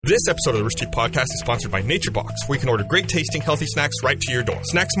This episode of the Rooster Teeth Podcast is sponsored by NatureBox, where you can order great tasting, healthy snacks right to your door.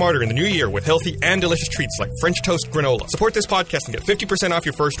 Snack smarter in the new year with healthy and delicious treats like French toast granola. Support this podcast and get 50% off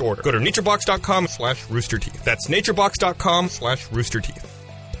your first order. Go to naturebox.com/roosterteeth. That's naturebox.com/roosterteeth.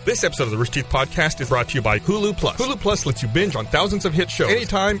 This episode of the Rooster Teeth Podcast is brought to you by Hulu Plus. Hulu Plus lets you binge on thousands of hit shows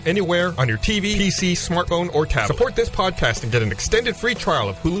anytime, anywhere, on your TV, PC, smartphone, or tablet. Support this podcast and get an extended free trial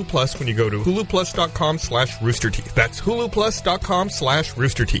of Hulu Plus when you go to huluplus.com/roosterteeth. That's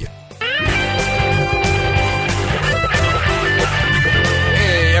huluplus.com/roosterteeth.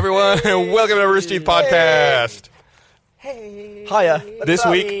 Hey, everyone. Welcome to the Rooster Teeth Podcast. Hey. Hiya. This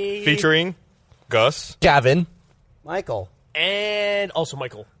week, featuring Gus, Gavin. Michael. And also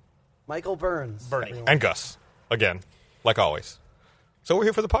Michael Burns. Bernie. and Gus, again, like always. So we're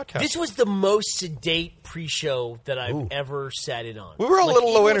here for the podcast. This was the most sedate pre-show that I've ever sat in on. We were a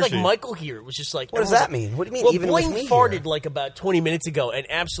little low energy. Like Michael here, it was just like... What does that mean? What do you mean, well, even Blaine with me farted here? like about 20 minutes ago and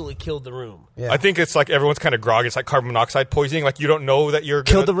absolutely killed the room. Yeah. I think it's like everyone's kind of groggy. It's like carbon monoxide poisoning. Like you don't know that you're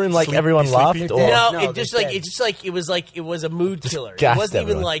Killed gonna the room like sleep- everyone be laughed? sleepy. Or? No, No, it just they're like dead. it was a mood killer. It gassed wasn't even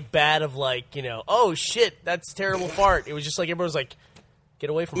everyone. like bad of like, oh shit, that's a terrible fart. It was just like everyone was like, get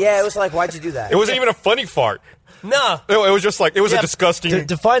away from us. Yeah, it was like, why'd you do that? It wasn't even a funny fart. No. It was just like, it was a Yeah. disgusting,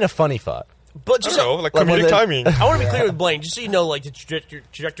 Define a funny fart. But I just don't know, like Like when comedic the- timing. I want to be clear with Blaine, just so you know, like the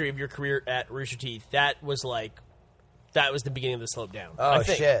trajectory of your career at Rooster Teeth. That was the beginning of the slope down. Oh, I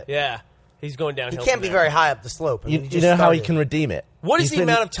think. shit. Yeah, he's going He downhill. can't be from there. very high up the slope. I mean, You just know how he started. can redeem it. What is He's the been-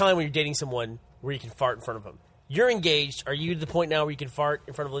 amount of time when you're dating someone where you can fart in front of them? You're engaged. Are you to the point now where you can fart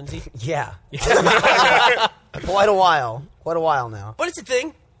in front of Lindsay? Yeah. Quite a while now. But it's a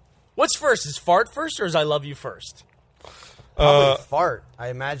thing. What's first? Is fart first or is I love you first? Probably fart, I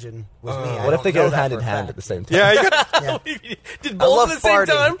imagine, was me. I What if don't they know go that hand for in a hand fact. at the same time? Yeah, you got Did I both love at the same farting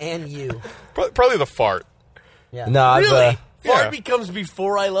time? and you. probably the fart. Yeah. No, I've, Really? Fart yeah. becomes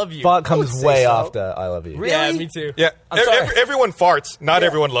before I love you. fart comes say way so. after I love you. Really? Yeah, me too. Yeah, I'm sorry. everyone farts. Not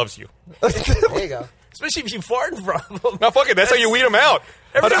everyone loves you. There you go. Especially if you fart in front of them. No, fuck it. That's how you weed them out.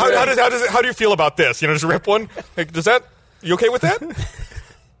 How do you feel about this? Just rip one. Like, you okay with that?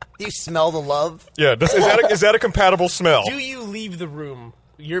 Do you smell the love? Yeah. Is that a compatible smell? Do you leave the room?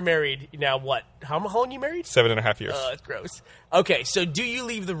 You're married now. What? How long are you married? 7.5 years. That's gross. Okay, so do you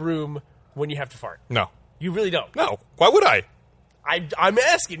leave the room when you have to fart? No. You really don't. No. Why would I? I'm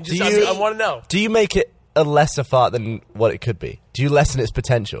asking. Just Do you- I want to know. Do you make it a lesser fart than what it could be? Do you lessen its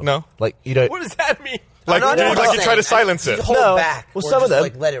potential? No. Like, you don't... What does that mean? Like, No, no, like no, you try to saying, silence you it. hold no. back. Well, or some just, of them...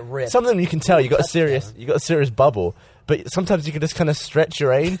 like, let it rip. Some of them you can tell you got a Touchdown. serious bubble. But sometimes you can just kind of stretch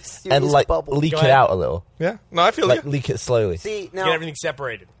your aim and, Serious like, bubble. leak Go it ahead. out a little. Yeah. No, I feel Like, you. leak it slowly. See, Get now, everything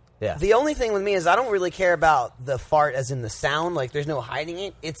separated. Yeah. the only thing with me is I don't really care about the fart as in the sound. Like, there's no hiding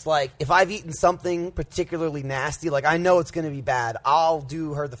it. It's like, if I've eaten something particularly nasty, like, I know it's going to be bad, I'll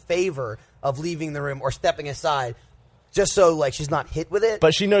do her the favor of leaving the room or stepping aside just so, like, she's not hit with it.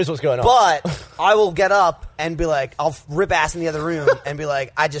 But she knows what's going on. But I will get up and be like, I'll rip ass in the other room and be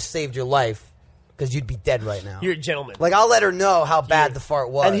like, I just saved your life because you'd be dead right now. You're a gentleman. Like, I'll let her know how bad the fart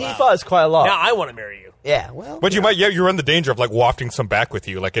was. And he farts quite a lot. Now I want to marry you. Yeah, well. But you run the danger of like wafting some back with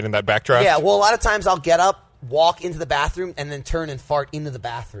you, like in that backdraft. Yeah, well, a lot of times I'll get up, walk into the bathroom, and then turn and fart into the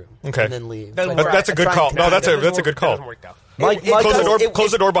bathroom. Okay. And then leave. Doesn't So I work. try- That's a I good try call. and No, contain that's it. a good call. Doesn't work though. Mike- It Mike- Close the does- door.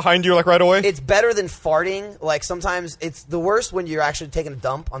 Close the door behind you, like right away. It's better than farting. Like, sometimes it's the worst when you're actually taking a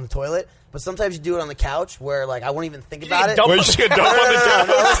dump on the toilet, but sometimes you do it on the couch where, like, I won't even think about it. dump Where you just get dumped on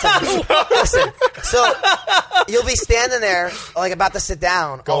the couch. Listen. So you'll be standing there, like, about to sit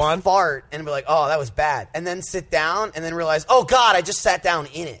down. Go I'll on. fart and be like, oh, that was bad. And then sit down and then realize, oh, God, I just sat down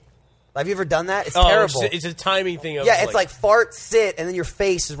in it. Have you ever done that? It's terrible. It's a timing thing of Yeah, it's like fart, sit, and then your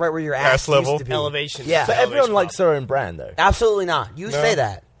face is right where your ass Ass level. used to be. elevation. Yeah. But everyone Elevation likes problem. their own brand, though. Absolutely not. You say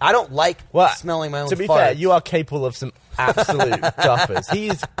that. I don't like smelling my own To be farts. fair, you are capable of some absolute duffers.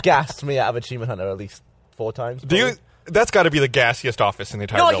 He's gassed me out of Achievement Hunter at least 4 times. Do you? That's got to be the gassiest office in the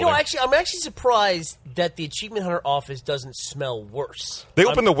entire No, building. I'm actually surprised that the Achievement Hunter office doesn't smell worse. They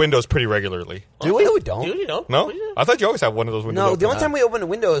open the windows pretty regularly. Do we? No, we don't. Dude, you don't? No, What do you- I thought you always have one of those windows. No, open. the only time we open a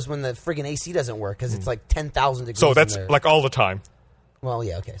window is when the friggin' AC doesn't work because it's like 10,000 degrees. So that's in there. like all the time. well,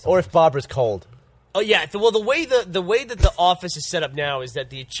 yeah, okay. Or if Barbara's cold. Oh yeah. Well, the way that the office is set up now is that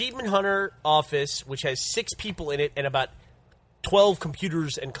the Achievement Hunter office, which has 6 people in it and about 12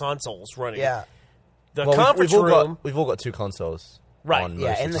 computers and consoles running. yeah, The Well, conference we've all room. we've all got 2 consoles. Right, on yeah,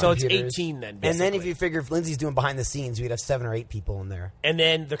 most of and the the So time. it's computers. 18 then, And then if basically. you figure if Lindsay's doing behind the scenes, we'd have 7 or 8 people in there. And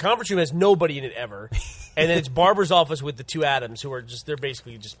then the conference room has nobody in it ever. And then it's Barbara's office with the 2 Adams, who are they're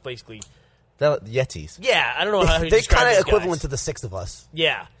basically They're like Yetis. Yeah, I don't know how you They're describe kind of these equivalent guys. to the 6 of us.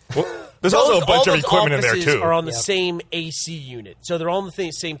 Yeah. There's also a All bunch of those equipment in there offices too. are on the same AC unit, so they're all on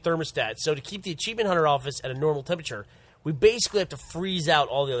the same thermostat. So to keep the Achievement Hunter office at a normal temperature, we basically have to freeze out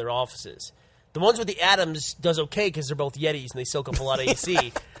all the other offices. The ones with the Atoms does okay because they're both Yetis and they soak up a lot of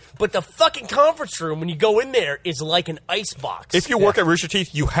AC. But the fucking conference room, when you go in there, is like an ice box. If you work at Rooster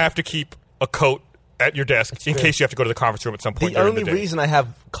Teeth, you have to keep a coat at your desk in case you have to go to the conference room at some point. The during only the day. reason I have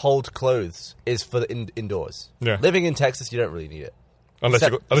cold clothes is for the indoors. Yeah. Living in Texas, you don't really need it. unless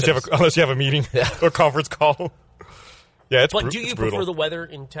you have a meeting or conference call. Yeah, it's but it's do you brutal. prefer the weather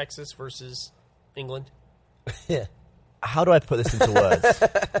in Texas versus England? Yeah. How do I put this into words?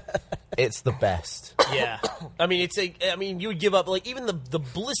 It's the best. Yeah, I mean you would give up like even the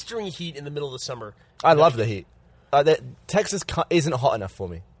blistering heat in the middle of the summer. I love the heat. Texas isn't hot enough for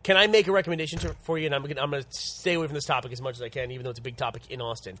me. Can I make a recommendation for you? And I'm going to stay away from this topic as much as I can, even though it's a big topic in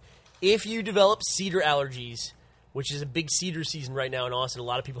Austin. If you develop cedar allergies, which is a big cedar season right now in Austin, a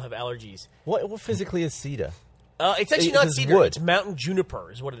lot of people have allergies. What physically is cedar? It's actually It's not just cedar; wood. it's mountain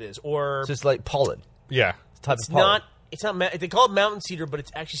juniper, is what it is. Or It's just like pollen. Yeah. Type it's of pollen. not. It's not. They call it mountain cedar, but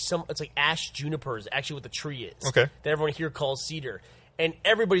it's actually it's like ash juniper is actually what the tree is. Okay. That everyone here calls cedar, and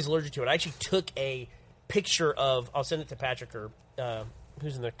everybody's allergic to it. I actually took a picture of. I'll send it to Patrick or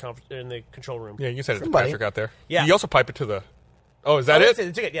who's in the control room. Yeah, you said it to Somebody. Patrick out there. Yeah. You also pipe it to the... Oh, is that it?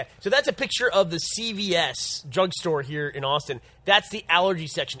 That's it? Yeah. So that's a picture of the CVS drugstore here in Austin. That's the allergy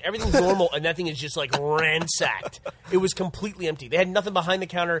section. Everything's normal, and that thing is just like ransacked. It was completely empty. They had nothing behind the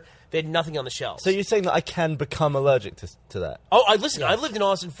counter. They had nothing on the shelves. So you're saying that I can become allergic to that? Oh, I lived in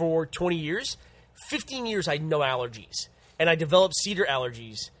Austin for 20 years. 15 years, I had no allergies. And I developed cedar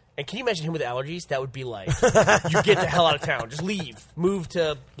allergies. And can you imagine him with allergies? That would be like, you get the hell out of town. Just leave. Move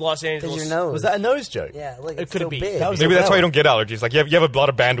to Los Angeles. Because your nose. Was that a nose joke? Yeah, look, It it's could so be. big. That was Maybe that's why you well. don't get allergies. Like, you have a lot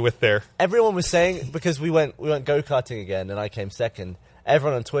of bandwidth there. Everyone was saying, because we went go-karting again and I came second,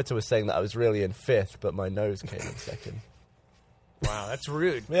 everyone on Twitter was saying that I was really in fifth, but my nose came in second. Wow, that's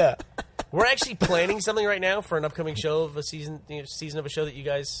rude. Yeah. We're actually planning something right now for an upcoming show of a season of a show that you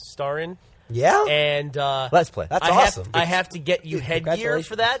guys star in. Yeah? And Let's play. That's I awesome. I have to get you headgear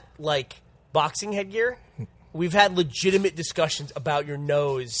for that, like boxing headgear. We've had legitimate discussions about your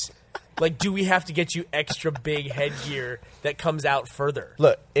nose. Like, do we have to get you extra big headgear that comes out further?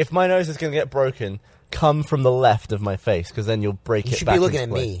 Look, if my nose is going to get broken, come from the left of my face, because then you'll break You it should back be looking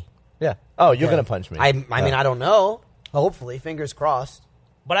into at place. me. Yeah. Oh, you're Yeah. going to punch me. I mean, I don't know. Hopefully, fingers crossed.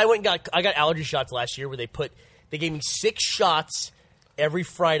 But I got allergy shots last year where they gave me 6 shots every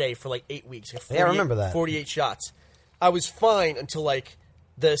Friday for like 8 weeks. Like Yeah, I remember that. 48 shots. I was fine until like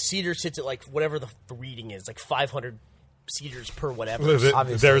the cedar sits at like whatever the reading is, like 500 cedars per whatever.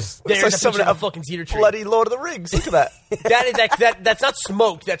 Obviously. There's There's like a someone picture at of a fucking cedar tree. Bloody Lord of the Rings. Look at that. That's not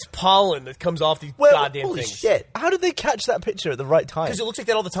smoke. That's pollen that comes off these Well, goddamn Holy things. shit. How did they catch that picture at the right time? Because it looks like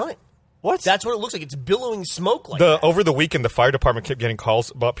that all the time. What? That's what it looks like. It's billowing smoke like that. Over the weekend, the fire department kept getting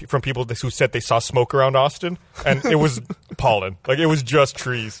calls from people who said they saw smoke around Austin, and it was pollen. Like, it was just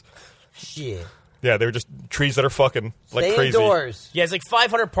trees. Shit. Yeah, they were just trees that are fucking like Stay crazy. indoors. Yeah, it's like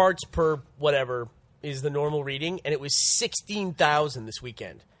 500 parts per whatever is the normal reading, and it was 16,000 this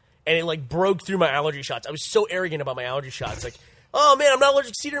weekend. And it like broke through my allergy shots. I was so arrogant about my allergy shots. Like, oh man, I'm not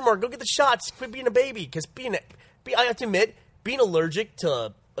allergic to cedar anymore. Go get the shots. Quit being a baby. Because I have to admit, being allergic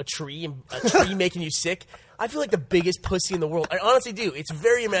to a tree and a tree making you sick, I feel like the biggest pussy in the world. I honestly do. It's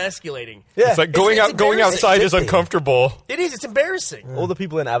very emasculating. Yeah. It's like going It's embarrassing. outside is Should be. uncomfortable. It is. It's embarrassing. All the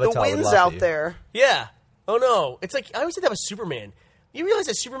people in The Avatar would wind's laugh at out you. there. Yeah. Oh no. It's like I always say that with Superman. You realize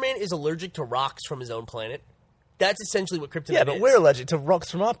that Superman is allergic to rocks from his own planet? That's essentially what kryptonite is. Yeah, but we're allergic to rocks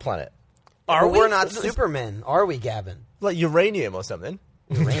from our planet. Are But we? we're not Supermen, are we, Gavin? Like uranium or something.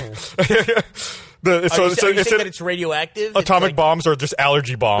 Uranus. Are you saying that it's radioactive? atomic It's bombs are just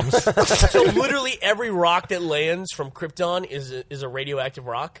allergy bombs. so literally every rock that lands from Krypton is a radioactive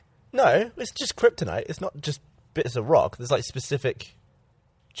rock? No, it's just kryptonite. It's not just bits of rock. There's like specific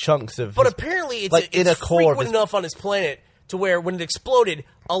chunks of. But apparently it's, like, it's inner core of frequent his- enough on his planet to where when it exploded,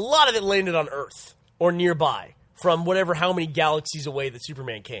 a lot of it landed on Earth or nearby from whatever how many galaxies away that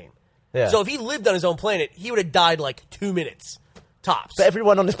Superman came. Yeah. So if he lived on his own planet, he would have died like 2 minutes. Tops. But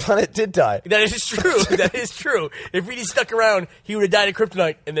everyone on this planet did die. That is true. That is true. If he'd stuck around, he would have died of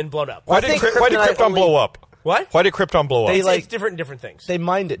kryptonite and then blown up. Why did think Krypton kryptonite only- blow up? What? Why did Krypton blow up? They, It's, like- it's different things. They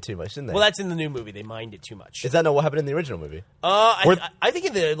mined it too much, didn't they? Well, that's in the new movie. They mined it too much. Is that not what happened in the original movie? I think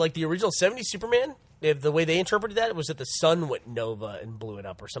in the original '70s Superman, the way they interpreted that was that the sun went nova and blew it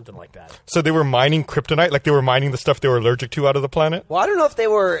up or something like that. So they were mining kryptonite, like they were mining the stuff they were allergic to out of the planet? Well, I don't know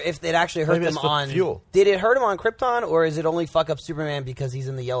if it actually hurt Maybe them it's for on fuel. Did it hurt him on Krypton, or is it only fuck up Superman because he's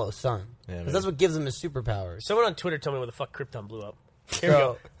in the yellow sun? Because that's what gives him his superpowers. Someone on Twitter told me where the fuck Krypton blew up. Here we So,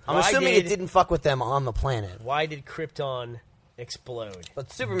 go. I'm assuming it didn't fuck with them on the planet. Why did Krypton explode?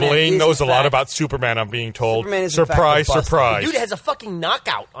 But Superman Blaine is, knows in a lot fact- about Superman, I'm being told. Superman is, in fact, Surprise, the busted. surprise. Dude, it has a fucking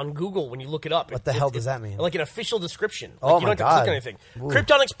knockout on Google when you look it up. What the hell does that mean? Like an official description. Oh, Like, you my don't have to click God. on anything. Ooh.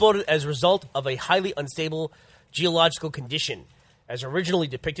 Krypton exploded as a result of a highly unstable geological condition. As originally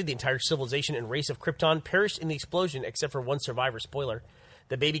depicted, the entire civilization and race of Krypton perished in the explosion, except for one survivor. Spoiler.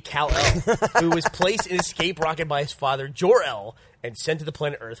 The baby Kal-El, who was placed in an escape rocket by his father, Jor-El, and sent to the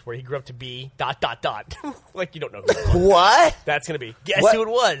planet Earth, where he grew up to be ... Like, you don't know who What? that's going to be. Guess What? who it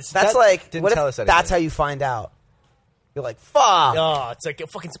was. That's That like, didn't what tell if us anything. that's how you find out? You're like, fuck. Oh, it's like a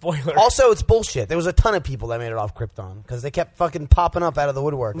fucking spoiler. Also, it's bullshit. There was a ton of people that made it off Krypton because they kept fucking popping up out of the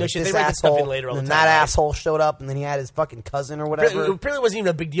woodwork. No Like, shit, this they write this stuff in asshole, later all and the then time, that right? asshole showed up, and then he had his fucking cousin or It whatever. apparently wasn't even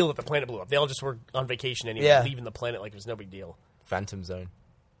a big deal that the planet blew up. They all just were on vacation anyway, Yeah. leaving the planet like it was no big deal. Phantom Zone.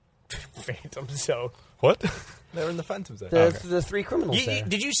 Phantom Zone. What? They were in the Phantom Zone. The three criminals there.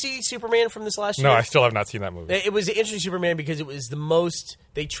 Did you see Superman from this last year? No, I still have not seen that movie. It was an interesting Superman because it was the most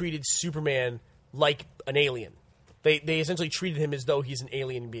they treated Superman like an alien. They essentially treated him as though he's an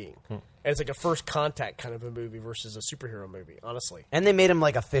alien being. And it's like a first contact kind of a movie versus a superhero movie, honestly. And they made him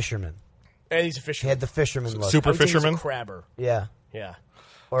like a fisherman. And he's a He fisherman. had the fisherman look. Super I would say he's fisherman? a crabber. Yeah. Yeah.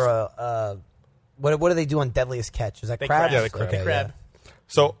 Or a what do they do on Deadliest Catch? Is that They crab? crab. Yeah, they crab. Okay, They crab.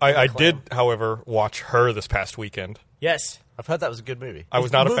 So I did, however, watch Her this past weekend. Yes. I've heard that was a good movie. I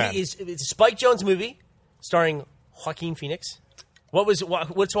was not a movie fan. It's a Spike Jonze movie starring Joaquin Phoenix.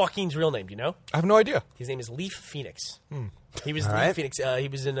 What's Joaquin's real name? Do you know? I have no idea. His name is Leaf Phoenix. He was All Leaf right. Phoenix. He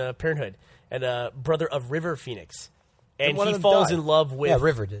was in Parenthood and brother of River Phoenix. And one he of them falls died. in love with. Yeah,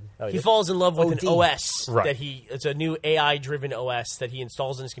 River did. He falls in love with an OD. OS Right. it's a new AI-driven OS that he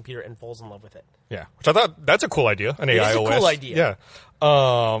installs in his computer and falls in love with it. Yeah, which I thought that's a cool idea. An is AI a OS. cool idea. Yeah.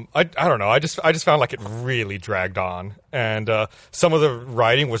 I don't know. I just found like it really dragged on, and some of the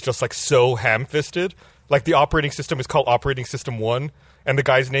writing was just like so ham-fisted. Like the operating system is called Operating System 1, and the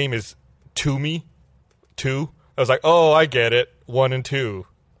guy's name is Toomey. 2. I was like, oh, I get it. 1 and 2.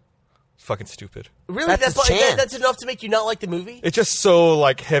 Fucking stupid. Really, That's a chance. that's enough to make you not like the movie? It's just so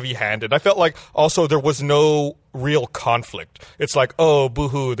like heavy-handed. I felt like also there was no real conflict. It's like, oh,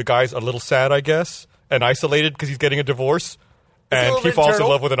 boo-hoo, the guy's a little sad, I guess, and isolated because he's getting a divorce, a and little he bit falls in internal.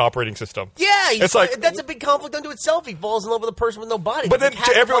 love with an operating system. Yeah, it's like that's a big conflict unto itself. He falls in love with a person with no body. But then That's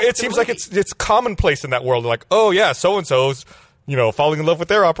to half the everyone, it conflict of seems the like movie. it's commonplace in that world. Like, oh yeah, so and so's, falling in love with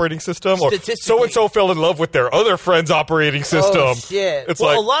their operating system, or Statistically. so and so fell in love with their other friend's operating system. Oh, shit. It's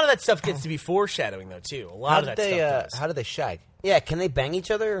Well, like a lot of that stuff gets to be foreshadowing, though, too. A lot How of did that they? stuff does. How did they shag? Yeah, can they bang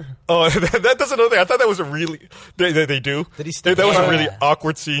each other? oh, that's another thing. I thought that was a really they do. Did he stick that was a it? really Yeah.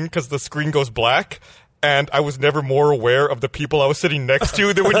 awkward scene because the screen goes black. And I was never more aware of the people I was sitting next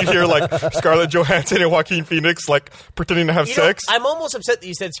to than when you hear like Scarlett Johansson and Joaquin Phoenix like pretending to have You know, sex. I'm almost upset that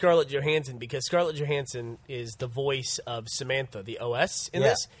you said Scarlett Johansson because Scarlett Johansson is the voice of Samantha, the OS in Yeah.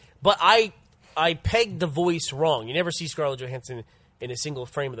 this. But I pegged the voice wrong. You never see Scarlett Johansson in a single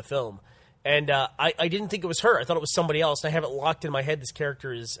frame of the film. And I didn't think it was her. I thought it was somebody else. And I have it locked in my head this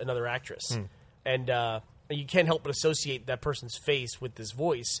character is another actress. And you can't help but associate that person's face with this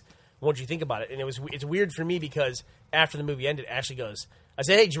voice once you think about it. And it's weird for me because after the movie ended, Ashley goes, I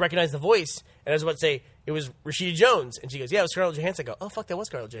said, hey, did you recognize the voice? And I was about to say, it was Rashida Jones. And she goes, yeah, it was Scarlett Johansson. I go, oh, fuck, that was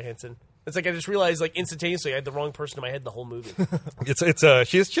Scarlett Johansson. It's like I just realized like instantaneously I had the wrong person in my head the whole movie.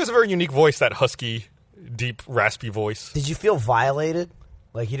 She has a very unique voice, that husky, deep, raspy voice. Did you feel violated?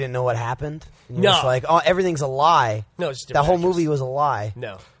 Like you didn't know what happened? And you No. were just like, oh, everything's a lie. No, it's just a that different whole actress. movie was a lie.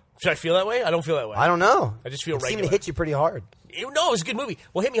 No. Should I feel that way? I don't feel that way. I don't know. I just feel it seemed regular. to hit you pretty hard. No, it was a good movie.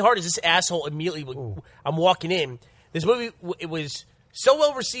 What hit me hard is this asshole immediately. I'm walking in. This movie, it was so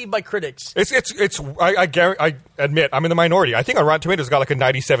well received by critics. I admit I'm in the minority. I think on Rotten Tomatoes got like a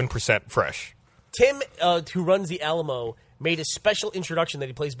 97% fresh. Tim, who runs the Alamo, made a special introduction that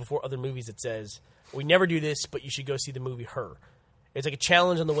he plays before other movies that says, we never do this, but you should go see the movie Her. It's like a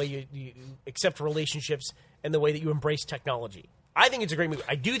challenge on the way you accept relationships and the way that you embrace technology. I think it's a great movie.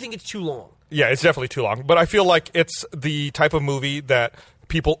 I do think it's too long. Yeah, it's definitely too long. But I feel like it's the type of movie that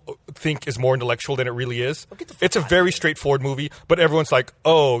people think is more intellectual than it really is. get the fuck It's a out of very here. straightforward movie, but everyone's like,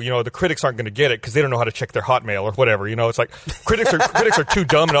 oh, the critics aren't going to get it because they don't know how to check their Hotmail or whatever. It's like critics are too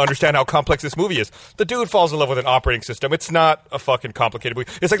dumb to understand how complex this movie is. The dude falls in love with an operating system. It's not a fucking complicated movie.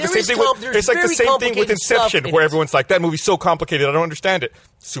 It's like There the same is thing. there's It's like the very same thing with complicated stuff Inception, in where it. everyone's like, that movie's so complicated, I don't understand it.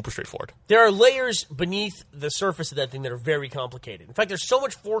 Super straightforward. There are layers beneath the surface of that thing that are very complicated. In fact, there's so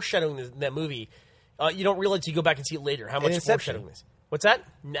much foreshadowing in that movie, you don't realize you go back and see it later how much Inception. foreshadowing is. What's that?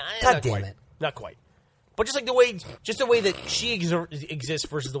 Nah, God not damn quite. it. Not quite. But just the way that she exists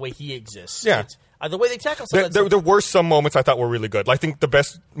versus the way he exists. Yeah. The way they tackle some of that There were some moments I thought were really good. I think the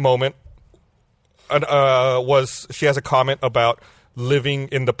best moment was she has a comment about living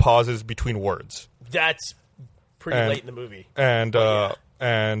in the pauses between words. That's pretty late in the movie. And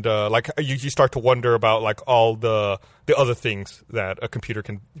like you start to wonder about like all the other things that a computer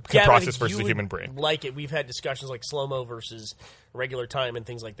can process versus a human brain. Like it, we've had discussions like slow-mo versus regular time and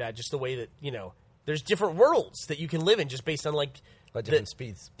things like that. Just the way that there's different worlds that you can live in just based on like different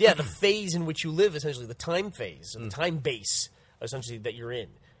speeds. Yeah, the phase in which you live, essentially the time phase, the time base, essentially that you're in.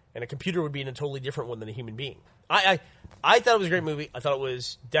 And a computer would be in a totally different one than a human being. I thought it was a great movie. I thought it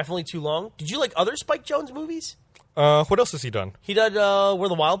was definitely too long. Did you like other Spike Jonze movies? What else has he done? He did Where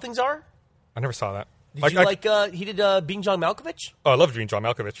the Wild Things Are. I never saw that. Did you like? He did Being John Malkovich. Oh, I love Being John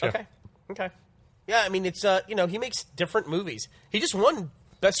Malkovich. Yeah. Okay. Yeah, I mean it's he makes different movies. He just won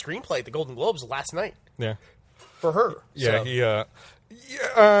Best Screenplay at the Golden Globes last night. Yeah. For her. Yeah.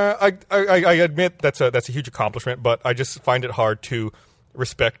 I admit that's a huge accomplishment, but I just find it hard to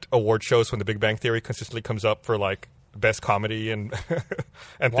respect award shows when The Big Bang Theory consistently comes up for like best comedy and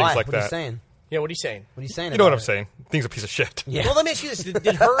and Why? things like What that. are you saying? Yeah, what are you saying? What are you saying? You know what about I'm saying? Thing's a piece of shit. Yeah. Well, let me ask you this: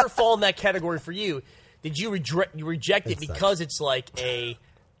 Did her fall in that category for you? Did you reject it sucks. because it's like a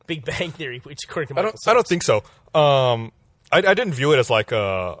Big Bang Theory, which according to I Michael don't think so. I didn't view it as like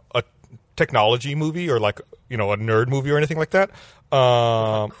a technology movie or like a nerd movie or anything like that.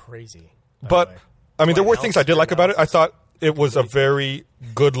 crazy. But I mean, there were Analysis, things I did like about it. I analysis. thought it was a very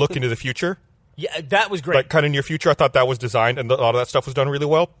good look into the future, Yeah, that was great. like kind of near future. I thought that was designed and a lot of that stuff was done really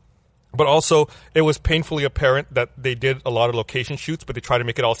well. But also, it was painfully apparent that they did a lot of location shoots, but they try to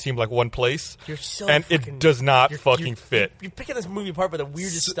make it all seem like one place. You're so and fucking- it does not you're- fucking you're- fit. You're picking this movie apart by the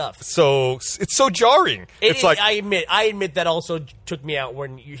weirdest stuff. So it's so jarring. It's like I admit that also took me out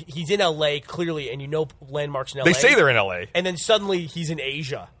when he's in L.A. clearly, and landmarks in L.A. they say they're in LA. and then suddenly he's in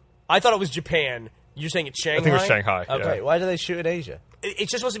Asia. I thought it was Japan. You're saying it's Shanghai? I think it was Shanghai. Okay. Yeah. Wait, why do they shoot in Asia? It's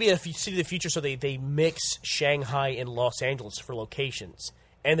just supposed to be a city of the future, so they mix Shanghai and Los Angeles for locations.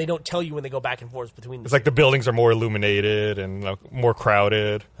 And they don't tell you when they go back and forth between the It's like the buildings are more illuminated and more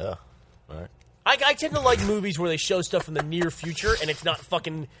crowded. Oh, all right. I tend to like movies where they show stuff in the near future and it's not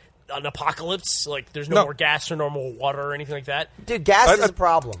fucking an apocalypse. Like, there's no more gas or no more water or anything like that. Dude, gas is a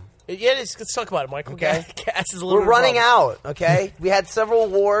problem. Yeah, let's talk about it, Michael. Okay. Gas is a little We're bit of a running problem. out, okay? We had several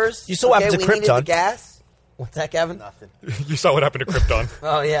wars. You saw what happened to we needed Krypton. the gas. What's that, Kevin? Nothing. You saw what happened to Krypton.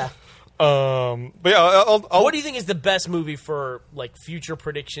 Oh, yeah. But yeah, I'll What do you think is the best movie for like future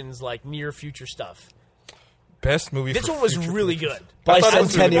predictions, like near future stuff? best movie. This for one was future- really good.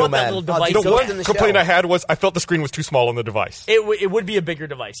 Bicentennial want that Man. little device. dude, You know Ghost what in the complaint Shell. I had was I felt the screen was too small on the device. It would be a bigger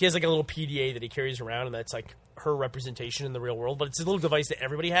device. He has like a little PDA that he carries around, and that's like her representation in the real world. But it's a little device that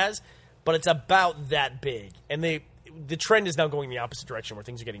everybody has, but it's about that big. And the trend is now going the opposite direction, where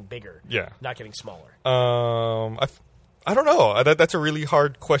things are getting bigger, Yeah. not getting smaller. I don't know. That's a really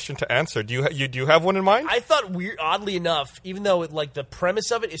hard question to answer. Do you have one in mind? I thought oddly enough, even though like the premise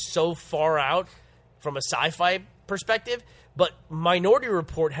of it is so far out from a sci-fi perspective, but Minority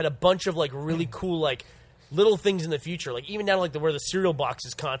Report had a bunch of like really cool like little things in the future, like even down to, like where the cereal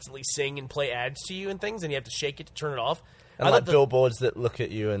boxes constantly sing and play ads to you and things, and you have to shake it to turn it off. And I like thought billboards that look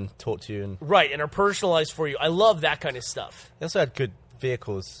at you and talk to you. And right, and are personalized for you. I love that kind of stuff. they also had good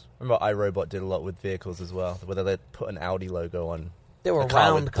vehicles. Remember iRobot did a lot with vehicles as well, where they put an Audi logo on. They were a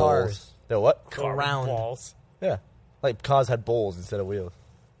car round with cars. balls. They were what? They were round. balls. Yeah. Like cars had balls instead of wheels.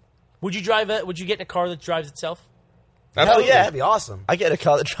 Would you drive it? Would you get in a car that drives itself? Absolutely. yeah. That'd be awesome. I get a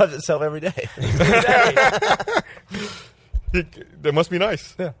car that drives itself every day. That must be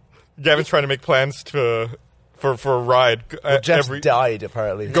nice. Yeah. Gavin's trying to make plans for a ride. Jeff died,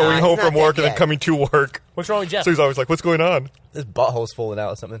 apparently. going Nah, home he's from not work dead and then yet. coming to work. What's wrong with Jeff? So he's always like, "What's going on?" His butthole's falling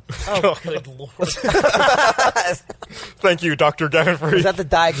out or something. Oh, good lord! Thank you, Dr. Gavin, for Is that the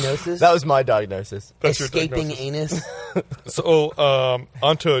diagnosis? That was my diagnosis. that's your Escaping diagnosis. anus. So,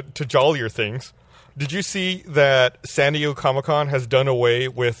 on to jollier things. Did you see that San Diego Comic-Con has done away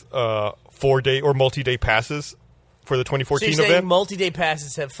with 4-day or multi-day passes for the So 2014 you're saying event? multi-day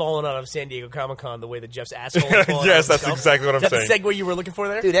passes have fallen out of San Diego Comic-Con the way that Jeff's asshole has fallen Yes, out of that's himself? exactly what I'm Is that saying. the segue you were looking for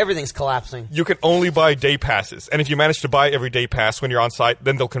there? Dude, everything's collapsing. You can only buy day passes, and if you manage to buy every day pass when you're on site,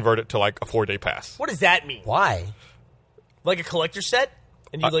 then they'll convert it to like a 4-day pass. What does that mean? Why? Like a collector set?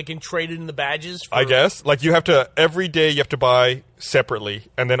 And you like can trade it in the badges? For, I guess. Like you have to every day you have to buy separately,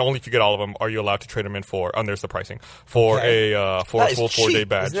 and then only if you get all of them are you allowed to trade them in for. And there's the pricing for Okay. a for That a is full 4-day cheap.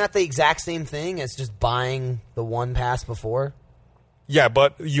 badge. Isn't that the exact same thing as just buying the one pass before? Yeah,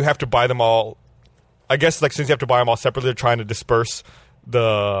 but you have to buy them all. I guess like since you have to buy them all separately, they're trying to disperse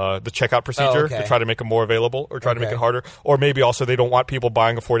the checkout procedure okay. to try to make it more available or try to make Okay. it harder. Or maybe also they don't want people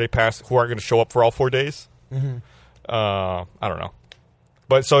buying a 4-day pass who aren't going to show up for all 4 days. I don't know.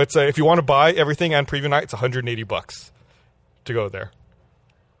 But so it's if you want to buy everything and preview night, it's $180 to go there,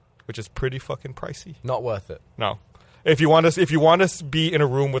 which is pretty fucking pricey. Not worth it. No, if you want to be in a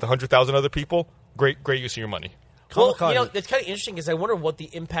room with 100,000 other people, great use of your money. Well, Comic-Con- it's kind of interesting because I wonder what the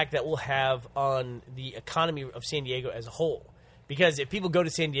impact that will have on the economy of San Diego as a whole. Because if people go to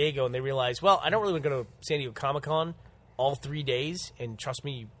San Diego and they realize, well, I don't really want to go to San Diego Comic-Con all 3 days, and trust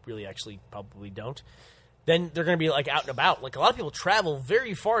me, you really actually probably don't, then they're going to be like out and about. Like a lot of people travel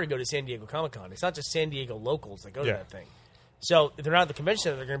very far to go to San Diego Comic-Con. It's not just San Diego locals that go to Yeah. that thing. So if they're not at the convention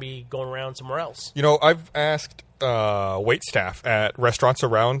center, they're going to be going around somewhere else. You know, I've asked wait staff at restaurants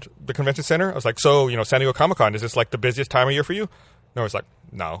around the convention center. I was like, so, San Diego Comic-Con, is this like the busiest time of year for you? No, it's like,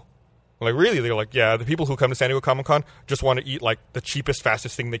 no. I'm like, really? They're like, yeah, the people who come to San Diego Comic-Con just want to eat like the cheapest,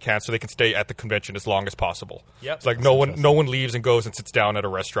 fastest thing they can so they can stay at the convention as long as possible. Yep. It's like no one leaves and goes and sits down at a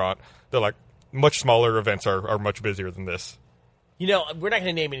restaurant. They're like, much smaller events are much busier than this. You know, we're not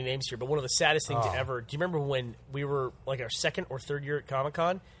going to name any names here, but one of the saddest things ever. Do you remember when we were like our second or third year at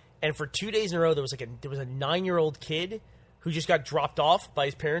Comic-Con, and for 2 days in a row there was a 9-year-old kid who just got dropped off by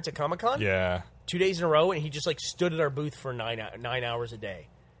his parents at Comic-Con? Yeah. 2 days in a row, and he just like stood at our booth for 9 hours a day,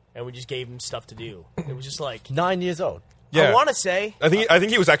 and we just gave him stuff to do. It was just like 9 years old. Yeah. I want to say, I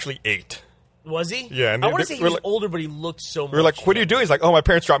think he was actually 8. was he? Yeah, and I they- want to they- say he we're was like- older, but he looked so much. We were like, what do you do? He's like, oh, my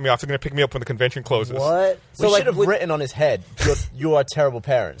parents dropped me off. They're going to pick me up when the convention closes. What? We should have written on his head, "You are terrible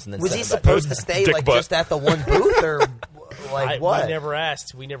parents," and then Was sent he him back. supposed to stay Dick like butt. just at the one booth, or like what? We never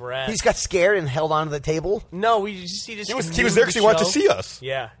asked. We never asked. He just got scared and held onto the table. No, He was knew there because he wanted to show. see us.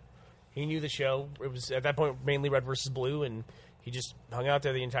 Yeah, he knew the show. It was at that point mainly Red versus Blue, and he just hung out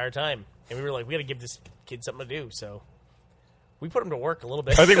there the entire time. And we were like, we got to give this kid something to do. So we put him to work a little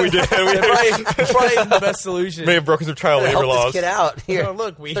bit. I think we did. It probably isn't the best solution. May have broken some child labor Help laws. this kid out here. Oh,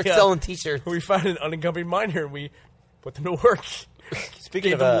 look, we start uh, selling T-shirts. We found an unaccompanied minor, and we put them to work. Speaking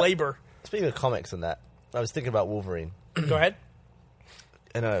Gave of them labor. Speaking of comics and that, I was thinking about Wolverine. Go ahead.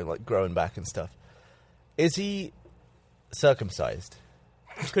 Like growing back and stuff. Is he circumcised?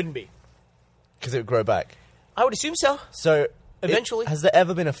 Couldn't be. Because it would grow back. I would assume so. So Eventually. has there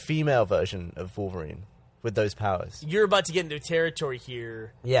ever been a female version of Wolverine with those powers? You're about to get into territory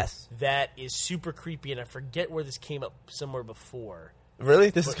here Yes. that is super creepy, and I forget where this came up somewhere before. Really?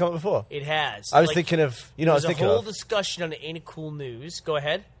 This has come up before. It has. I was Like, thinking of I was There's a thinking whole of discussion on Ain't It Cool News. Go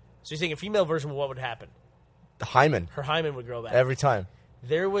ahead. So you're saying a female version of what would happen? Hymen Her hymen would grow back. every time.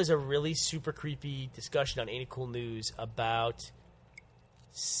 There was a really super creepy discussion on Ain't It Cool News about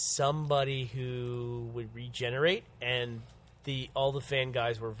somebody who would regenerate, and all the fan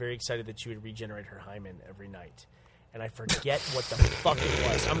guys were very excited that she would regenerate her hymen every night. And I forget what the fuck it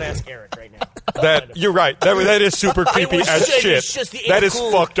was. I'm gonna ask Eric right now. You're right. That is super creepy was as just- it shit. was just the That is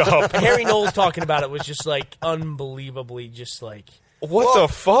cool- fucked up. Harry Knowles talking about it was just like unbelievably, just like. What the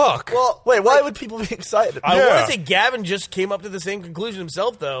fuck? Well, Wait, why would people be excited? I Yeah. want to say Gavin just came up to the same conclusion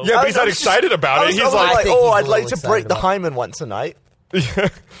himself, though. yeah, but he's I not was just- excited about I it. was He's like, like, I think oh, he's I'd a like little to break excited the about hymen once a night.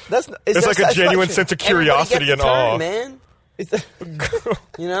 That's not, it's like a genuine sense of curiosity Everybody and gets a awe. turn, man. of.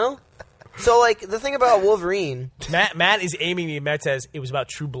 You know. So like the thing about Wolverine, Matt is aiming me. Matt says it was about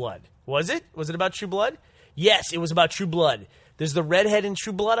True Blood. Was it? Was it about True Blood? Yes, it was about True Blood. There's the redhead in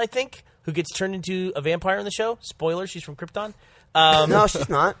True Blood, I think, who gets turned into a vampire in the show. Spoiler: she's from Krypton. no, she's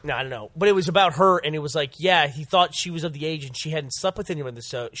not. No, I don't know. But it was about her, and it was like, yeah, he thought she was of the age, and she hadn't slept with anyone in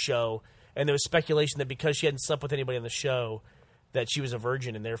the show, and there was speculation that because she hadn't slept with anybody on the show, that she was a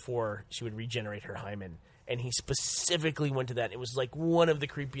virgin, and therefore she would regenerate her hymen. And he specifically went to that. It was like one of the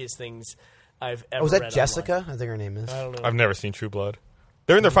creepiest things I've ever Was read that Jessica? online. I think her name is. I don't know. I've never seen True Blood.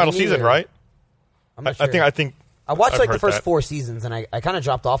 They're in their final season, neither. right? I'm not I sure. think. I watched I've like the heard first that. 4 seasons, and I kind of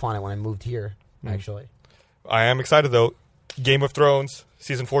dropped off on it when I moved here. Actually, I am excited though. Game of Thrones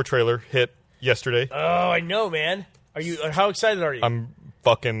season 4 trailer hit yesterday. Oh, I know, man. Are you? How excited are you? I'm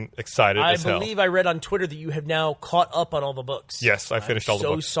fucking excited I as hell. believe I read on Twitter that you have now caught up on all the books. Yes, I finished all the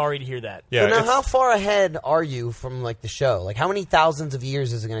So books. sorry to hear that. Yeah, so now it's- how far ahead are you from like the show? Like how many thousands of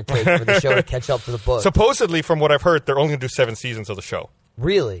years is it going to take for the show to catch up to the book? supposedly, from what I've heard, they're only going to do 7 seasons of the show.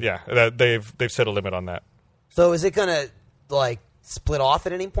 Really? Yeah, they've set a limit on that. So is it going to like split off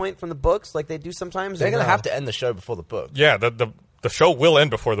at any point from the books, like they do sometimes? They're or going to no? have to end the show before the book. Yeah, the show will end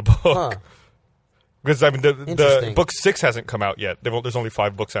before the book. Huh. Because I mean, the Interesting. book 6 hasn't come out yet. There's only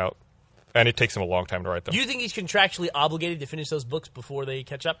 5 books out, and it takes them a long time to write them. Do you think he's contractually obligated to finish those books before they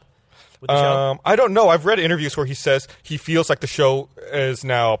catch up with the show? I don't know. I've read interviews where he says he feels like the show is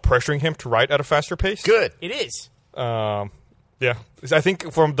now pressuring him to write at a faster pace. Good. It is. Yeah. I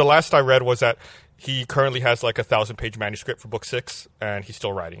think from the last I read was that he currently has like a 1,000-page manuscript for book 6, and he's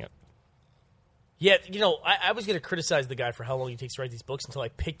still writing it. Yeah, I was going to criticize the guy for how long he takes to write these books until I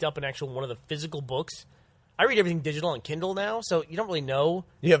picked up an actual one of the physical books. I read everything digital on Kindle now, so you don't really know.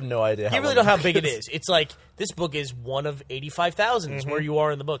 You have no idea. You really know how big it is. It's like this book is one of 85,000 is where you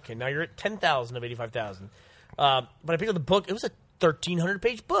are in the book, and now you're at 10,000 of 85,000. But I picked up the book. It was a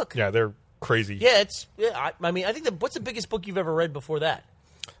 1,300-page book. Yeah, they're crazy. Yeah, I mean, I think what's the biggest book you've ever read before that?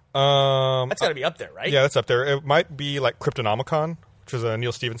 That's got to be up there, right? Yeah, that's up there. It might be like Cryptonomicon, which was a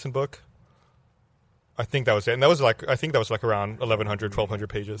Neil Stephenson book. I think that was it. And I think that was like around 1,100, 1,200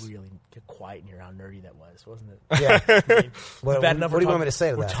 pages. Really get quiet in here how nerdy that was, wasn't it? Yeah. I mean, What bad enough do you we're want me to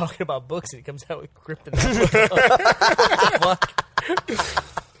say to We're that? talking about books, and it comes out with Cryptonomicon.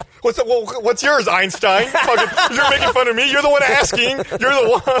 What the fuck? What's yours, Einstein? You're making fun of me. You're the one asking. You're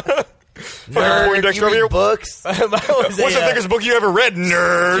the one. Nerd, Poindexter you over here. read books. Mine was What's the biggest book you ever read,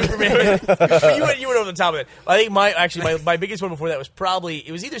 nerd? Superman. you went over the top of it. I think my biggest one before that was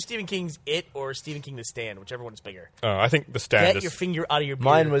it was either Stephen King's It or Stephen King The Stand, whichever one's bigger. I think The Stand Get your finger out of your beard.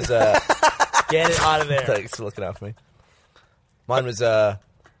 Mine was. Get it out of there. Thanks for looking out for me. Mine was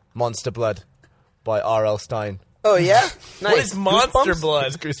Monster Blood by R.L. Stein. Oh yeah, nice. What is Monster Goosebumps?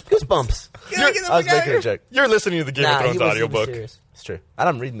 Blood? Goosebumps. I was making a joke. You're listening to the Game of Nah, Thrones he wasn't even audiobook. serious. It's true. And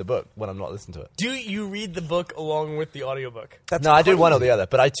I'm reading the book when I'm not listening to it. Do you read the book along with the audiobook? That's No, I do crazy. one or the other,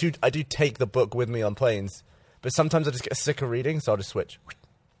 but I do take the book with me on planes. But sometimes I just get sick of reading, so I'll just switch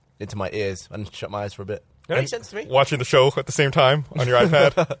into my ears and shut my eyes for a bit. That makes sense to me. Watching the show at the same time on your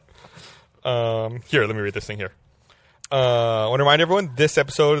iPad. Here, let me read this thing here. I want to remind everyone, this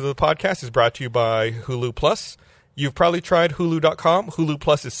episode of the podcast is brought to you by Hulu Plus. You've probably tried Hulu.com. Hulu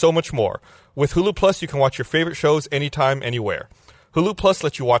Plus is so much more. With Hulu Plus, you can watch your favorite shows anytime, anywhere. Hulu Plus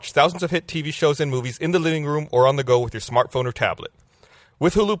lets you watch thousands of hit TV shows and movies in the living room or on the go with your smartphone or tablet.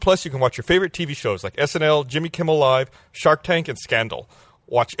 With Hulu Plus, you can watch your favorite TV shows like SNL, Jimmy Kimmel Live, Shark Tank, and Scandal.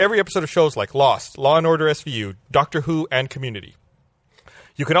 Watch every episode of shows like Lost, Law & Order SVU, Doctor Who, and Community.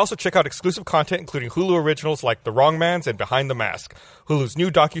 You can also check out exclusive content, including Hulu originals like The Wrong Mans and Behind the Mask, Hulu's new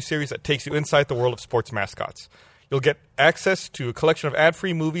docuseries that takes you inside the world of sports mascots. You'll get access to a collection of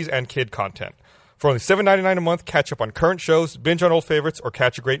ad-free movies and kid content. For only $7.99 a month, catch up on current shows, binge on old favorites, or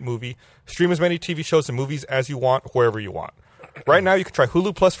catch a great movie. Stream as many TV shows and movies as you want, wherever you want. Right now, you can try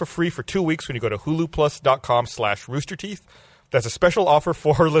Hulu Plus for free for 2 weeks when you go to huluplus.com/roosterteeth. That's a special offer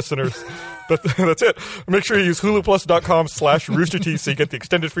for our listeners. That's it. Make sure you use huluplus.com/roosterteeth so you get the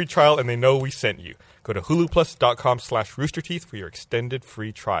extended free trial and they know we sent you. Go to huluplus.com/roosterteeth for your extended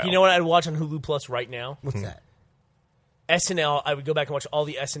free trial. You know what I'd watch on Hulu Plus right now? What's that? SNL. I would go back and watch all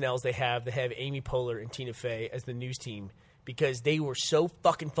the SNLs they have. They have Amy Poehler and Tina Fey as the news team because they were so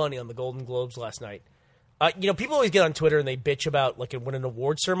fucking funny on the Golden Globes last night. People always get on Twitter and they bitch about when an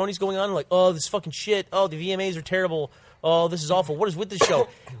award ceremony's going on, like, oh, this fucking shit. Oh, the VMAs are terrible. Oh, this is awful. What is with this show?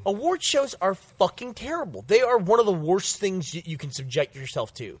 Award shows are fucking terrible. They are one of the worst things you can subject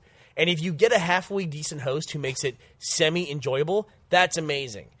yourself to. And if you get a halfway decent host who makes it semi-enjoyable, that's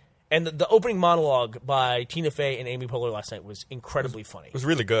amazing. And the opening monologue by Tina Fey and Amy Poehler last night was incredibly funny. It was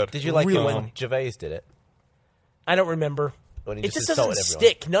really good. Did you like Really it when long. Gervais did it? I don't remember. When he It just just doesn't insulted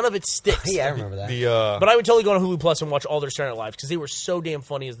everyone? stick. None of it sticks. Yeah, I remember that. But I would totally go on Hulu Plus and watch all their Saturday Night Lives because they were so damn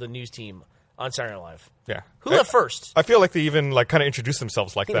funny as the news team on Saturday Night Live. Yeah. Who left first? I feel like they even kind of introduced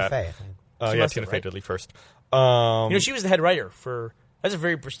themselves like Tina that. Fey, I think. Yeah, must Tina have, Fey right? did leave first. She was the head writer for. That's a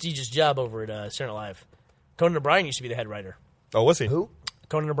very prestigious job over at Saturday Night Live. Conan O'Brien used to be the head writer. Oh, was he? Who?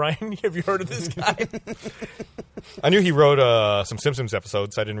 Conan O'Brien. Have you heard of this guy? I knew he wrote some Simpsons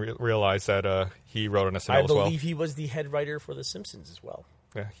episodes. I didn't realize that he wrote on SNL I as well. believe he was the head writer for The Simpsons as well.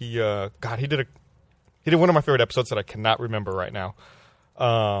 Yeah, he did one of my favorite episodes that I cannot remember right now.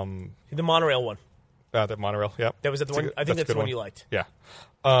 The monorail one. That monorail. Yeah, That was the one. I think that's a the good one you liked. Yeah.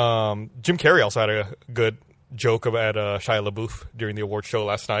 Jim Carrey also had a good joke about Shia LaBeouf during the award show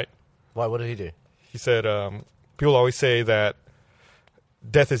last night. Why? What did he do? He said, "People always say that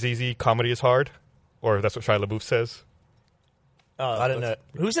death is easy, comedy is hard," or that's what Shia LaBeouf says. I don't know.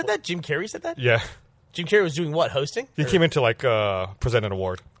 Who said that? Jim Carrey said that? Yeah, Jim Carrey was doing what? Hosting? he came in to present an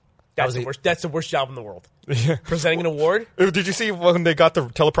award. That's the worst. That's the worst job in the world. Presenting an award. Did you see when they got the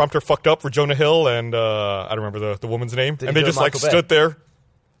teleprompter fucked up for Jonah Hill and I don't remember the woman's name, Did and he they do just a Michael Bay? stood there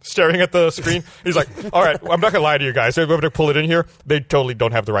staring at the screen? He's like, "All right, I'm not gonna lie to you guys. I'm going to pull it in here. They totally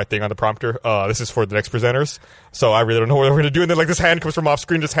don't have the right thing on the prompter. This is for the next presenters, so I really don't know what we're gonna do." And then this hand comes from off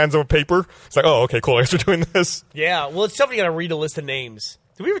screen, just hands them a paper. It's like, "Oh, okay, cool. I guess we're doing this." Yeah. Well, it's somebody got to read a list of names.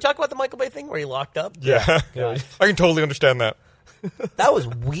 Did we ever talk about the Michael Bay thing where he locked up? Yeah, Yeah. I can totally understand that. That was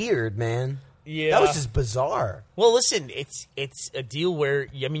weird, man. Yeah. That was just bizarre. Well, listen, it's a deal where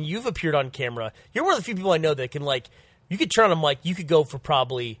you've appeared on camera. You're one of the few people I know that can you could turn on a mic. You could go for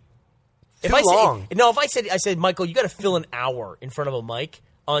probably Too long. If I said Michael, you got to fill an hour in front of a mic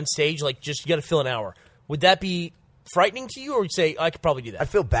on stage. Like just you got to fill an hour. Would that be frightening to you, or would you say I could probably do that? I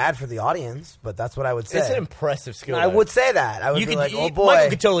feel bad for the audience, but that's what I would say. It's an impressive skill. I though. would say that. I would be like, oh boy. Michael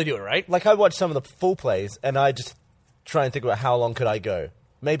could totally do it, right? Like, I watch some of the full plays, and I just try and think about how long could I go.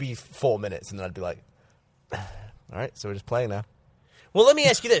 Maybe 4 minutes, and then I'd be like, all right, so we're just playing now. Well, let me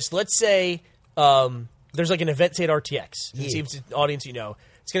ask you this. Let's say there's like an event, say at RTX. Yeah. See if it's an audience you know.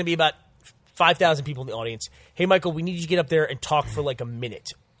 It's going to be about 5,000 people in the audience. Hey, Michael, we need you to get up there and talk for like a minute.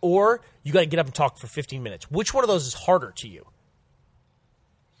 Or you got to get up and talk for 15 minutes. Which one of those is harder to you?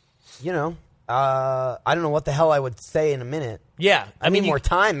 I don't know what the hell I would say in a minute. Yeah. I need more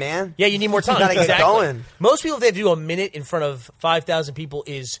time, man. Yeah, you need more time. Gotta get exactly. going. Most people, if they have to do a minute in front of 5,000 people,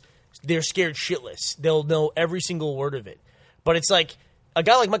 they're scared shitless. They'll know every single word of it. But it's like a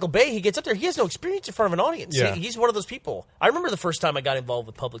guy like Michael Bay, he gets up there, he has no experience in front of an audience. Yeah. He's one of those people. I remember the first time I got involved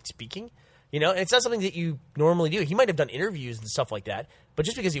with public speaking. And it's not something that you normally do. He might have done interviews and stuff like that, but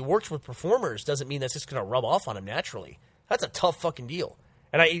just because he works with performers doesn't mean that's just going to rub off on him naturally. That's a tough fucking deal.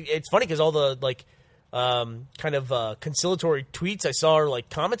 And it's funny because all the conciliatory tweets I saw or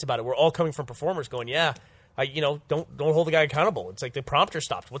comments about it were all coming from performers going, yeah, don't hold the guy accountable. It's like the prompter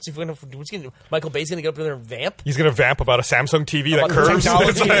stopped. What's he going to do? Michael Bay's going to get up there and vamp? He's going to vamp about a Samsung TV that About curves.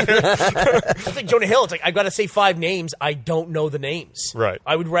 technology. That's like Jonah Hill. It's like, I've got to say 5 names. I don't know the names. Right.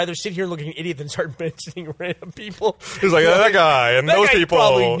 I would rather sit here and look like an idiot than start mentioning random people. He's like, that guy and That those guy people.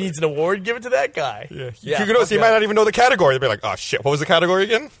 probably needs an award. Give it to that guy. Yeah. Yeah, Who knows? He fuck might that. not even know the category. They'd be like, oh, shit, what was the category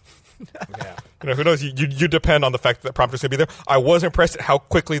again? Yeah. Who knows? You depend on the fact that the prompter's going to be there. I was impressed at how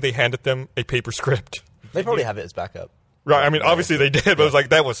quickly they handed them a paper script. They probably have it as backup. Right. I mean, obviously they did, but it was like,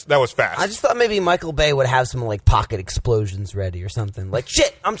 that was fast. I just thought maybe Michael Bay would have some pocket explosions ready or something. Like,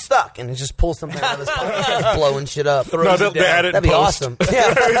 shit, I'm stuck, and he just pulls something out of his pocket, starts blowing shit up. no, they added That'd be post. awesome.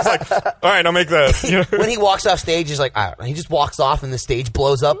 Yeah. He's like, all right, I'll make that. When he walks off stage, he's like, all right. He just walks off, and the stage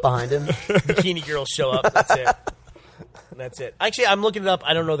blows up behind him. Bikini girls show up. That's it. That's it. Actually, I'm looking it up.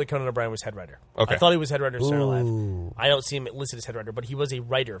 I don't know that Conan O'Brien was head writer. Okay. I thought he was head writer of Saturday Night Live. I don't see him listed as head writer, but he was a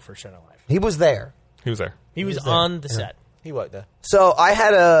writer for Saturday Night Live. He was there. He was there. He was on the set. He worked there. So I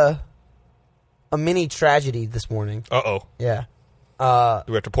had a mini tragedy this morning. Uh-oh. Yeah. Do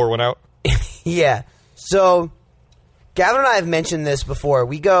we have to pour one out? Yeah. So Gavin and I have mentioned this before.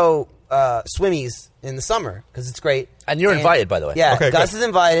 We go swimmies in the summer because it's great. And you're invited, by the way. Yeah, Okay, Gus good. is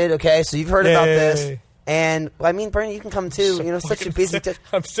invited. Okay, so you've heard about Yay. this. And I mean, Bernie, you can come too. Such a busy.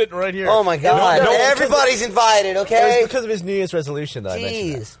 I'm sitting right here. Oh my God! no, Everybody's invited. It was Okay. because of his New Year's resolution that I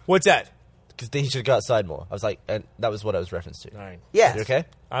mentioned that. Jeez. What's that? Because he should go outside more. I was like, and that was what I was referenced to. All right. Yes. You okay?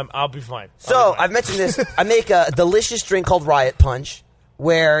 I'll be fine. So I've mentioned this. I make a delicious drink called Riot Punch,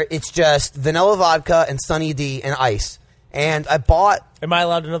 where it's just vanilla vodka and Sunny D and ice. And I bought. Am I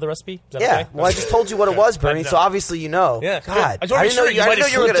allowed to know the recipe? Is that Yeah. okay? Well, I just told you what it was, Bernie. So obviously you know. Yeah, God. good. I just wanna make sure you I might didn't know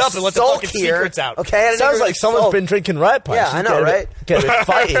have you were slipped gonna up and let the sulk fucking here. secrets out. Okay. I didn't know Sounds you were like gonna someone's sulk. been drinking Riot Punch. Yeah, I You know, get a bit- right? Get a bit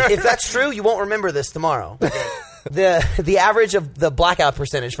fighty. If that's true, you won't remember this tomorrow. The average of the blackout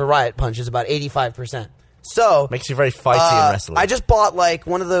percentage for Riot Punch is about 85%. So Makes you very fighty in wrestling. I just bought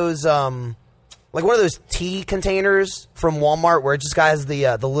one of those tea containers from Walmart where it just has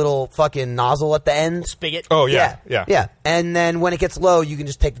the little fucking nozzle at the end. Spigot. Oh, yeah. And then when it gets low, you can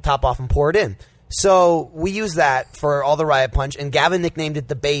just take the top off and pour it in. So we use that for all the Riot Punch, and Gavin nicknamed it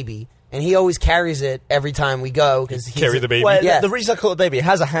the baby, and he always carries it every time we go because Carry the baby. Well, Yeah. the reason I call it baby, it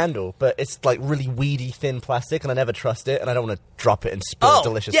has a handle, but it's like really weedy, thin plastic, and I never trust it, and I don't want to drop it and spill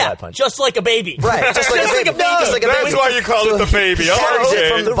delicious yeah, Riot Punch. just like a baby. Right, just like a baby. Just like a That's baby. why you call it the baby. So he carries Oh, it okay.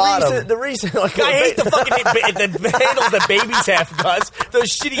 from the bottom. The reason like, I hate the fucking the handles that babies have, Gus. Those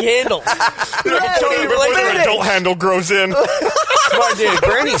shitty handles. Totally before the adult handle grows in. Smart dude.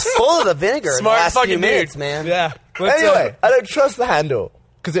 Bernie's full of the vinegar in the Smart last fucking few minutes, dude. man. Yeah. Let's, Anyway, I don't trust the handle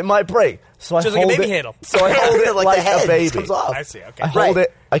because it might break. So I Just like a hold baby it, handle. So I hold it Like like, the head a baby. just comes off. I see. Okay. I hold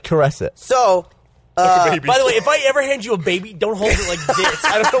it. I caress it. So Baby. By the way, if I ever hand you a baby, don't hold it like this.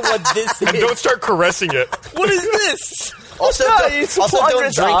 I don't know what this And is. don't start caressing it. What is this? also No, don't, you support also under don't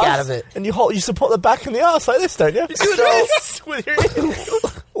its drink arse, out of it. and you support the back and the ass like this, don't you? You're doing this with your.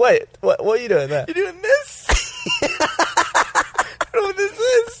 Wait, what are you doing there? You're doing this. I don't know what this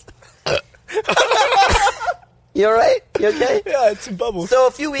is. You all right? You okay? Yeah, it's in bubbles. So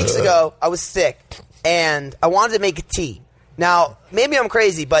a few weeks ago, I was sick, and I wanted to make a tea. Now, maybe I'm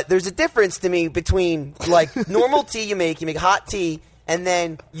crazy, but there's a difference to me between normal tea you make hot tea, and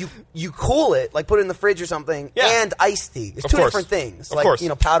then you cool it, like put it in the fridge or something, Yeah. and iced tea. It's Of two course. different things. Of course.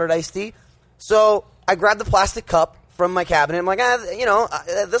 Powdered iced tea. So I grabbed the plastic cup from my cabinet. I'm like,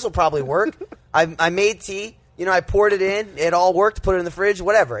 this will probably work. I made tea. I poured it in. It all worked. Put it in the fridge.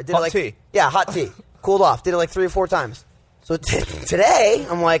 Whatever. I did Hot tea? Yeah, hot tea. Cooled off. Did it like 3 or 4 times. So today,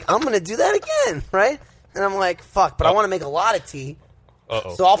 I'm like, I'm going to do that again, right? And I'm like, fuck, but I want to make a lot of tea.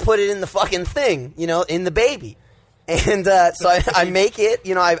 Uh-oh. So I'll put it in the fucking thing, in the baby. And so I make it.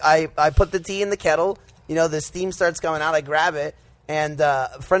 I put the tea in the kettle. The steam starts coming out. I grab it. And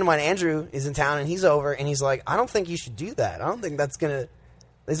a friend of mine, Andrew, is in town, and he's over, and he's like, I don't think you should do that. I don't think that's going to...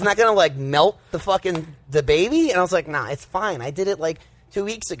 Isn't that going to, like, melt the baby? And I was like, nah, it's fine. I did it, 2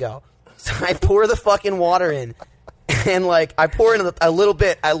 weeks ago. So I pour the fucking water in, and, I pour in a little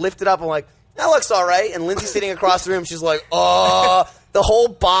bit. I lift it up. I'm like, that looks all right. And Lindsay's sitting across the room. She's like, oh, the whole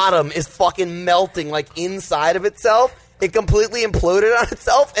bottom is fucking melting, inside of itself. It completely imploded on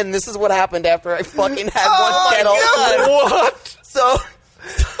itself, and this is what happened after I fucking had one kettle. God, what? So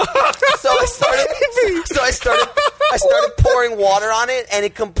I started pouring water on it, and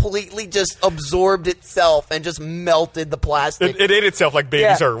it completely just absorbed itself and just melted the plastic. It ate itself like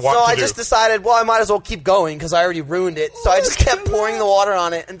babies are wont So to I do. just decided, well, I might as well keep going because I already ruined it. So I just kept pouring the water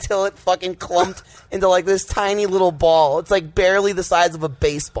on it until it fucking clumped into this tiny little ball. It's barely the size of a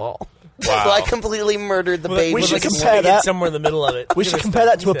baseball. Wow. So I completely murdered the baby. we should Like compare swing it that. somewhere in the middle of it. We should compare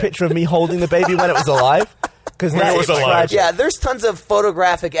that to a picture of me holding the baby when it was alive. Because When it was alive. Yeah, there's tons of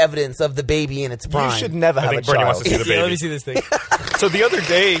photographic evidence of the baby in its prime. You should never I have a think Bernie wants child. to see the Yeah, let me baby. see this thing. So the other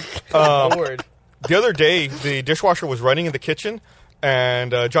day, Oh, word. the dishwasher was running in the kitchen,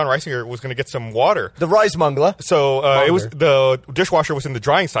 and John Reisinger was going to get some water. The Rise Mongler. So it was the dishwasher was in the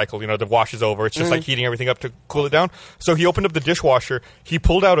drying cycle. The wash is over. It's just like heating everything up to cool it down. So he opened up the dishwasher. He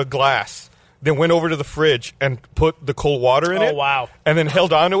pulled out a glass, then went over to the fridge and put the cold water in Oh, it. wow. And then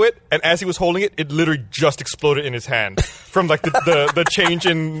held onto it. And as he was holding it, it literally just exploded in his hand from the change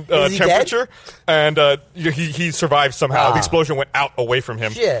in Is he temperature. And he survived somehow. The explosion went out away from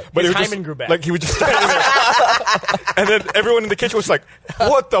him. Shit. But His it was hymen just, grew back. Like he was just standing there. And then everyone in the kitchen was like,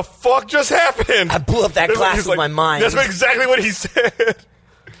 "What the fuck just happened?" I blew up that That's what glass he was with my mind. That's exactly what he said.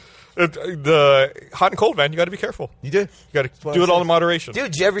 The hot and cold, man. You got to be careful. You do. You got to do it all in moderation.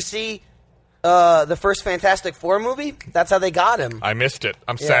 Dude, did you ever see the first Fantastic Four movie? That's how they got him. I missed it.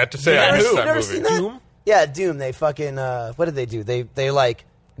 I'm sad to say You I never- missed you that never movie. seen that? Doom? Yeah, Doom. They fucking what did they do? They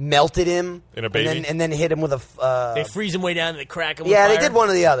melted him In a baby? and then hit him with a. They freeze him way down and they crack him. Yeah, with they fire. did one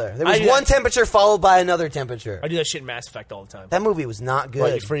or the other. There was I do one that. temperature followed by another temperature. I do that shit in Mass Effect all the time. That movie was not good.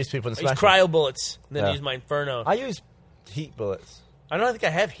 Right, you freeze people and I use smash them. cryo bullets and then Yeah. use my Inferno. I use heat bullets. I don't think I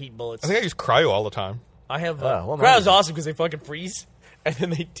have heat bullets. I think I use cryo all the time. I have. Oh, what am I Cryo's using? awesome because they fucking freeze and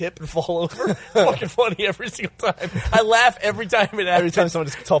then they tip and fall over. It's fucking funny every single time. I laugh every time it happens. Every time someone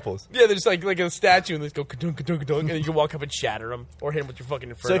just topples. Yeah, they're just like a statue and they just go ka-dunk, ka-dunk, ka-dunk, and then you can walk up and shatter them or hit them with your fucking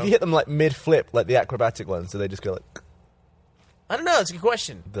Inferno. So if you hit them mid-flip, like the acrobatic ones, do they just go I don't know. It's a good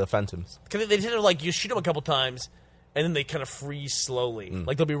question. the phantoms? Because they tend to you shoot them a couple times and then they kind of freeze slowly.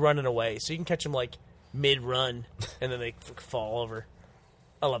 Like they'll be running away. So you can catch them mid-run and then they fall over.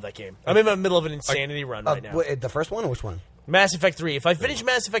 I love that game. I'm in the middle of an insanity run right now. The first one or which one? Mass Effect 3. If I finish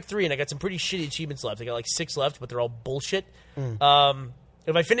Mass Effect 3, and I got some pretty shitty achievements left, I got 6 left, but they're all bullshit. If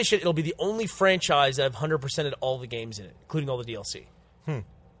I finish it, it'll be the only franchise that I've 100%ed all the games in it, including all the DLC.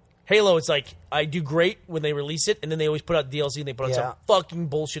 Halo, it's I do great when they release it, and then they always put out DLC, and they put out some fucking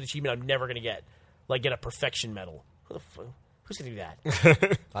bullshit achievement I'm never going to get. Like, get a perfection medal. Who's going to do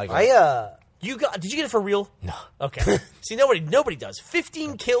that? Did you get it for real? No. Okay. See, nobody does.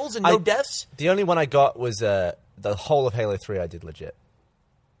 15 kills and no deaths? The only one I got was the whole of Halo 3 I did legit.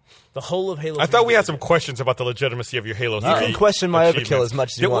 The whole of Halo I 3 thought we did had it. some questions about the legitimacy of your Halo 3. You can question my achievements. overkill as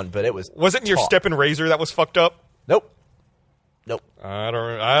much as you Yeah, want, but it was Wasn't your top. step and razor that was fucked up? Nope. I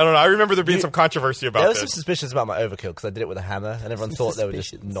don't know. I remember there being some controversy about There was some this. suspicions about my overkill because I did it with a hammer, and everyone thought they were just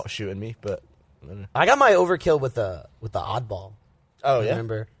Suspicions. not shooting me. But I got my overkill with the oddball. oh yeah,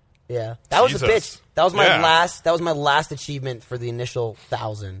 Remember? Yeah, that was a Jesus. bitch. That was my Yeah. last. That was my last achievement for the initial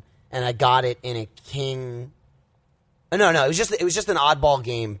 1,000, and I got it in a king. No, it was just an oddball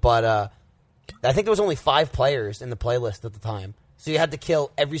game, but I think there was only 5 players in the playlist at the time, so you had to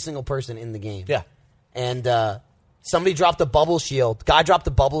kill every single person in the game. yeah. And somebody dropped a bubble shield. Guy dropped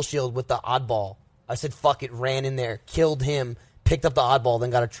a bubble shield with the oddball. I said, fuck it, ran in there, killed him, picked up the oddball, then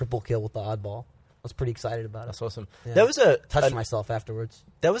got a triple kill with the oddball. I was pretty excited about it. That's awesome. Yeah. There was Touched myself afterwards.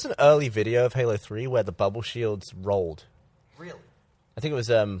 There was an early video of Halo 3 where the bubble shields rolled. Really? I think it was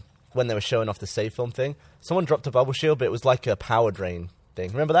when they were showing off the save film thing. Someone dropped a bubble shield, but it was like a power drain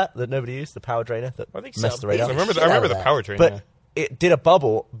thing. Remember that nobody used? The power drainer that I think so. messed the radar? I remember Shit out of the that. power train. But yeah. it did a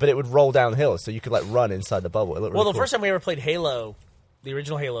bubble, but it would roll downhill, so you could run inside the bubble. It looked Well, really the cool. first time we ever played Halo, the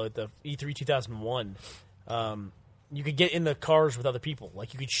original Halo at the E3 2001, you could get in the cars with other people.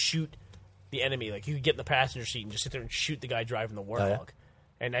 Like, you could shoot the enemy. Like, you could get in the passenger seat and just sit there and shoot the guy driving the Warthog. yeah?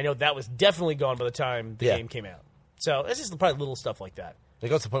 And I know that was definitely gone by the time the game came out. So it's just probably little stuff like that. It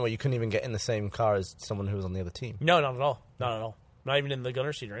got to the point where you couldn't even get in the same car as someone who was on the other team. No, not at all. Not at all. Not even in the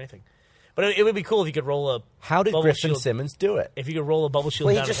gunner seat or anything. But it would be cool if you could roll a How did bubble Griffin shield. Simmons do it? If you could roll a bubble shield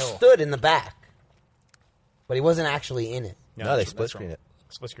Well, he down a just hill. stood in the back, but he wasn't actually in it. No, they that's split screen wrong. it.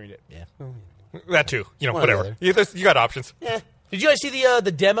 Split screened it. Yeah. That too. You know, One or the whatever. other. You got options. Yeah. Did you guys see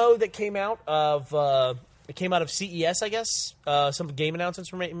the demo that came out of it came out of CES? I guess some game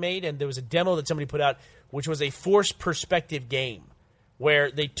announcements were made, and there was a demo that somebody put out, which was a forced perspective game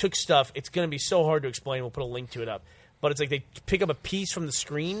where they took stuff. It's going to be so hard to explain. We'll put a link to it up, but it's like they pick up a piece from the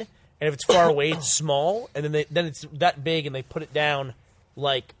screen, and if it's far away, it's small, and then it's that big, and they put it down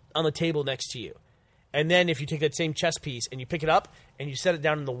like on the table next to you. And then if you take that same chess piece and you pick it up and you set it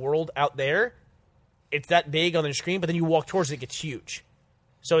down in the world out there, it's that big on the screen, but then you walk towards it, it gets huge.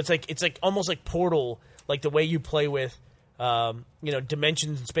 So it's like almost like Portal, like the way you play with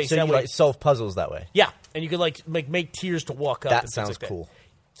dimensions and space. So that you way. like solve puzzles that way? Yeah, and you could like make tiers to walk up. That and things sounds like that. cool.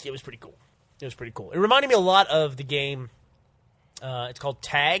 It was pretty cool. It was pretty cool. It reminded me a lot of the game. It's called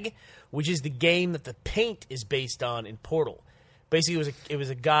Tag, which is the game that the paint is based on in Portal. Basically, it was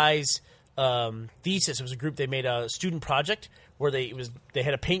a guy's thesis. It was a group. They made a student project where they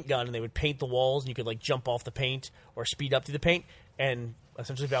had a paint gun and they would paint the walls, and you could like jump off the paint or speed up through the paint. And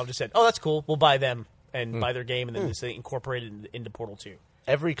essentially, Valve just said, "Oh, that's cool. We'll buy them and buy their game," and then they incorporated it into Portal 2.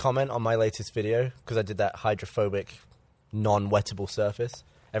 Every comment on my latest video, because I did that hydrophobic, non-wettable surface,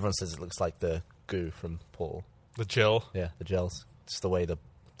 everyone says it looks like the goo from Portal. The gel. Yeah, the gels. Just the way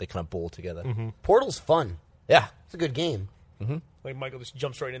they kind of ball together. Mm-hmm. Portal's fun. Yeah. It's a good game. Like Michael just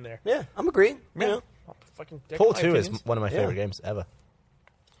jumps right in there. Yeah, I'm agreeing. Yeah. Yeah. Fucking Portal my 2 is opinions. one of my Yeah. favorite games ever.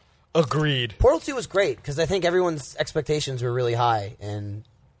 Agreed. Portal 2 was great because I think everyone's expectations were really high, and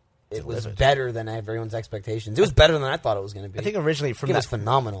it was Delivered. better than everyone's expectations. It was better than I thought it was going to be. I think originally it was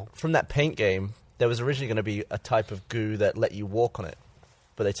phenomenal. from that paint game, there was originally going to be a type of goo that let you walk on it,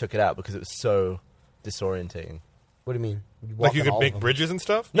 but they took it out because it was so disorientating. What do you mean? Like you on could all make of them. bridges and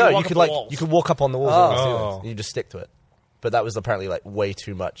stuff? No, walk you could up the walls. you could walk up on the walls Oh. and the ceilings, Oh. and you just stick to it. But that was apparently like way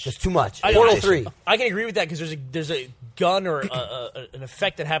too much. Just too much. I- Portal I- 3. I can agree with that because there's a gun or an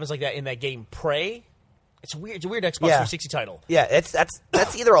effect that happens like that in that game. Prey. It's a weird Xbox 360 title. Yeah,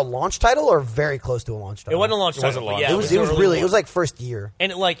 that's either a launch title or very close to a launch It title. wasn't a launch It title. wasn't but launched. Yeah, It was early really. It launch. was like first year.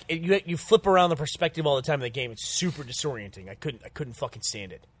 And you flip around the perspective all the time in the game. It's super disorienting. I couldn't fucking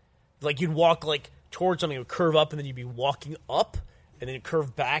stand it. Like you'd walk like towards something, it would curve up, and then you'd be walking up, and then it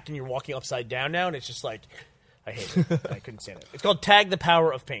curve back, and you're walking upside down now, and it's just like I hate it. I couldn't stand it. It's called Tag: The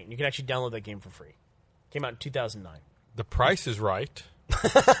Power of Paint. You can actually download that game for free. Came out in 2009. The price is right.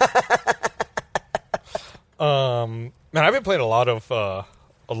 Man, I've been playing a lot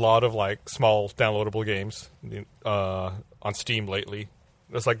of like small downloadable games on Steam lately.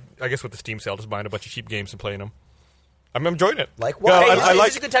 It's like, I guess with the Steam sale, just buying a bunch of cheap games and playing them. I'm enjoying it. Like what? Yeah, Hey, I This like.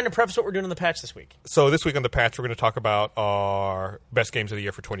 is a good time to preface what we're doing in the patch this week. So this week on the patch, we're going to talk about our best games of the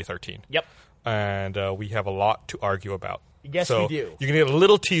year for 2013. Yep. And we have a lot to argue about. Yes, so we do. You can get a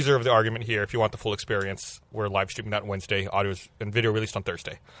little teaser of the argument here if you want the full experience. We're live streaming that Wednesday. Audio and video released on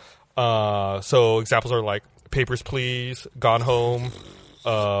Thursday. So examples are like Papers, Please, Gone Home,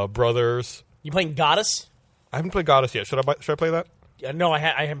 Brothers. You playing Goddess? I haven't played Goddess yet. Should I play that? No, I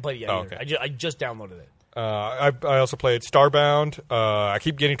haven't played it yet. Oh, either. okay. I just downloaded it. I also played Starbound. I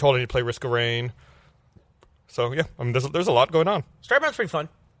keep getting told I need to play Risk of Rain. So yeah, I mean, there's a lot going on. Starbound's pretty fun.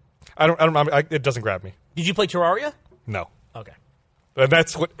 It doesn't grab me. Did you play Terraria? No, Okay. and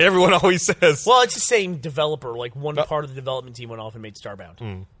that's what everyone always says. Well, it's the same developer. Like one part of the development team went off and made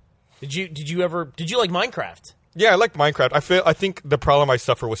Starbound. Did you like Minecraft? Yeah, I like Minecraft. I think the problem I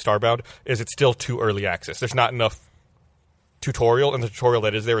suffer with Starbound is it's still too early access. There's not enough tutorial, and the tutorial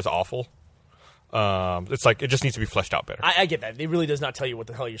that is there is awful. It's like it just needs to be fleshed out better. I get that. It really does not tell you what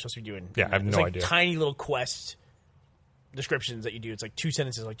the hell you're supposed to be doing. Yeah, I have It's no like idea. Tiny little quest descriptions that you do. It's like 2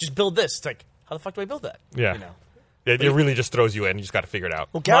 sentences. Like, just build this. It's like, how the fuck do I build that? Yeah. You know? It really just throws you in. You just got to figure it out.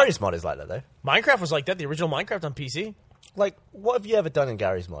 Well, Gary's mod is like that, though. Minecraft was like that. The original Minecraft on PC. Like, what have you ever done in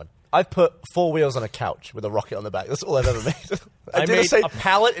Gary's mod? I've put 4 wheels on a couch with a rocket on the back. That's all I've ever made. I did the made same- a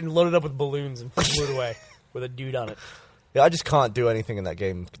pallet and loaded up with balloons and flew it away with a dude on it. Yeah, I just can't do anything in that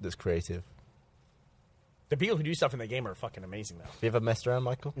game that's creative. The people who do stuff in that game are fucking amazing, though. Have you ever messed around,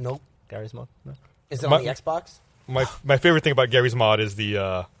 Michael? Nope. Gary's mod? No. Is it My- on the Xbox? My favorite thing about Gary's mod is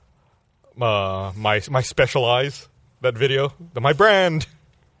the my Specialize, that video, my brand.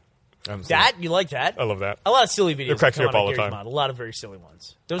 That you like that? I love that. A lot of silly videos. It cracks me come up out all of the Gary's time. Mod. A lot of very silly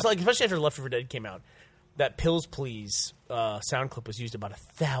ones. There was especially after Left 4 Dead came out, that "Pills Please" sound clip was used about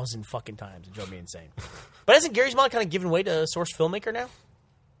 1,000 fucking times. It drove me insane. But isn't Gary's Mod kind of giving way to Source Filmmaker now?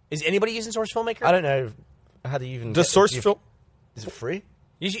 Is anybody using Source Filmmaker? I don't know how do you even. Does Source Film? Is it free?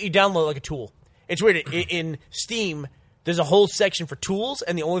 You download like a tool. It's weird. In Steam, there's a whole section for tools,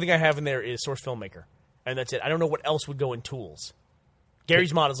 and the only thing I have in there is Source Filmmaker, and that's it. I don't know what else would go in tools.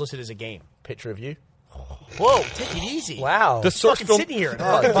 Gary's Mod is listed as a game. Picture of you. Whoa, take it easy. Wow. Does Source Fucking Film? sitting here in a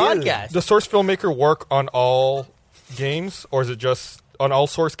Oh, fucking dude. podcast. Does Source Filmmaker work on all games, or is it just on all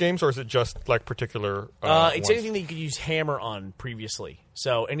Source games, or is it just like particular? It's ones? anything that you could use Hammer on previously.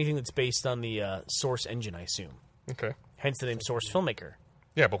 So anything that's based on the Source engine, I assume. Okay. Hence the name Source Filmmaker,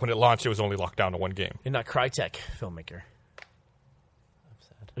 Yeah, but when it launched, it was only locked down to one game. and not Crytek Filmmaker.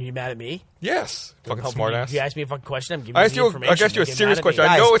 Are you mad at me? Yes. Fucking smartass. You asked me a fucking question. I'm giving I you asked the you. information. I asked you a Don't get serious mad at question. me.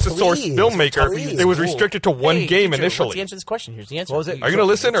 I know Guys, it's a Source please, Filmmaker. please. It was Cool. restricted to one Hey, game teacher, initially. What's the answer to this question? Here's the answer. What was it? Are you going to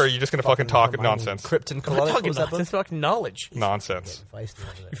listen, or are you just going to fucking talk Hermione nonsense? Krypton I'm Colonic. talking Was that book? nonsense, fucking knowledge. Nonsense. Feisty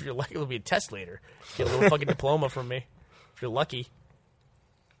over there. If you're lucky, it'll be a test later. Get a little fucking diploma from me. If you're lucky.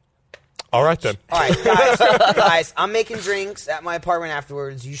 All right then. All right, guys, I'm making drinks at my apartment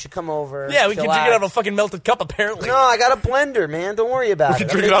afterwards. You should come over. Yeah, we can drink it chillax. out of a fucking melted cup, apparently. No, I got a blender, man. Don't worry about We it. can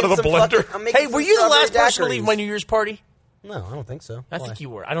I'm drink it out of making the some blender. I'm making Hey, were some you the last strawberry person to leave daiquiris. my New Year's party? No, I don't think so. I think you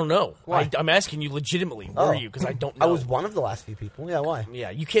were. I don't know. Why? I'm asking you legitimately. Were you? Because I don't know. I was one of the last few people. Yeah, why?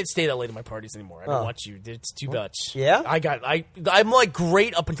 Yeah, you can't stay that late at my parties anymore. I don't Oh. want you. It's too much. Yeah? I'm like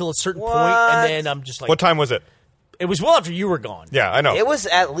great up until a certain point, What? and then I'm just like. What time was it? It was well after you were gone. Yeah, I know. It was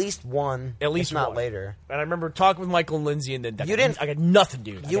at least one. At least if not one. later. And I remember talking with Michael and Lindsay, and then You didn't- I got nothing,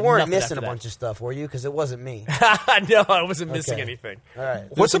 dude. You weren't missing a bunch of stuff, were you? Because it wasn't me. No, I wasn't missing Okay. anything. All right.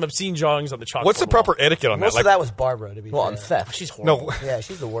 There was some obscene drawings on the chalkboard. What's the proper etiquette on Most that? of that was Barbara, to be What, fair. on theft? She's horrible. No. Yeah,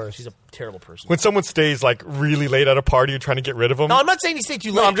 she's the worst. She's a terrible person. When someone stays like really late at a party, you're trying to get rid of them. No, I'm not saying he stayed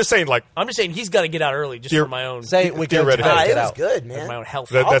too late. No, I'm just saying like I'm just saying he's got to get out early just Dear- for my own. Say we go Theoretically. tonight, It get was out. good, for man. my own health.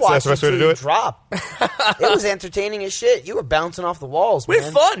 That- I'll that's watch the best way to till do you it? Drop. It was entertaining as shit. You were bouncing off the walls, we man.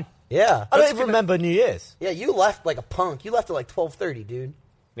 had fun. Yeah. I don't even remember New Year's. Yeah, you left like a punk. You left at like 12:30, dude.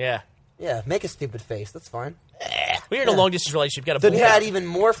 Yeah. Yeah, make a stupid face. That's fine. We're in a long distance relationship. Got a We bull had dog. even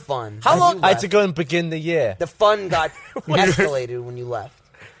more fun. How as long- you I had left. to go and begin the year. The fun got escalated when you left.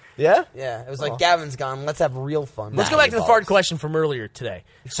 Yeah? Yeah, it was like Gavin's gone. Let's have real fun. Let's Nah, go back to the balls. fart question from earlier today.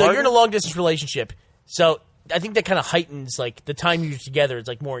 So farted? you're in a long distance relationship. So I think that kind of heightens like the time you're together. It's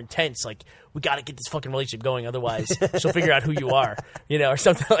like more intense. Like we got to get this fucking relationship going, otherwise she'll figure out who you are, or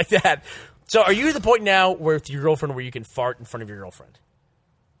something like that. So are you at the point now where with your girlfriend where you can fart in front of your girlfriend?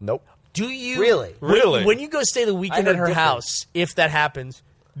 Nope. Do you Really? Really? When you go stay the weekend I at heard her different. house, if that happens,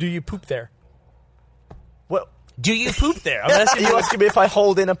 do you poop there? Well, Do you poop there? I'm asking you you. asking me if I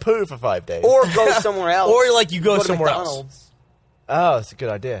hold in a poo for 5 days? Or go somewhere else. Or, like, you go to somewhere else. McDonald's. Oh, it's a good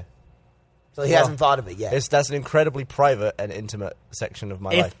idea. So he hasn't thought of it yet. That's an incredibly private and intimate section of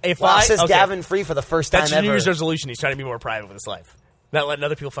my life. If Wow, I says okay. Gavin Free for the first That's time your New ever. Year's resolution. He's trying to be more private with his life. Not letting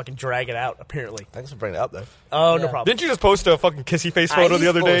other people fucking drag it out, apparently. Thanks for bringing it up, though. Oh, no Yeah. problem. Didn't you just post a fucking kissy face Ah, photo he's the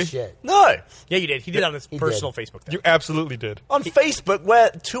other full of day? shit. No! Yeah, you did. He did it on his He personal did. Facebook. There. You absolutely did. On Facebook, where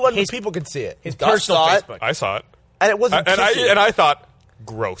 200 His- people can see it. His Gus personal saw it. Facebook. I saw it, And it wasn't and kissy. I thought,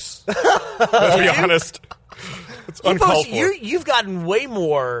 gross. Let's be honest. It's uncalled for. You've gotten way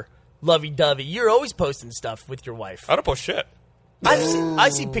more lovey-dovey. You're always posting stuff with your wife. I don't post shit. I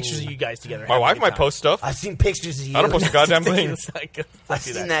see pictures of you guys together. My having a wife good might time. post stuff. I've seen pictures of you. I don't post a goddamn thing. It's not good. I've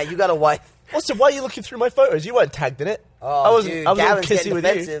Don't do seen that. You got a wife. Also, why are you looking through my photos? You weren't tagged in it. Oh, I wasn't. dude, I was all Gavin's kissy getting with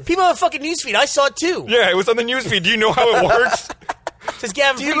you. defensive. People have a fucking newsfeed. I saw it too. Yeah, it was on the newsfeed. Do you know how it works? It says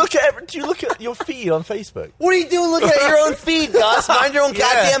Gavin. Do you Free- look at your feed on Facebook? What are you doing looking at your own feed, Gus? Mind your own Yeah.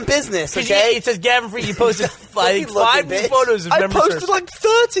 goddamn business, 'Cause okay? it says Gavin Free. You posted like looking, 5 new bitch. photos of I members. posted like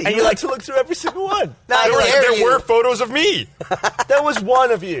 30. And You you like like- to look through every single one. Not There dare you. were photos of me. There was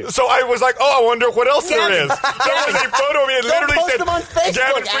one of you. So I was like, oh, I wonder what else there is. There was a photo of me. It literally post said, them on Facebook,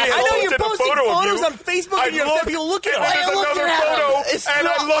 Gavin Free asshole. had I know you're posted a posting photo of photos you. on Facebook I and you looked, people look at and it. then Why are you another looking at photo, it? It's and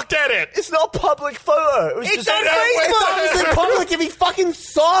not- I looked at it. It's not a public photo. It was It's just on that way. Facebook. It's in public if he fucking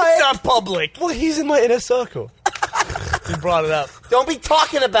saw It's it. not public. Well, he's in my inner circle. He brought it up. Don't be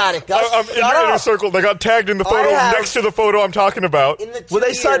talking about it, Gus. I'm in Shut your inner up. circle. They got tagged in the photo have- next to the photo I'm talking about. In the 2 Were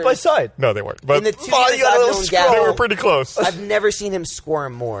they side by years- side? No, they weren't. But In the 2 Oh, you years got a I've little known scroll. they Gavin, were pretty close. I've never seen him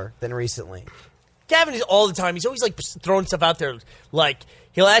squirm more than recently. Gavin is all the time. He's always like throwing stuff out there. Like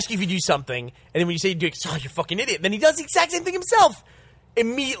he'll ask you if you do something, and then when you say you do it, oh, you're a fucking idiot. Then he does the exact same thing himself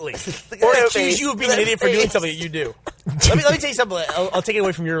immediately, or that accuse face. you of being an That idiot for doing face. something that you do. let me tell you something. I'll take it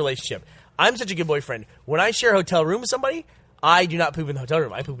away from your relationship. I'm such a good boyfriend. When I share a hotel room with somebody, I do not poop in the hotel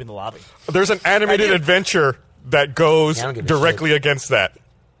room. I poop in the lobby. There's an animated I do. adventure that goes Yeah, I don't give a directly against that.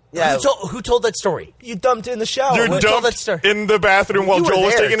 Yeah, Who told that story? You dumped it in the shower. You're Who told that dumped story? in the bathroom while You were Joel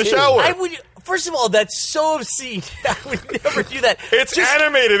was there, taking a too. shower. I would. First of all, that's so obscene. I would never do that. It's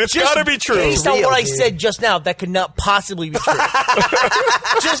animated. It's just got to be true. Based on Real, what I dude. said just now, that could not possibly be true.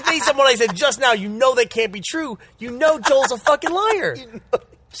 Just based on what I said just now, you know that can't be true. You know Joel's a fucking liar.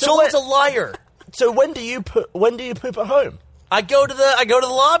 Joel's a liar. So when do you poop at home? I go to the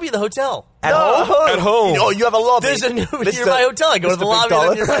lobby of the hotel. At home? At home. Oh, you have a lobby. There's a new Mr. nearby hotel. I go to Mr. the Big lobby of Dollar.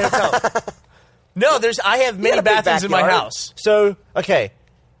 the nearby hotel. No, I have many got a big bathrooms in my backyard. house. So, okay,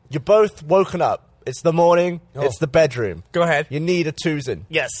 you're both woken up. It's the morning. It's the bedroom. Go ahead. You need a twos-in.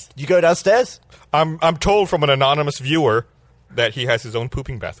 Yes. You go downstairs? I'm told from an anonymous viewer that he has his own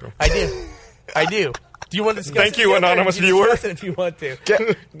pooping bathroom. I do. I do. Do you want to discuss Thank it? you, Yeah, anonymous you can viewer. discuss it if you want to.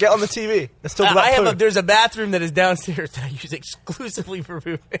 Get on the TV. Let's talk about I have poo. there's a bathroom that is downstairs that I use exclusively for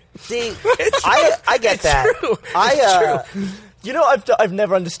pooping. See, I get It's that. true. I You know, I've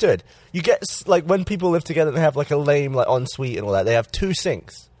never understood. You get like when people live together, they have like a lame like ensuite and all that. They have 2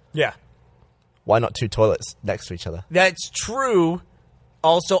 sinks. Yeah. Why not 2 toilets next to each other? That's true.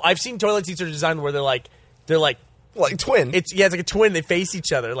 Also, I've seen toilet seats are designed where they're like Like twin. it's like a twin. They face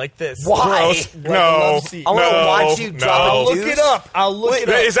each other like this. Why? Gross. Like a No. love seat. I wanna no, watch you no. drop a I'll look deuce. it up. I'll look it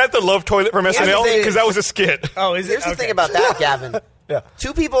up. Is that the love toilet from the SNL? thing. Because that was a skit. Oh, is it? Here's the Okay. thing about that, Gavin. Yeah.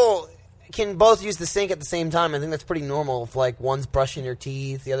 2 people can both use the sink at the same time. I think that's pretty normal. If like one's brushing their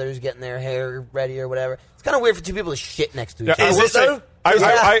teeth, the other's getting their hair ready or whatever. It's kind of weird for 2 people to shit next to each Yeah, other. I Is will it say, though?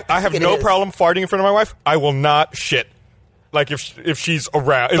 I I have think it no is. problem farting in front of my wife. I will not shit. Like if she's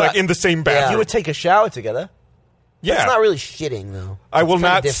around, like in the same bathroom. You would take a shower together. Yeah, It's not really shitting though. I will It's kinda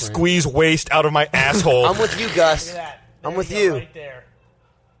not different. squeeze waste out of my asshole. I'm with you, Gus. Look at that. I'm There with go, you. Right there.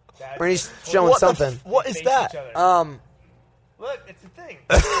 That's- Bernie's showing What the something. what is Face that? each other. Look, it's a thing.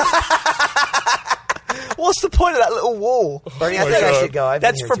 What's the point of that little wall? Bernie, I Oh my think I God. should go. I've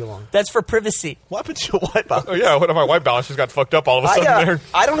That's been for here too long. that's for privacy. What happened to your white balance? Oh yeah, one of my white balance just got fucked up all of a sudden. There.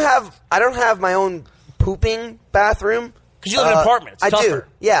 I don't have my own pooping bathroom. 'Cause you live in an apartment. It's I tougher. do.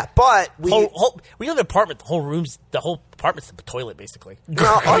 Yeah, but we When you live in an apartment, the whole apartment's the toilet, basically. No,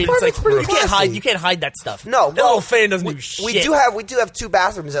 our apartment's pretty you can't classy. hide that stuff. No, that well, little fan doesn't we, do shit. We do have 2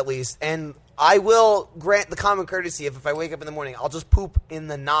 bathrooms at least, and I will grant the common courtesy if I wake up in the morning, I'll just poop in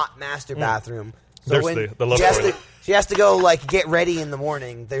the not master bathroom. So There's when the love she has toilet. she has to go like get ready in the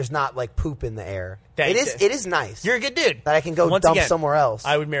morning. There's not like poop in the air. It is nice. You're a good dude. That I can go Once dump again, somewhere else.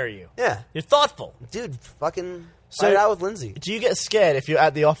 I would marry you. Yeah. You're thoughtful. Dude, fucking So- fight it out with Lindsay. Do you get scared if you're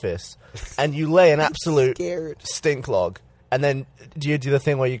at the office and you lay an absolute Scared. stink log, and then do you do the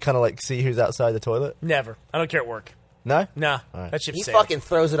thing where you kind of like see who's outside the toilet? Never. I don't care at work. No? Nah. All right. That ship He sailed. fucking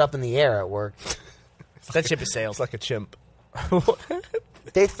throws it up in the air at work. That ship is sailed. It's like a chimp.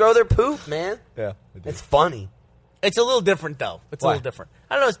 They throw their poop, man. Yeah. they do. It's funny. It's a little different, though. It's a Why? little different.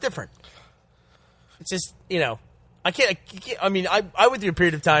 I don't know. It's different. It's just, I can't. I mean, I went through a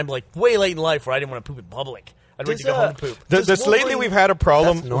period of time, like, way late in life where I didn't want to poop in public. I'd wait to go home and poop. Does This lately Wolverine- we've had a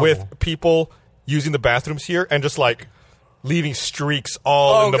problem That's normal. with people using the bathrooms here and just like leaving streaks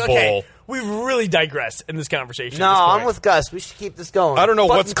all in the bowl. We've really digressed in this conversation. No, at this point. I'm with Gus. We should keep this going. I don't know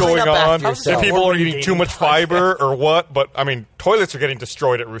But what's clean going up after on. yourself. If people are Wolverine eating too dating much podcast. fiber or what, but I mean, toilets are getting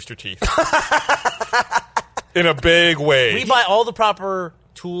destroyed at Rooster Teeth in a big way. We buy all the proper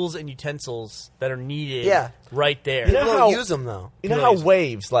tools and utensils that are needed Yeah. right there. You know People how- don't use them though. You know how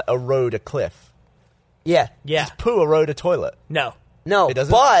waves like erode a cliff? Yeah. Yeah. Does poo erode a toilet? No. No, It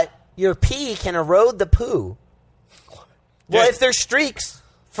doesn't? but your pee can erode the poo. Well, Yeah. if there's streaks,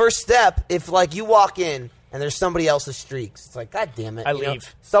 first step, if like you walk in and there's somebody else's streaks, it's like, God damn it. I you know,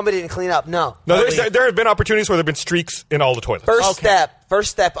 leave. somebody didn't clean up. No. No, there have been opportunities where there have been streaks in all the toilets.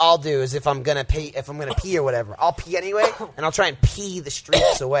 First step I'll do is if I'm gonna pee or whatever, I'll pee anyway, and I'll try and pee the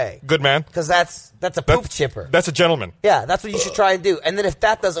streaks away. Good man. Because that's a poop chipper. That's a gentleman. Yeah, that's what you should try and do. And then if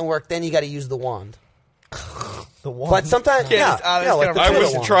that doesn't work, then you got to use the wand. The one. But sometimes, Yeah, yeah, like the I Twitter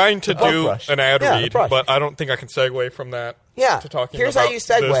was wand. trying to brush do brush. an ad Yeah, the read, brush. but I don't think I can segue from that Yeah, to talking here's about how you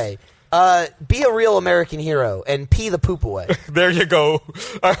segue. Be a real American hero and pee the poop away. this. There you go.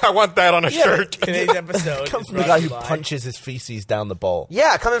 I want that on a shirt. Today's episode Come is from the brought guy to who you by- punches his feces down the bowl.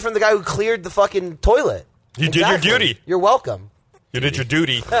 Yeah, coming from the guy who cleared the fucking toilet. You did your duty. You're welcome. You did your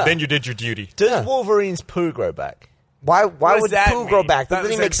duty. Then you did your duty. Does Wolverine's poo grow back? Why does would that poo grow mean? back? That Not doesn't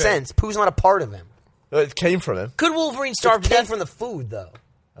the even make same thing. sense. Poo's not a part of him. It came from him. Could Wolverine starve It to came death? from the food,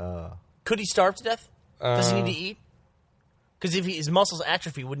 though. Could he starve to death? Does he need to eat? Because if his muscles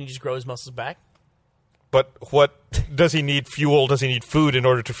atrophy, wouldn't he just grow his muscles back? But what does he need fuel? Does he need food in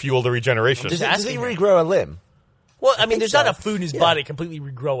order to fuel the regeneration? Does he asking him. regrow a limb? Well, I mean, there's not so. enough food in his body to completely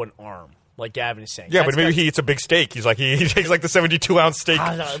regrow an arm, like Gavin is saying. Yeah, That's but maybe got- he eats a big steak. He's like he takes like the 72-ounce steak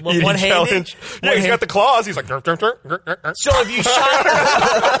Ah, no, eating one-handed? challenge. Yeah, he's One-hand- got the claws. He's like, So if you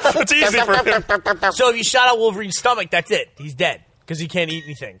shot, it's easy for him. so if you shot out Wolverine's stomach, that's it. He's dead because he can't eat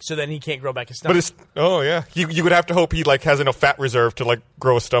anything. So then he can't grow back his stomach. But it's yeah, you would have to hope he like has enough fat reserve to like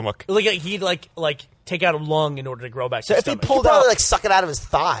grow a stomach. Like he'd like take out a lung in order to grow back. So his if he stomach. pulled Probably out, like suck it out of his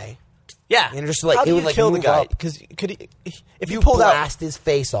thigh yeah, and just like how it do would you like kill the move guy? up. Because could he, if he You pulled out, blast his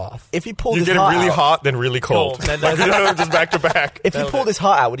face off. if he pulled You his get him heart really out, hot, then really cold. Cold, then- Like, just back to back. if he pulled his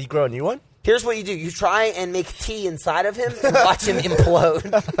heart out, would he grow a new one? Here's what you do: you try and make tea inside of him and watch him implode.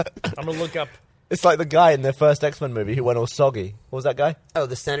 I'm gonna look up. It's like the guy in the first X-Men movie who went all soggy. What was that guy? Oh,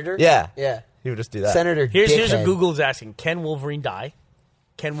 the senator. Yeah. yeah. He would just do that. Senator. Here's what Dickhead. Google is asking: Can Wolverine die?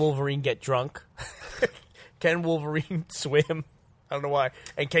 Can Wolverine get drunk? Can Wolverine swim? I don't know why.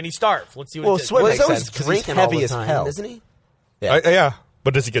 And can he starve? Let's see what Well, it says. swim Well, makes he's always sense 'cause he's drinking heavy all the as time, hell. isn't he? Yeah,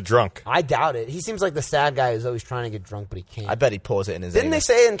 but does he get drunk? I doubt it. He seems like the sad guy who's always trying to get drunk, but he can't. I bet he pours it in his. Didn't they anus.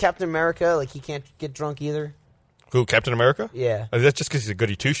 say in Captain America like he can't get drunk either? Who, Captain America? Yeah. That's just because he's a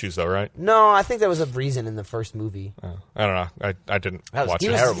goody two shoes, though, right? No, I think there was a reason in the first movie. I don't know. I didn't That was watch He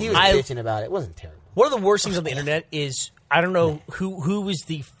it. was, he was I- bitching about it. It wasn't terrible. One of the worst things on the internet is I don't know who was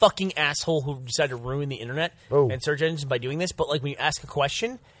the fucking asshole who decided to ruin the internet Oh. and search engines by doing this. But like when you ask a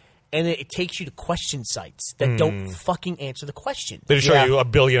question, and it takes you to question sites that don't fucking answer the question. They just show Yeah. you a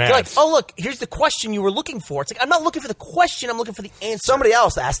billion They're like, ads. oh look, here's the question you were looking for. It's like I'm not looking for the question. I'm looking for the answer. Somebody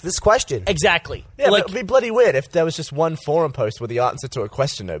else asked this question. Exactly. Yeah, like but it'd be bloody weird if there was just one forum post with the answer to a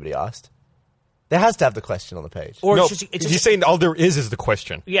question nobody asked. There has to have the question on the page. or no, it's just, he's saying all there is the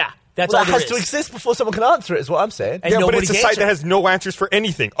question. yeah. That's Well, all that there has to is. exist before someone can answer it, is what I'm saying. And Yeah, but nobody's it's a site answering. that has no answers for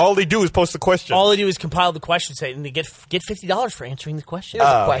anything. All they do is post the question. All they do is compile the question site, and they get $50 for answering the question. Here's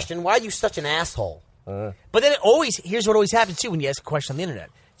a question. Why are you such an asshole? But then here's what always happens too when you ask a question on the internet.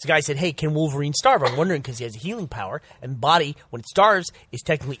 This guy said, hey, can Wolverine starve? I'm wondering because he has a healing power, and the body, when it starves, is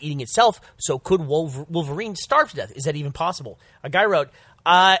technically eating itself. So could Wolverine starve to death? Is that even possible? A guy wrote,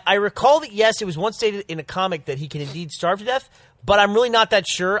 I recall that, yes, it was once stated in a comic that he can indeed starve to death, but I'm really not that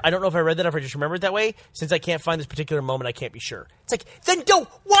sure. I don't know if I read that or if I just remember it that way. Since I can't find this particular moment, I can't be sure. It's like, then don't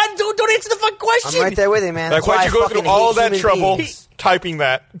answer the fucking question. I'm right there with you, man. Like, That's why'd why you I go fucking through all hate that human trouble beings. typing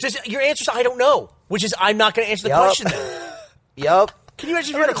that? Just your answer's I don't know, which is I'm not going to answer the Yup. question then. Yup. Can you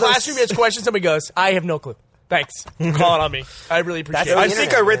imagine if you're in a classroom, you ask a question, somebody goes, I have no clue. Thanks. Call it on me. I really appreciate That's I it. the think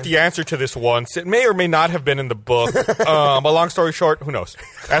internet, I read man. the answer to this once. It may or may not have been in the book. But long story short, who knows?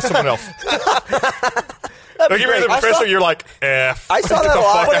 Ask someone else. Like, you're the professor, you're like, F. I saw Get that the a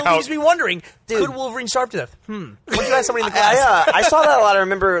lot. fuck But it out. leaves me wondering, Dude. could Wolverine starve to death? Would you ask somebody in the class? I saw that a lot. I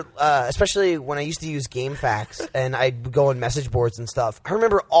remember, especially when I used to use GameFAQs and I'd go on message boards and stuff. I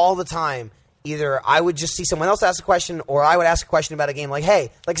remember all the time, either I would just see someone else ask a question or I would ask a question about a game like,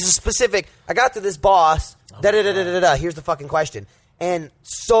 hey, like it's a specific, I got to this boss, da-da-da-da-da-da, here's the fucking question. And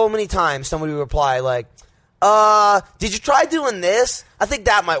so many times somebody would reply like, did you try doing this? I think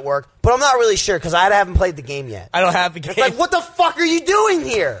that might work, but I'm not really sure because I haven't played the game yet. I don't have the game. Like, what the fuck are you doing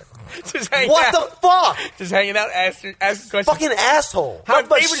here? Just hanging What out. the fuck? Just hanging out, ask questions. Fucking asshole. How My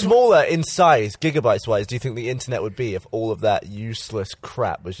much favorite is- smaller in size, gigabytes-wise, do you think the internet would be if all of that useless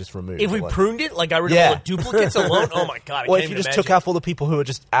crap was just removed? If we Like- pruned it, like got rid of Yeah. all the duplicates alone, oh my god! I Or can't if you even just took imagine. out all the people who are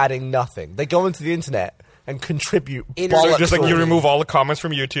just adding nothing. They go into the internet and contribute Internet bollocks. Just like you Absolutely. remove all the comments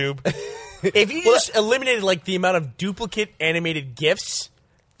from YouTube. If you just eliminated like the amount of duplicate animated GIFs,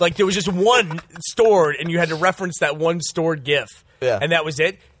 like there was just one stored, and you had to reference that one stored GIF, Yeah. and that was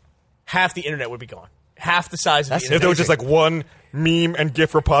it, half the internet would be gone. Half the size of That's the If internet. there was just like one meme and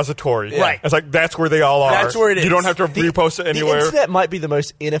GIF repository. Right. It's like, that's where they all are. That's where it is. You don't have to repost it The anywhere. internet might be the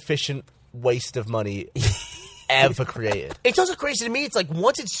most inefficient waste of money ever created. It's also crazy to me. It's like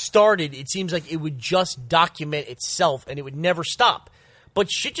once it started, it seems like it would just document itself and it would never stop.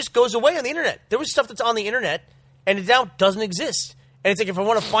 But shit just goes away on the internet. There was stuff that's on the internet and it now doesn't exist. And it's like if I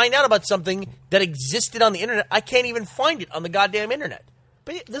want to find out about something that existed on the internet, I can't even find it on the goddamn internet.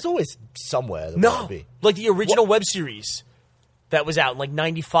 But there's always somewhere that No, would be. like the original web series that was out in like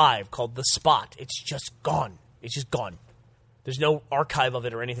 '95 called The Spot. It's just gone. It's just gone. There's no archive of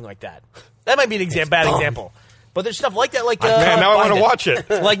it or anything like that. That might be an bad example. But there's stuff like that. Like Man, now I want find to watch it.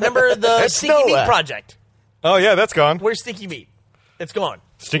 Like remember the It's Stinky Meat nowhere. Project? Oh, yeah, that's gone. Where's Stinky Meat? It's gone.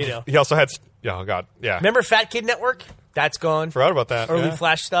 Stinky. You know? He also had. Oh, God. Yeah. Remember Fat Kid Network? That's gone. Forgot about that. Early yeah.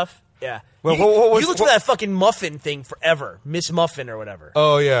 Flash stuff. Yeah. Well, you, what was- you looked for what- that fucking muffin thing forever, Miss Muffin or whatever.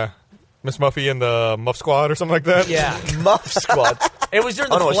 Oh, yeah. Miss Muffy and the Muff Squad or something like that? Yeah. Muff Squad. It was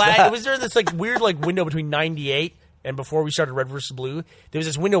during I the don't know what's flag. that. It was during this like weird like window between '98 and before we started Red vs. Blue, there was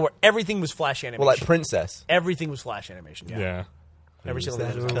this window where everything was Flash animation. Well, like Princess. Everything was Flash animation. Yeah. Every single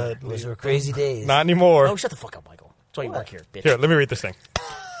thing. Those were crazy days. Not anymore. Oh, shut the fuck up, Michael. That's why you work here, bitch. Here, let me read this thing.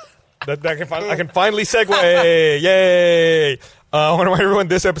 I can finally segue. Yay! I want to remind everyone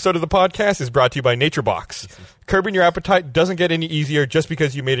this episode of the podcast is brought to you by NatureBox. Curbing your appetite doesn't get any easier just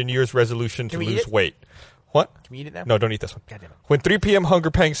because you made a New Year's resolution to we eat lose it? weight. What? Can we eat it now? No, don't eat this one. God damn it. When 3 p.m.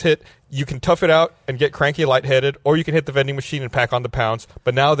 hunger pangs hit, you can tough it out and get cranky and lightheaded, or you can hit the vending machine and pack on the pounds.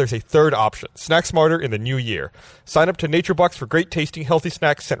 But now there's a third option. Snack smarter in the new year. Sign up to NatureBox for great tasting, healthy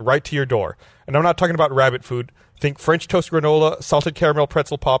snacks sent right to your door. And I'm not talking about rabbit food. Think French toast granola, salted caramel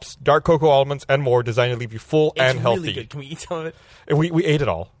pretzel pops, dark cocoa almonds, and more designed to leave you full It's and really healthy. good. Can we eat some of it? And we ate it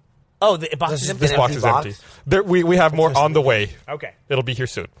all. Oh, the box is This empty. is This box empty is box? empty. We have more on the way. Okay. It'll be here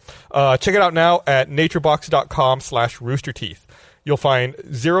soon. Check it out now at naturebox.com/roosterteeth. You'll find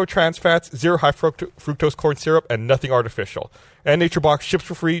 0 trans fats, 0 high fructose corn syrup, and nothing artificial. And NatureBox ships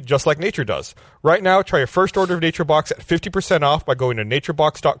for free just like nature does. Right now, try your first order of NatureBox at 50% off by going to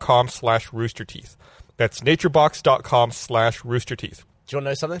naturebox.com/roosterteeth. That's naturebox.com/roosterteeth. Do you want to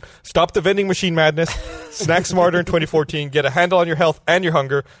know something? Stop the vending machine madness. Snack smarter in 2014. Get a handle on your health and your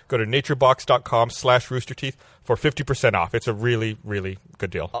hunger. Go to naturebox.com/roosterteeth for 50% off. It's a really, really good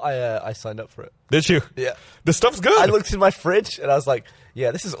deal. I signed up for it. Did you? Yeah. The stuff's good. I looked in my fridge and I was like,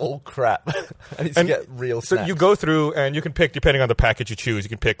 yeah, this is all crap. I need to And get real so snacks. you go through and you can pick, depending on the package you choose, you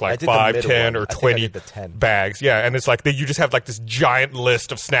can pick I like did the 5, middle 10, one. or I think I 20 did the 10. bags. Yeah, and it's like you just have like this giant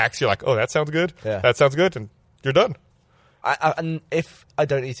list of snacks. You're like, oh, that sounds good. Yeah. That sounds good. And you're done. And if I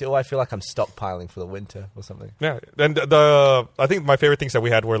don't eat it all, I feel like I'm stockpiling for the winter or something. Yeah, and I think my favorite things that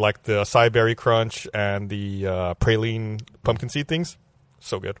we had were like the acai berry crunch and the praline pumpkin seed things.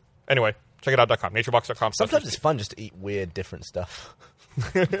 So good. Anyway, check it out.com, naturebox.com. Sometimes it's fun just to eat weird, different stuff.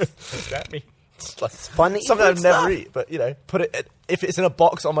 What's that mean? It's like fun to eat something weird I've never stuff. eat, but put it if it's in a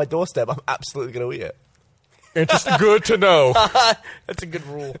box on my doorstep, I'm absolutely going to eat it. Interesting. Good to know. That's a good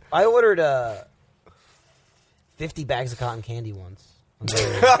rule. I ordered 50 bags of cotton candy once. I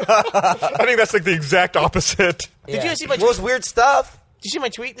think that's like the exact opposite. Did you guys see my Most weird stuff? Did you see my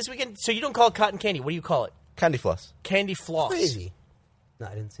tweet this weekend? So you don't call it cotton candy. What do you call it? Candy floss. Candy floss. Crazy. No,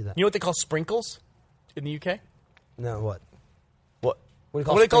 I didn't see that. You know what they call sprinkles in the UK? No, what? What? What do you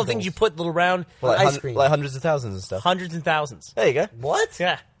call What do they call sprinkles? things you put little round Well, Ice cream. like hundreds of thousands and stuff. hundreds and thousands? There you go. What?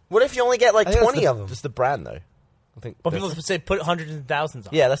 Yeah. What if you only get like I think that's 20 of them? Just the brand, though. I think. But that's- people say put hundreds and thousands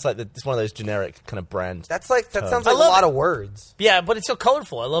on. yeah, that's like it's one of those generic kind of brands. That sounds I like a love lot it. of words. Yeah, but it's so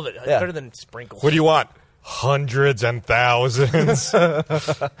colorful. I love it. It's Yeah. better than sprinkles. What do you want? Hundreds and thousands.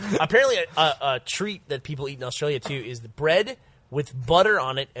 Apparently, a treat that people eat in Australia too is the bread with butter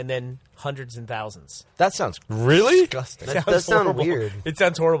on it, and then hundreds and thousands. That sounds Really? disgusting. That Sounds does sound horrible. weird. It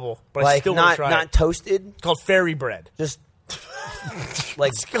sounds horrible, but I Like still want not to try not it. toasted, It's called fairy bread. just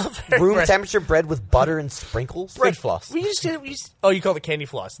like called fairy room bread. temperature bread with butter and sprinkles. Bread floss. Oh, you call it candy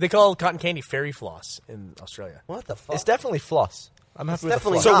floss. They call cotton candy fairy floss in Australia. What the fuck? It's definitely floss. I'm happy with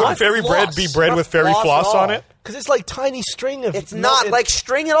definitely the So floss. not. would fairy bread be Floss. bread Not with fairy floss floss at on all. it? Because it's like tiny string of. It's not melted- like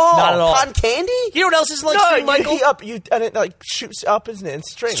string at all. Not at all. Cotton candy? You know what else is like no, string, you Michael? heat up, and it like shoots up, isn't it? And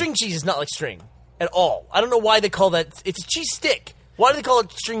string. String cheese is not like string at all. I don't know why they call that. It's a cheese stick. Why do they call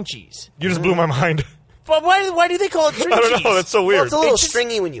it string cheese? You just blew my mind. But why do they call it string I cheese? don't know. That's so Well, weird. it's a little It's just-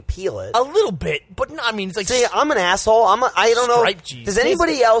 stringy when you peel it. A little bit, but no, I mean it's like See, I'm an asshole. I don't know. Striped cheese. Does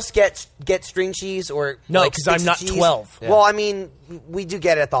anybody else get string cheese or No, like 'cause I'm sticks of not cheese? 12. Yeah. Well, I mean, we do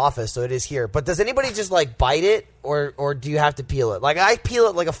get it at the office, so it is here. But does anybody just like bite it, or do you have to peel it? Like I peel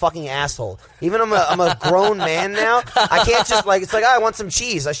it like a fucking asshole. Even I'm a grown man now. I can't just like it's like I want some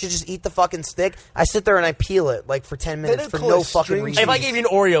cheese. I should just eat the fucking stick. I sit there and I peel it like for 10 minutes don't for call no it fucking string reason. if I gave you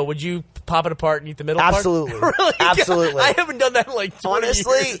an Oreo, would you pop it apart and eat the middle Absolutely. part? Really? Absolutely. I haven't done that in like 20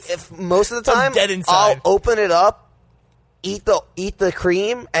 Honestly, years. if most of the I'm time dead inside. I'll open it up, eat the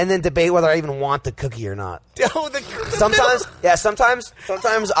cream, and then debate whether I even want the cookie or not. Oh, the Sometimes, yeah, sometimes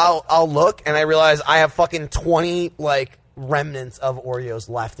I'll look and I realize I have fucking 20 like remnants of Oreos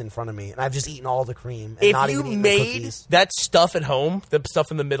left in front of me, and I've just eaten all the cream and if not you even eaten the made cookies. that stuff at home, the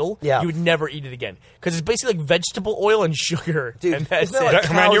stuff in the middle, Yeah. you would never eat it again because it's basically like vegetable oil and sugar. Dude, and that's isn't that it.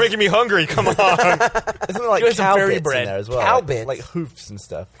 like Man, you're making me hungry. Come on. Isn't there like Do it some cow fairy bits bread. in there as well? Cow like, bits? like hoofs and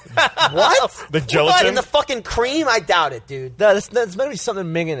stuff. What? The What, gelatin? in the fucking cream? I doubt it, dude. No, there's meant to be something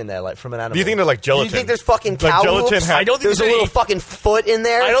minging in there, like from an animal. Do you think they're like Do gelatin? you think there's fucking Like cow gelatin hooves? ha- I don't think There's a there's little any- fucking foot in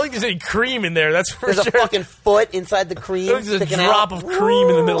there. I don't think there's any cream in there. That's for There's sure. a fucking foot inside the cream. There's a sticking drop out. of cream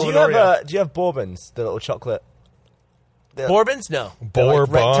in the middle Do of you an have Oreo. do you have Bourbons, the little chocolate? Bourbons? No. They're like Bourbons.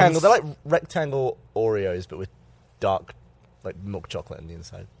 rectangle. They're like rectangle Oreos, but with dark, like milk chocolate on the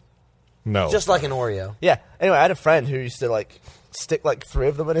inside. No. Just like an Oreo. Yeah. Anyway, I had a friend who used to like stick like 3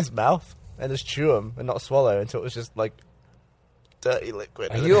 of them in his mouth and just chew them and not swallow until it was just like dirty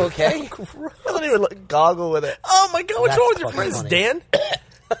liquid. Are you okay? I don't even like gargle with it. Oh my god, what's That's wrong with your fucking friends, funny. Dan?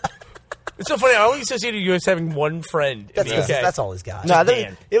 It's so funny. I always associated you as having one friend. That's, in the UK. that's all he's got. No, I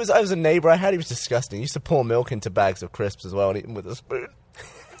Dan. was a neighbor I had. He was disgusting. He used to pour milk into bags of crisps as well and eat them with a spoon.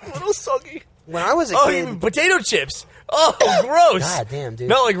 A little soggy. When I was a Oh, kid, even potato chips. Oh, gross. God damn, dude.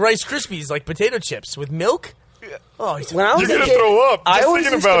 Not like Rice Krispies, like potato chips with milk. Oh, it's, when I was You're a gonna kid, throw up I just always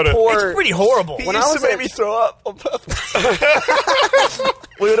thinking used about to it. pour. it's pretty horrible. He When I used was to make a- me throw up on purpose.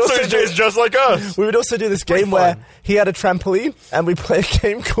 we would also So it's just like us. We would also do this game where he had a trampoline and we play a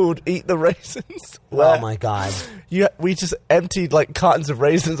game called Eat the Raisins. Oh where my god! we just emptied like cartons of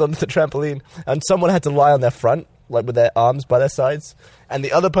raisins onto the trampoline and someone had to lie on their front, like with their arms by their sides, and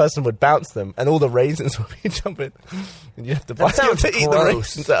the other person would bounce them and all the raisins would be jumping. And you have to, you have sounds to eat the gross.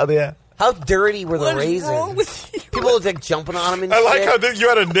 raisins out of the air. How dirty were the What is raisins? wrong with you? People were like jumping on them and I like shit. how you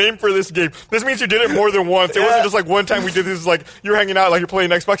had a name for this game. This means you did it more than once. It wasn't just like one time we did this. Like you're hanging out, like you're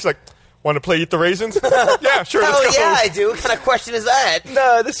playing Xbox. You're like, want to play Eat the Raisins? Yeah, sure. Hell Let's go. yeah, I do. What kind of question is that?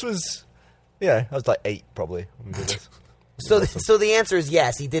 No, this was, I was like 8 probably when we did this. So the answer is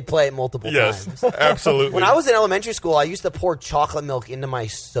yes. He did play it multiple Yes, times. absolutely. When I was in elementary school, I used to pour chocolate milk into my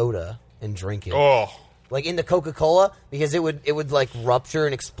soda and drink it, oh, like into Coca-Cola, because it would like rupture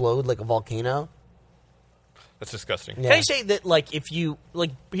and explode like a volcano. that's disgusting. Yeah. Can I say that, like, if you,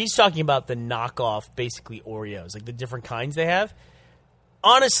 like, he's talking about the knockoff, basically, Oreos, like the different kinds they have.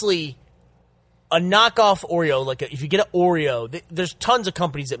 Honestly, a knockoff Oreo, like, if you get an Oreo, there's tons of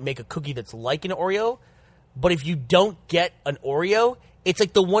companies that make a cookie that's like an Oreo, but if you don't get an Oreo, it's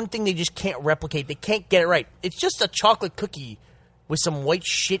like the one thing they just can't replicate. They can't get it right. It's just a chocolate cookie with some white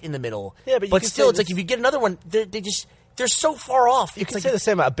shit in the middle. Yeah, but you can still, say it's like this- if you get another one, they're so far off. You It's can like say the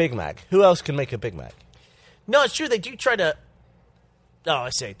same about a Big Mac. Who else can make a Big Mac? No, it's true. They do try to. Oh, I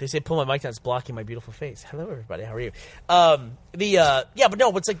say. They say pull my mic down. It's blocking my beautiful face. Hello, everybody. How are you? Yeah, but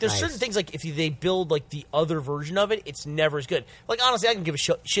no. But it's like there's Nice. certain things like if they build like the other version of it, it's never as good. Like honestly, I can give a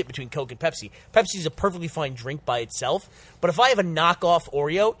shit between Coke and Pepsi. Pepsi's a perfectly fine drink by itself, but if I have a knockoff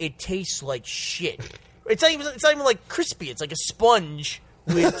Oreo, it tastes like shit. It's not even like crispy. It's like a sponge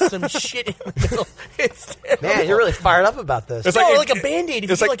with some shit in the middle. It's terrible. Man, you're really fired up about this. It's no, like- like a Band-Aid. If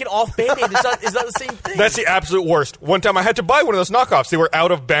you it's do like- like an off Band-Aid, it's not the same thing. That's the absolute worst. One time I had to buy one of those knockoffs. They were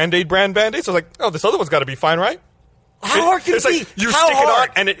out of Band-Aid brand Band-Aids. I was like, oh, this other one's got to be fine, right? How hard can It's it like be? you How stick hard?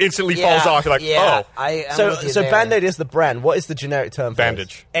 it on and it instantly falls off. You're like, yeah, oh, I'm So with you so there. Band-Aid is the brand. What is the generic term for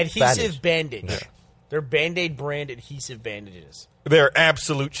bandage. Adhesive bandage. They're Band-Aid brand adhesive bandages. They're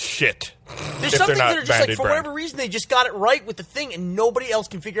absolute shit. There's if some they're things not that are just like, Band-Aid for brand. whatever reason, they just got it right with the thing, and nobody else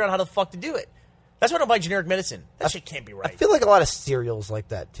can figure out how the fuck to do it. That's why I don't buy generic medicine. That shit can't be I right. feel like a lot of cereals like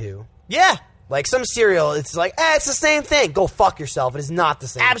that too. Yeah, Like some cereal, it's like, it's the same thing. Go fuck yourself. It is not the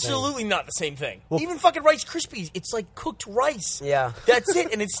same thing. absolutely not the same thing. Even fucking Rice Krispies, it's like cooked rice. Yeah. That's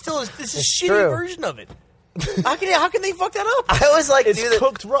it, and it's still this is It's shitty true. version of it. How can they fuck that up? I always like It's do the,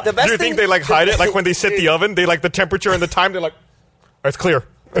 cooked right. The best Do you thing, think they like hide it? Like when they set the oven, they like the temperature and the time. They're like, oh, it's clear,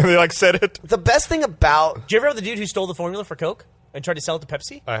 and they like set it. the best thing about Did you ever have the dude who stole the formula for Coke and tried to sell it to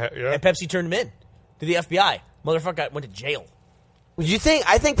Pepsi? Yeah. And Pepsi turned him in to the FBI. Motherfucker went to jail.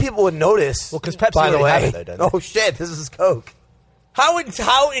 I think people would notice. Well, 'cause Pepsi by the already way. have it, though, don't Oh shit, this is Coke.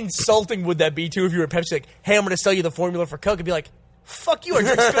 How insulting would that be too if you were Pepsi? Like, hey, I'm going to sell you the formula for Coke, and be like, "Fuck you, our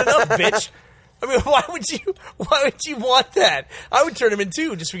drink's good enough, bitch." I mean, why would you want that? I would turn him in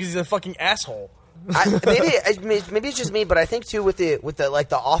too, just because he's a fucking asshole. Maybe it's just me, but I think too with the like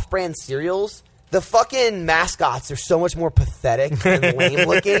the off-brand cereals, the fucking mascots are so much more pathetic and lame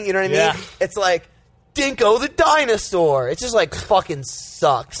looking. You know what I mean? Yeah. It's like Dinko the dinosaur. It just like fucking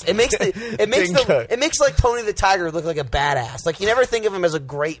sucks. It makes Dinko. it makes like Tony the Tiger look like a badass. Like you never think of him as a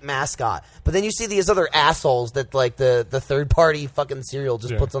great mascot, but then you see these other assholes that like the third party fucking cereal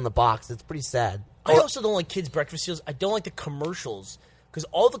just puts on the box. It's pretty sad. I also don't like kids' breakfast cereals. I don't like the commercials because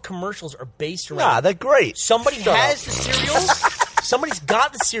all the commercials are based around Nah, they're great. somebody Shut has up. the cereal, somebody's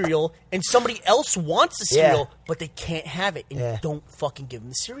got the cereal, and somebody else wants the cereal, Yeah. but they can't have it. And Yeah. you don't fucking give them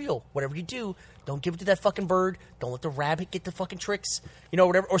the cereal. Whatever you do, don't give it to that fucking bird. Don't let the rabbit get the fucking tricks. You know,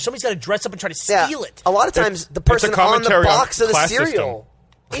 whatever. Or somebody's got to dress up and try to steal it. A lot of times the it's a person on the commentary on box of the class cereal.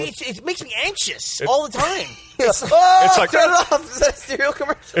 It makes me anxious all the time. It's like- turn it off. Is that a cereal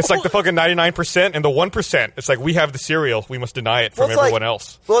commercial? It's like the fucking 99% and the 1%. It's like we have the cereal, we must deny it from Well, it's like- everyone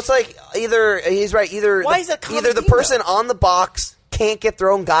else. Well, it's like he's right. Either Why is that common either the theme, person though? on the box can't get their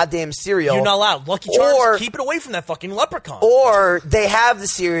own goddamn cereal. You're not allowed. Lucky Charms, keep it away from that fucking leprechaun. Or they have the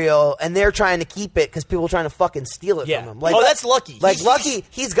cereal and they're trying to keep it because people are trying to fucking steal it from them. Like, that's Lucky. Lucky,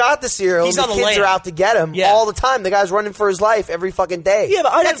 he's got the cereal. He's and on the the kids lam. are out to get him all the time. The guy's running for his life every fucking day. Yeah,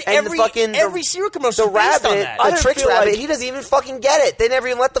 but That's every cereal commercial The is based on rabbit, that. I the don't Trix feel rabbit, like- he doesn't even fucking get it. They never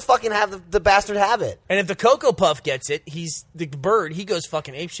even let the fucking have the bastard have it. And if the Cocoa Puff gets it, he's the bird. He goes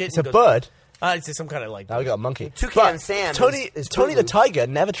fucking apeshit. It's a bird. It's some kind of like. Now we got a monkey. Toucan Sam Tony is Tony the Fruit Loops. tiger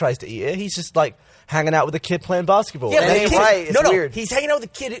never tries to eat it. He's just like hanging out with a kid playing basketball. Yeah, That but ain't the kid, right. It's no, weird. he's hanging out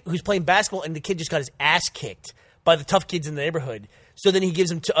with the kid who's playing basketball, and the kid just got his ass kicked by the tough kids in the neighborhood. So then he gives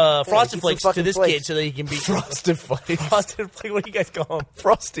him Frosted some Flakes to fucking this flakes. kid so that he can be Frosted Flakes. Frosted Flakes. What do you guys call them?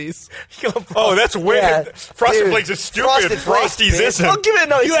 Frosties. Oh, that's weird. Yeah. Frosted Dude, Flakes is stupid. Frosted Flakes, Frosties bitch. isn't. I'll give it a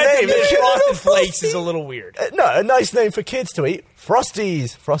nice You had to name. admit It's Frosted Frosty. Flakes is a little weird. No, a nice name for kids to eat.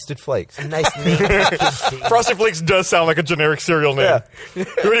 Frosties. Frosted Flakes. Nice name. for kids to eat. Frosted Flakes does sound like a generic cereal name. Yeah.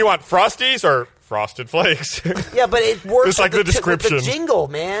 Who do you want, Frosties or Frosted Flakes? Yeah, but it works It's like with the with description. the jingle,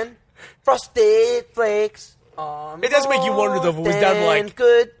 man. Frosted Flakes. It does make you wonder, though, if it was down to, like- and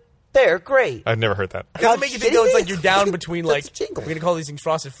good. They're great. I've never heard that. It doesn't make you think though it's like you're down That's between the like jingle. we're gonna call these things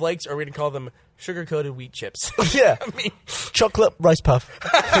Frosted Flakes or we're gonna call them sugar coated wheat chips. Yeah. Chocolate rice puff.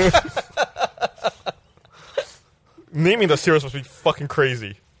 Naming those cereals must be fucking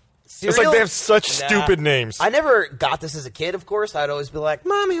crazy. It's like Cereal? they have such stupid names. I never got this as a kid, of course. I'd always be like,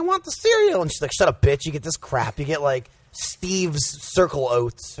 Mommy, I want the cereal. And she's like, shut up, bitch. You get this crap. You get like Steve's Circle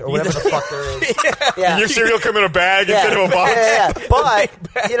Oats or whatever the fuck there is. Yeah. Your cereal come in a bag instead of a box. Yeah.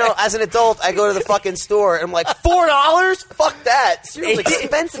 But, you know, as an adult, I go to the fucking store and I'm like, $4? Fuck that. Cereal's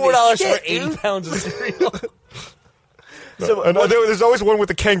expensive $4 as for shit, 80 dude. pounds of cereal. So And there's always one with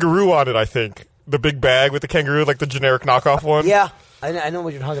the kangaroo on it, I think. The big bag with the kangaroo, like the generic knockoff one. Yeah. I know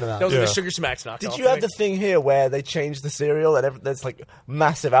what you're talking about. Those are Yeah. the Sugar Smacks knockoff. did you have the thing here where they changed the cereal and there's like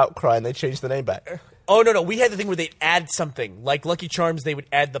massive outcry and they changed the name back? Oh no, we had the thing where they'd add something like Lucky Charms. They would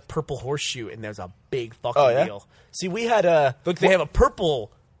add the purple horseshoe, and there's a big fucking Oh yeah. deal. See, we had a Look, they have a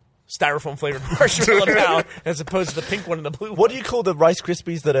purple styrofoam flavored marshmallow now, as opposed to the pink one and the blue one. What do you call the Rice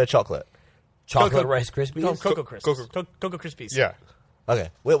Krispies that are chocolate? Chocolate Cocoa- Rice Krispies? No, Cocoa Crisps. Cocoa Krispies. Yeah. Okay,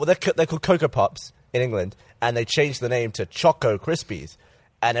 well they're called Cocoa Pops in England, and they changed the name to Choco Krispies,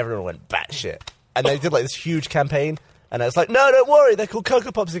 and everyone went batshit. And they did like this huge campaign, and I was like, no, don't worry, they're called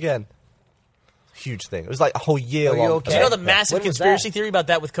Cocoa Pops again. Huge thing. It was like a whole year Are you long. okay? Do you know the Yeah. massive When was conspiracy that? theory about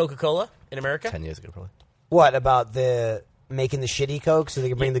that with Coca-Cola in America? 10 years ago, probably. What, about the making the shitty Coke so they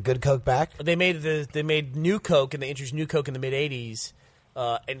can bring the good Coke back? They made new Coke and they introduced new Coke in the mid '80s,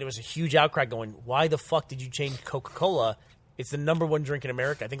 and there was a huge outcry going, "Why the fuck did you change Coca-Cola? It's the number one drink in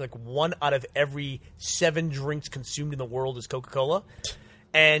America. I think like 1 out of every 7 drinks consumed in the world is Coca-Cola."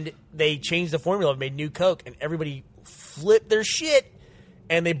 And they changed the formula, made new Coke, and everybody flipped their shit,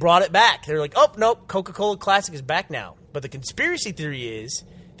 and they brought it back. They're like, "Oh nope, Coca-Cola Classic is back now." But the conspiracy theory is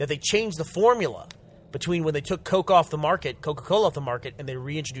that they changed the formula between when they took Coca-Cola off the market, and they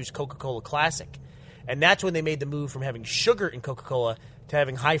reintroduced Coca-Cola Classic. And that's when they made the move from having sugar in Coca-Cola to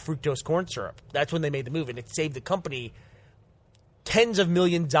having high fructose corn syrup. That's when they made the move, and it saved the company tens of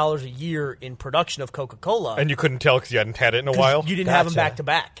millions of dollars a year in production of Coca-Cola. And you couldn't tell because you hadn't had it in a while. You didn't have them Gotcha. back to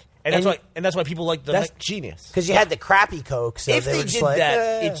back. And that's why people like the That's genius. Because you had the crappy Coke, so if they they were just did like,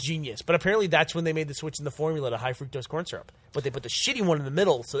 that, eh. it's genius. But apparently, that's when they made the switch in the formula to high fructose corn syrup. But they put the shitty one in the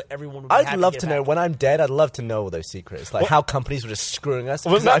middle so that everyone would be happy I'd love get to it know back. when I'm dead. I'd love to know all those secrets, like how companies were just screwing us.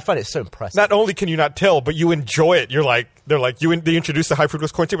 Well, 'Cause not- I find it so impressive. Not only can you not tell, but you enjoy it. They introduce the high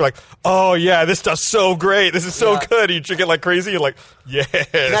fructose corn syrup. You're like, oh yeah, this stuff's so great. This is so Yeah. good. You drink it like crazy. You're like, Not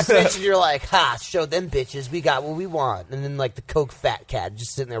yes. to mention, you're like, ha, show them bitches, we got what we want. And then, like, the Coke fat cat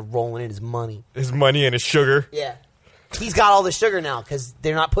just sitting there rolling in his money. His money and his sugar. Yeah. He's got all the sugar now because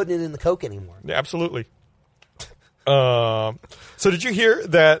they're not putting it in the Coke anymore. Yeah, absolutely. So did you hear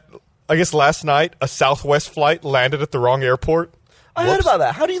that? I guess last night a Southwest flight landed at the wrong airport. I heard about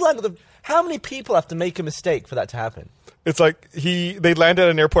that. How do you land with how many people have to make a mistake for that to happen? It's like they landed at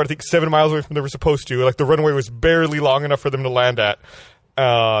an airport I think 7 miles away from where they were supposed to. Like the runway was barely long enough for them to land at.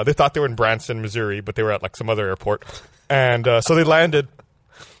 They thought they were in Branson, Missouri, but they were at like some other airport. And so they landed.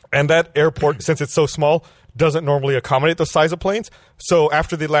 And that airport, since it's so small, doesn't normally accommodate those size of planes. So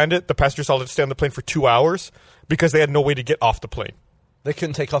after they landed, the passengers all had to stay on the plane for 2 hours because they had no way to get off the plane. They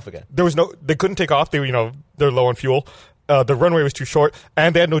couldn't take off again. They couldn't take off. They were, they're low on fuel. The runway was too short,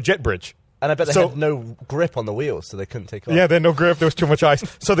 and they had no jet bridge. And I bet they So- had no grip on the wheels, so they couldn't take off. Yeah, they had no grip. There was too much ice.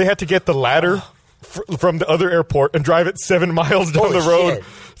 So they had to get the ladder from the other airport and drive it 7 miles down Holy the road shit.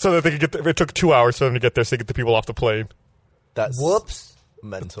 so that they could get it took 2 hours for them to get there so they could get the people off the plane. That's Whoops.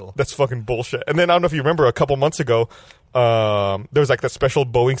 Mental. That's fucking bullshit. And then I don't know if you remember, a couple months ago, there was like that special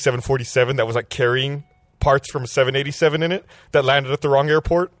Boeing 747 that was like carrying parts from a 787 in it that landed at the wrong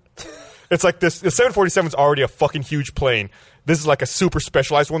airport. It's like this. The 747 is already a fucking huge plane. This is like a super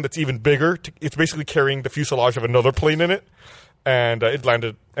specialized one that's even bigger. It's basically carrying the fuselage of another plane in it. And it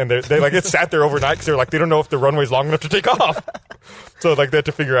landed, and they like it sat there overnight because they're like they don't know if the runway's long enough to take off. So like they had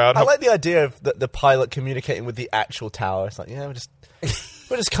to figure out. I like the idea of the pilot communicating with the actual tower. It's like, yeah,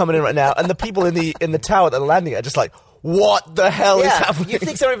 we're just coming in right now, and the people in the tower that are landing are just like, what the hell is happening? You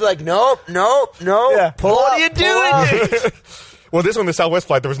think somebody would be like, nope. Yeah. Pull What up, are you pull doing? up. Well, this one, the Southwest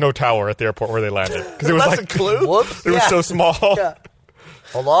flight, there was no tower at the airport where they landed because it was That's like a clue. Whoops. it was so small. Yeah.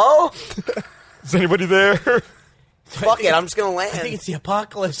 Hello? Is anybody there? Fuck it, I'm just gonna land. I think it's the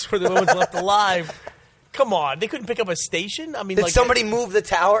apocalypse where the only ones left alive. Come on, they couldn't pick up a station. I mean, Did like somebody move the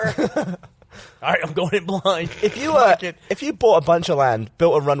tower? All right, I'm going in blind. If you bought a bunch of land,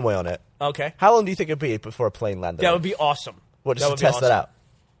 built a runway on it, Okay, how long do you think it'd be before a plane landed? that would be awesome. What, just That to would be test that awesome. out?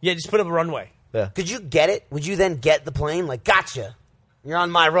 Yeah, just put up a runway. Yeah. Could you get it? Would you then get the plane? Like, gotcha. You're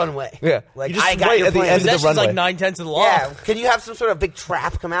on my runway. Yeah. Like, You just I got wait your at the plane. end of the Possession's like runway. 9/10 of the law. Yeah. Can you have some sort of big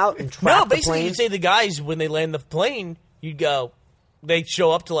trap come out and trap No, the basically, plane? you'd say the guys when they land the plane, you'd go. They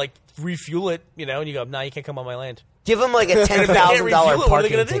show up to like refuel it, and you go, "Nah, you can't come on my land." Give them like a If they can't $10,000 refuel it, what are they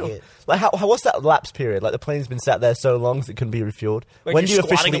parking gonna do? ticket. Like what's that lapse period? Like the plane's been sat there so long that it couldn't be refueled. Like When do you're you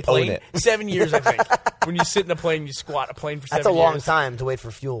squatting officially a plane? own it? 7 years, I think. When you sit in a plane, you squat a plane for 7 years. That's a long time to wait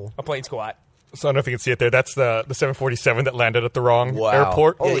for fuel. A plane squat. So I don't know if you can see it there. That's the 747 that landed at the wrong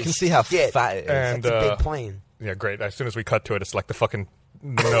airport. Yeah, you Holy can see how shit. fat it is. And It's a big plane. yeah, great. As soon as we cut to it, it's like the fucking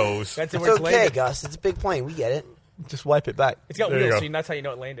nose. That's It's where it's okay, landed. Gus. It's a big plane. We get it. Just wipe it back. It's got There you wheels, go. so that's how you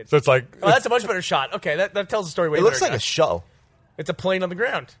know it landed. So it's like, Oh, that's a much better shot. Okay, that tells the story way It looks better, like a Gus. shuttle. It's a plane on the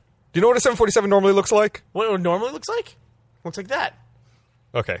ground. do you know what a 747 normally looks like? What it normally looks like? Looks like that.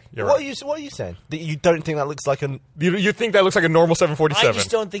 Okay, you're What right. are you saying? That you don't think that looks like an? You think that looks like a normal 747? I just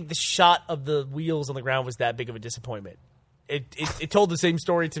don't think the shot of the wheels on the ground was that big of a disappointment. It told the same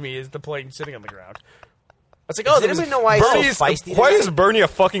story to me as the plane sitting on the ground. I was like, oh, Does there was anybody know why he's so Bernie's, feisty why today? is Bernie a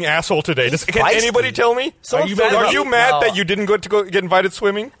fucking asshole today? Can feisty. anybody tell me? Are you mad at Are me? you mad No. that you didn't get invited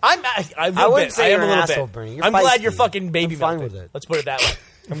swimming? I wouldn't say I am you're a an little asshole, bit. Bernie. You're I'm glad feisty. your fucking baby I'm fine melted. with it. Let's put it that way.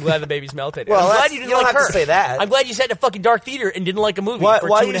 I'm glad the baby's melted. Well, I'm glad that's- you didn't you don't like have to her. say that. I'm glad you sat in a fucking dark theater and didn't like a movie Why for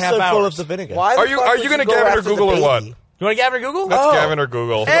are 2.5 you hours. so full of the vinegar? Why the Are you- fuck are would you gonna go Gavin or after the Google or baby? what? You want to Gavin or Google? That's Gavin or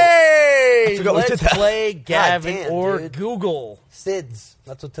Google. Hey, forgot we let's did that. play Gavin damn, or dude. Google. SIDS.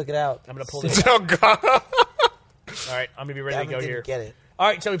 That's what took it out. I'm gonna pull this. Oh God! All right, I'm gonna be ready Gavin to go didn't here. get it. All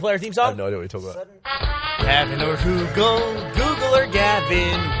right, shall we play our theme I song? have no idea what you're talking about. Gavin or Google, Google or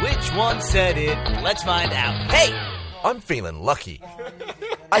Gavin, which one said it? Let's find out. Hey, I'm feeling lucky.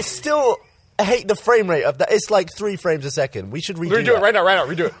 I still hate the frame rate of that. It's like 3 frames a second. We should redo Redo that. it right now.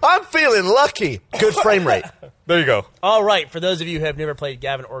 Redo it. I'm feeling lucky. Good frame rate. There you go. all right. For those of you who have never played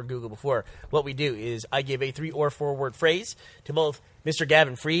Gavin or Google before, what we do is I give a 3 or 4 word phrase to both Mr.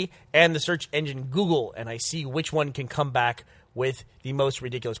 Gavin Free and the search engine Google, and I see which one can come back with the most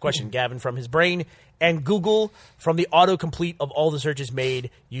ridiculous question. Gavin from his brain and Google from the autocomplete of all the searches made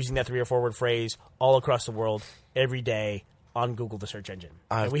using that 3 or 4 word phrase all across the world every day on Google, the search engine.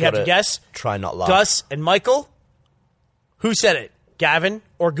 I've And we have to gotta guess. try not laugh. Gus and Michael, who said it? Gavin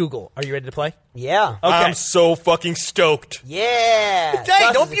or Google? Are you ready to play? Yeah. Okay. I'm so fucking stoked. Yeah. Hey,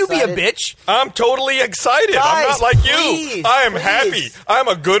 Gus don't is you be a excited. bitch. I'm totally excited. I'm Guys, not like please, you. I am please. happy. I'm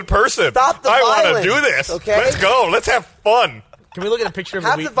a good person. Stop the I want violence, to do this. okay? Let's go. Let's have fun. Can we look at a picture of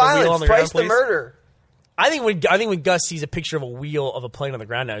Have the, the the wheel on violence. the ground, Price the please? murder. I think when Gus sees a picture of a wheel of a plane on the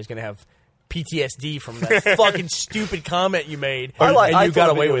ground now, he's going to have PTSD from that fucking stupid comment you made and I you thought got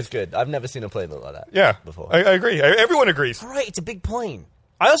the away video with. was good. I've never seen a plane look like that. Yeah. before. I agree. Everyone agrees. All right, it's a big plane.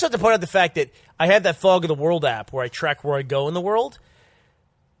 I also have to point out the fact that I have that Fog of the World app where I track where I go in the world.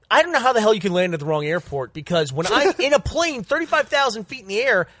 I don't know how the hell you can land at the wrong airport because when I'm in a plane 35,000 feet in the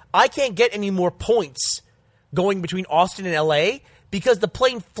air, I can't get any more points going between Austin and LA because the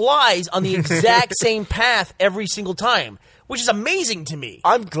plane flies on the exact same path every single time, which is amazing to me.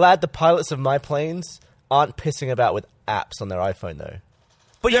 I'm glad the pilots of my planes aren't pissing about with apps on their iPhone, though.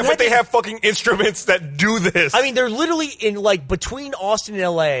 But Yeah, but they have fucking instruments that do this. I mean, they're literally in like between Austin and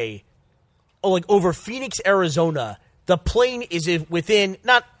LA, or like over Phoenix, Arizona. The plane is within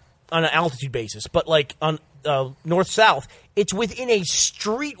not on an altitude basis, but like on north south. It's within a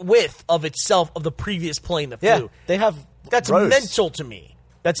street width of itself of the previous plane that Yeah, flew. they have That's rows. mental to me.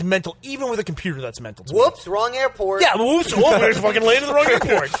 That's mental. Even with a computer, that's mental to me. Whoops, wrong airport. Yeah, whoops. Oh, we fucking landed in the wrong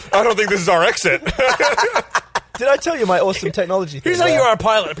airport. I don't think this is our exit. Did I tell you my awesome technology thing? Here's how where- you are a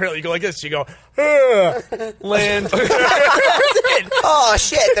pilot. Apparently, you go like this. You go, land. Oh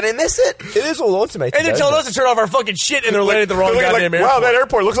shit! Did I miss it? It is all automated. And they're though, telling isn't us to turn off our fucking shit, and they're landing at the wrong They're like, goddamn wow, airport. that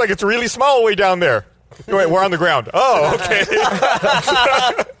airport looks like it's really small way down there. Wait, we're on the ground. Oh, okay.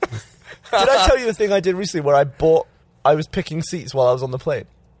 it? Did I tell you the thing I did recently where I was picking seats while I was on the plane?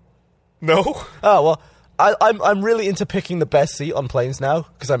 No. Oh, well, I'm really into picking the best seat on planes now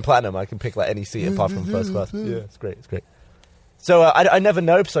because I'm platinum. I can pick like any seat apart from first class. Yeah, it's great. It's great. So I never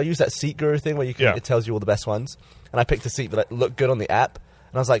know, so I use that Seat Guru thing where it tells you all the best ones. And I picked a seat that looked good on the app.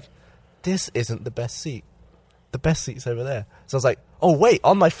 And I was like, this isn't the best seat. The best seat's over there. So I was like, oh, wait,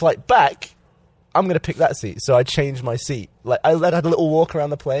 on my flight back, I'm going to pick that seat. So I changed my seat. Like I had a little walk around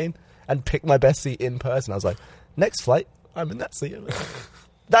the plane and picked my best seat in person. I was like, next flight, I'm in that seat.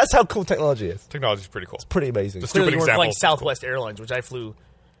 That's how cool technology is. Technology's pretty cool. Pretty amazing. Just- Clearly, Stupid you weren't example. flying Southwest Airlines, which I flew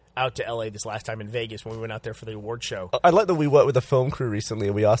out to LA this last time in Vegas when we went out there for the award show. I like that we worked with a film crew recently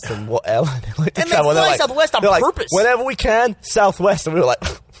and we asked them what airline they like to And they travel. fly They're like- Southwest on they're like, purpose. whenever we can, Southwest. And we were like,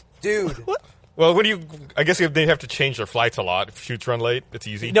 Dude, what? Well, I guess they have to change their flights a lot. If shoots run late, it's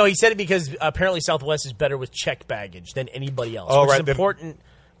easy. No, he said it because apparently Southwest is better with checked baggage than anybody else. Oh, which right, is then- important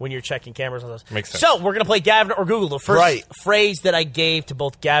when you're checking cameras on those. Makes sense. So we're going to play Gavin or Google. The first Right. phrase that I gave to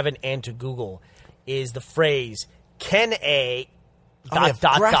both Gavin and to Google is the phrase, can a they have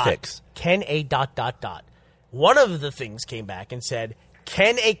graphics. Can a ... One of the things came back and said,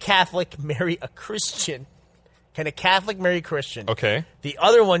 can a Catholic marry a Christian? Can a Catholic marry a Christian? Okay. The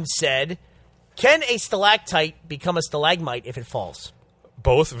other one said, can a stalactite become a stalagmite if it falls?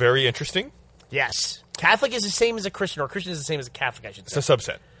 Both very interesting. Yes. Catholic is the same as a Christian, or Christian is the same as a Catholic, I should It's say. a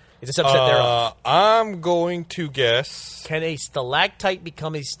subset. It's a subset thereof. I'm going to guess Can a stalactite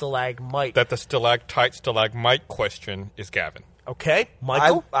become a stalagmite? that the stalactite stalagmite question is Gavin. Okay,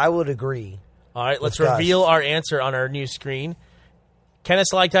 Michael? I would agree. All right, let's with Gus. reveal our answer on our new screen. Can a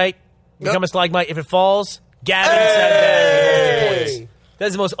stalactite become a stalagmite if it falls? Gavin said that. Hey!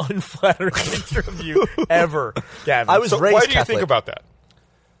 That's the most unflattering interview ever, Gavin. I was So raised why do you Catholic. think about that?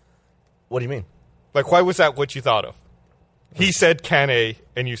 What do you mean? Like, why was that what you thought of? He said can a,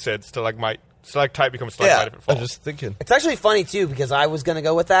 and you said stalactite becomes stalagmite if it I falls. was just thinking. It's actually funny too because I was going to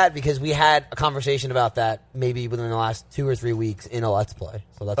go with that because we had a conversation about that maybe within the last 2 or 3 weeks in a Let's Play.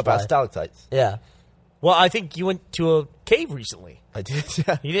 So that's About why. stalactites. Yeah. Well, I think you went to a cave recently. I did,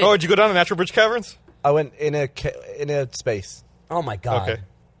 yeah. You did. Oh, did you go down the Natural Bridge Caverns? I went in a space. Oh my god. Okay.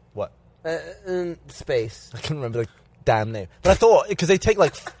 What? In space. I couldn't remember the damn name. But I thought, because they take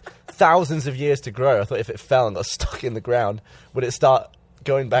like thousands of years to grow, I thought if it fell and got stuck in the ground, would it start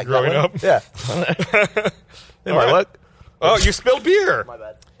going back that Growing way? up? Yeah. It might right. work. Oh, you spilled beer. My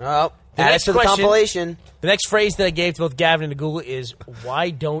bad. Oh, The add it next to the question- compilation. The next phrase that I gave to both Gavin and to Google is, why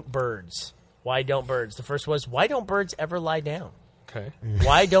don't birds? Why don't birds? The first was, why don't birds ever lie down? Okay.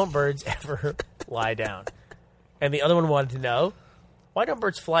 Why don't birds ever lie down? And the other one wanted to know, why don't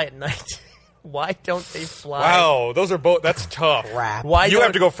birds fly at night? Why don't they fly? Wow, those are both. That's tough. Crap. Why You don't-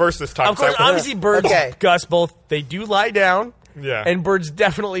 have to go first this time. Of course, 'cause I- obviously birds, Okay. Gus, both, they do lie down. Yeah. And birds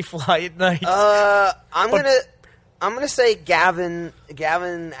definitely fly at night. I'm gonna say Gavin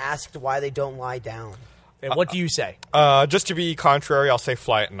asked why they don't lie down. and what do you say? just to be contrary, I'll say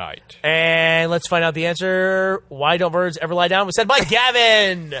fly at night. And let's find out the answer. Why don't birds ever lie down? Was said by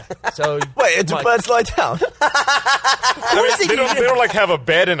Gavin. So Wait, do Mike- birds lie down? I mean, they don't like have a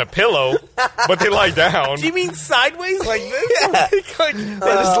bed and a pillow, but they lie down. Do you mean sideways like this? Yeah. Like- They're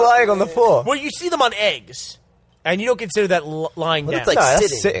just lying on the floor. well, you see them on eggs, and you don't consider that lying down. it's like no, that's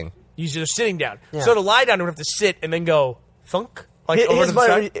sitting. sitting. You're sitting down. Yeah. So to lie down, you would have to sit and then go thunk. Like over Here's to the my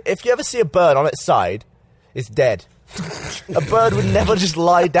side. if you ever see a bird on its side, it's dead. A bird would never just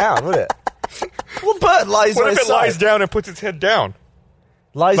lie down, would it? What bird lies What on if its it lies side? down and puts its head down?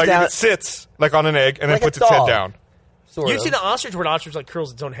 Lies Like down. if it sits like on an egg and then Like a puts its head dog. down. Sort You've of. seen an ostrich where an ostrich like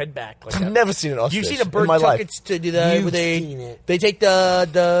curls its own head back like I've that. never seen an ostrich You've seen a bird in my tuck life. its to do the You've where they seen it. they take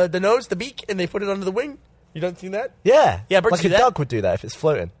the nose, the beak, and they put it under the wing. You don't see that? Yeah, Yeah, birds like do a that. duck would do that if it's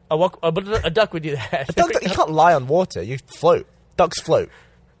floating. But a duck would do that. A duck, you can't lie on water. You float. Ducks float.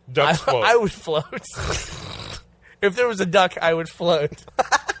 Ducks float. I would float. If there was a duck, I would float.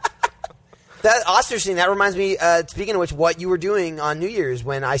 That ostrich thing, that reminds me, speaking of which, what you were doing on New Year's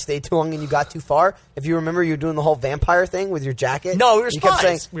when I stayed too long and you got too far. If you remember, you were doing the whole vampire thing with your jacket. No, we were You kept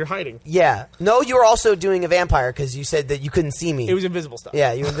spies. saying, We were hiding. yeah. No, you were also doing a vampire because you said that you couldn't see me. It was invisible stuff.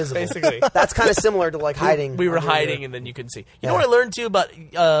 yeah, you were invisible. Basically. That's kind of similar to like hiding. We were under hiding, your- and then you couldn't see. You Yeah. know what I learned too about?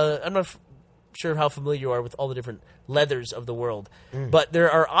 I'm not sure how familiar you are with all the different leathers of the world, but there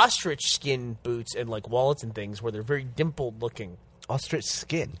are ostrich skin boots and like wallets and things where they're very dimpled looking. Ostrich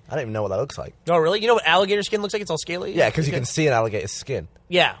skin. I don't even know what that looks like. Oh, really? You know what alligator skin looks like? It's all scaly. Yeah, because you can see an alligator's skin.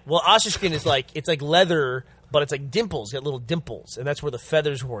 Yeah. Well, ostrich skin is like it's like leather, but it's like dimples. You got little dimples, and that's where the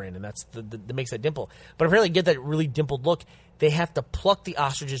feathers were in, and that's that makes that dimple. But apparently, to get that really dimpled look, they have to pluck the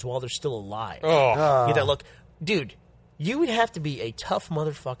ostriches while they're still alive. Oh. Get that look, dude. You would have to be a tough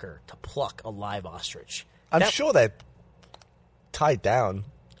motherfucker to pluck a live ostrich. I'm sure they're tied down.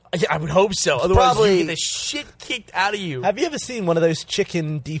 Yeah, I would hope so. Otherwise, probably- you get the shit kicked out of you. Have you ever seen one of those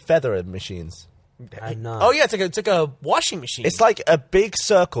chicken defeatherer machines? I'm not. Oh yeah, it's like a washing machine. It's like a big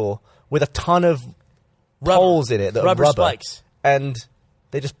circle with a ton of Rubber. holes in it that Rubber are rubber. spikes. And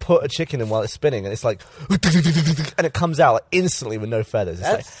they just put a chicken in while it's spinning, and it's like, and it comes out like, instantly with no feathers. It's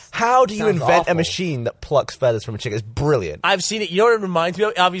like, That's- how do you sounds invent a awful. machine that plucks feathers from a chicken? It's brilliant. I've seen it. You know what it reminds me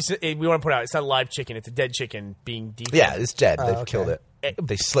of? Obviously, we want to point out it's not a live chicken; it's a dead chicken being defed. Yeah, it's dead. They've okay. killed it.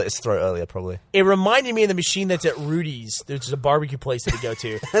 They slit its throat earlier, probably. It reminded me of the machine that's at Rudy's. There's a barbecue place that we go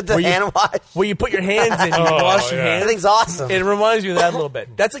to. The hand wash. Where you put your hands in, you wash your yeah. That hands. thing's awesome. It reminds me of that a little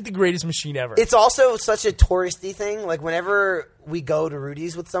bit. That's like the greatest machine ever. It's also such a touristy thing. Like whenever we go to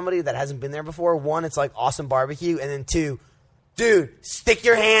Rudy's with somebody that hasn't been there before, one, it's like awesome barbecue, and then two, dude, stick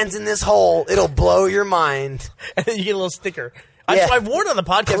your hands in this hole. It'll blow your mind. and then you get a little sticker. Yeah. I've worn on the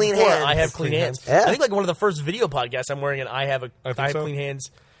podcast Clean before. hands. I have clean hands. Yeah. I think like one of the first video podcasts I'm wearing, and I have so. clean hands.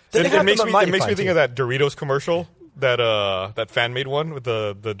 They have It makes them me at it makes Mighty me think Fine, of that Doritos commercial, that fan made one with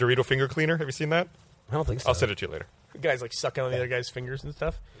the Dorito finger cleaner. Have you seen that? I don't think so. I'll send it to you later. The guys like sucking on the other guy's fingers and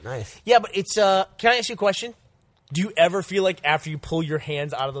stuff. Nice. Yeah, but it's. Can I ask you a question? Do you ever feel like after you pull your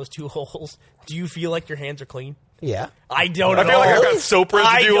hands out of those two holes, do you feel like your hands are clean? Yeah. I don't. I feel like I've got Really? soap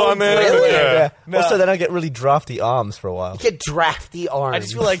I residue don't on there. really. Yeah. Also, then I get really drafty arms for a while. Get drafty arms. I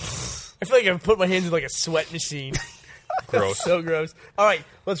just feel like I've put my hands in like a sweat machine. Gross. So gross. All right,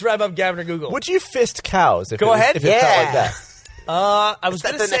 let's wrap up Gavin or Google. Would you fist cows? If Go it was- ahead. If it felt like Yeah. that? I was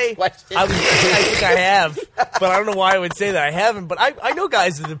that going to the next say, question? I think I have, but I don't know why I would say that. I haven't, but I know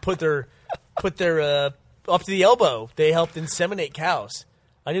guys that have put their up to the elbow. They helped inseminate cows.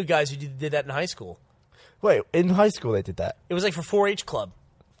 I knew guys who did that in high school. Wait, in high school they did that. It was like for 4-H club.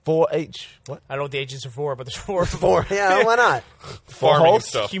 4-H. What? I don't know what the H's are for, but there's four. Four. Yeah, why not? Farming and holes?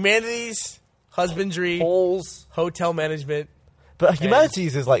 stuff. Humanities, husbandry, Holes. hotel management. But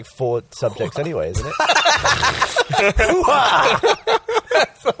humanities is like 4 subjects anyway, isn't it?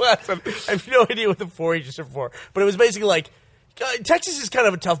 So I have no idea what the 4-H's are for, but it was basically like Texas is kind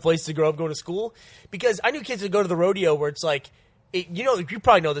of a tough place to grow up going to school because I knew kids that go to the rodeo where it's like, you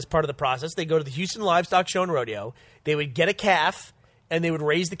probably know this part of the process. They go to the Houston Livestock Show and Rodeo. They would get a calf and they would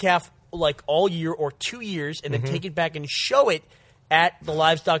raise the calf like all year or 2 years and then take it back and show it at the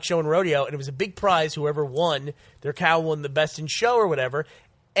Livestock Show and Rodeo. And it was a big prize. Whoever won, their cow won the best in show or whatever.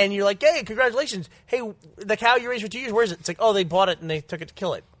 And you're like, hey, congratulations. Hey, the cow you raised for 2 years, where is it? It's like, oh, they bought it and they took it to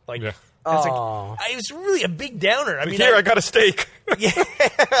kill it. Like, Yeah. and it's Aw. like, it was really a big downer. I mean, Here, I got a steak. I'm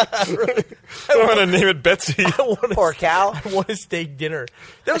gonna name it Betsy. I want Poor cow. I want a steak dinner.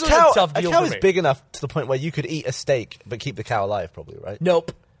 That was A a tough deal cow for is me. big enough to the point where you could eat a steak but keep the cow alive, probably, right?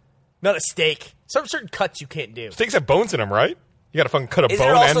 Nope, not a steak. Some certain cuts you can't do. Steaks have bones in them, right? You gotta fucking cut a Is bone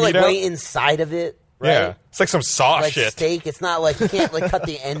there and also like meat out. way inside of it? Right? Yeah, it's like some saw Like shit. steak, it's not like you can't like cut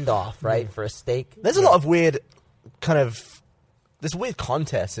the end off, right? For a steak. There's a lot of weird kind of there's weird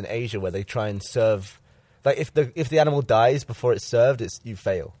contests in Asia where they try and serve like if the animal dies before it's served, you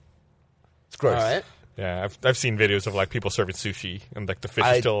fail. It's gross. All right. Yeah, I've seen videos of like people serving sushi and like the fish is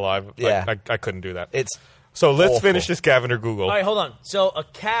I- still alive. Like, yeah. I couldn't do that. It's So let's awful. finish this Gavin or Google. All right, hold on. So a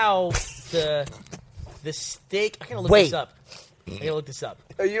cow, the steak. I gotta look Wait. this up. I gotta look this up.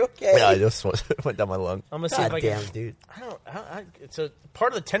 Are you okay? yeah, I just went down my lung. I'm gonna see God if I damn, can. dude. I don't. It's a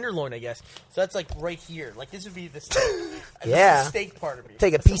part of the tenderloin, I guess. So that's like right here. Like this would be the steak. Yeah. This is the steak part of me.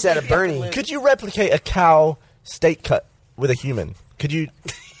 Take a piece out of maybe I have to Bernie. live- Could you replicate a cow steak cut with a human? Could you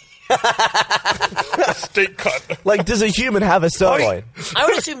Steak cut. like does a human have a sirloin? I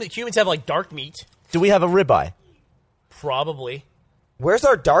would assume that humans have like dark meat. Do we have a ribeye? Probably. Where's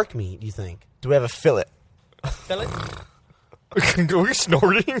our dark meat, you think? Do we have a fillet? Fillet? Are we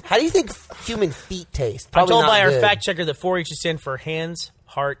snorting? How do you think human feet taste? I'm Probably told not by our good. fact checker that 4-H is stand for hands,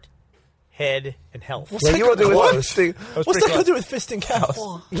 heart, head, and health. Yeah, you were do with close. fisting? was What's pretty that got close. to do with fisting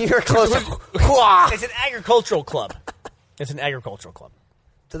cows? You're close. It's an agricultural club. It's an agricultural club.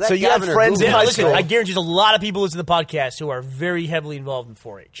 So you have friends in Yeah, high listen, school. I guarantee there's a lot of people listen to the podcast who are very heavily involved in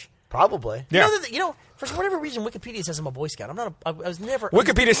 4-H. Probably. Yeah. You know, for whatever reason, Wikipedia says I'm a Boy Scout. I'm not. I was never.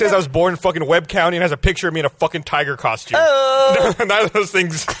 Wikipedia says I was born in fucking Webb County and has a picture of me in a fucking tiger costume. Neither of those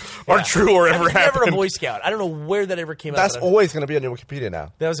things are true or I ever was never a happened. Boy Scout. I don't know where that ever came That's out. always going to be on your Wikipedia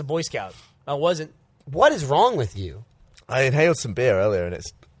now. That was a Boy Scout. I wasn't. What is wrong with you? I inhaled some beer earlier, and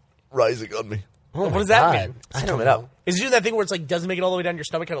it's rising on me. Oh What my does that God. mean? I don't coming know. up. Is it doing that thing where it's like doesn't make it all the way down your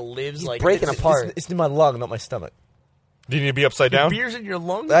stomach, kind of lives like breaking it's- apart. It's in my lung, not my stomach. Do you need to be upside down? Beer's in your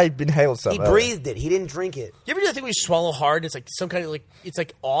lungs. I inhaled some. He earlier. breathed it. He didn't drink it. You ever do that thing where you swallow hard? It's like some kind of like it's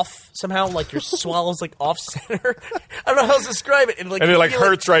like off somehow, like your swallow's like off center. I don't know how else to describe it. And it like you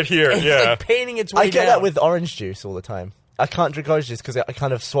hurts right here. It's Yeah. like painting its way I get down. that with orange juice all the time. I can't drink orange juice because I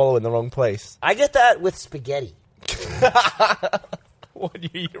kind of swallow in the wrong place. I get that with spaghetti. what you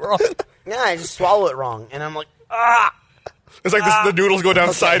eat wrong. Yeah, I just swallow it wrong, and I'm like, ah. It's like the noodles go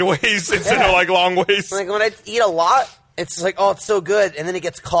down sideways instead of like long ways. Like when I eat a lot, it's like, oh, it's so good, and then it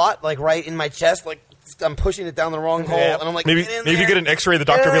gets caught like right in my chest, like I'm pushing it down the wrong hole, and I'm like, Maybe get in maybe you there. get an X-ray. The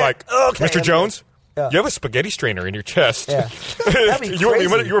doctor will be like, Okay, Mr. I'm Jones, Yeah. you have a spaghetti strainer in your chest. Yeah. That'd be you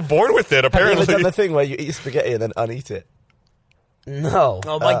crazy. were born with it, Have you ever apparently. done the thing where you eat spaghetti and then uneat it? No.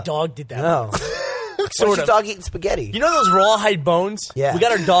 Oh, my dog did that. No. What's Sort your of. dog eating spaghetti? You know those rawhide bones? Yeah. We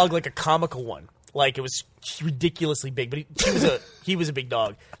got our dog like a comical one. Like it was ridiculously big, but he was a big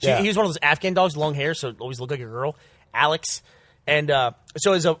dog. Yeah. He was one of those Afghan dogs, long hair, so it always looked like a girl. Alex. And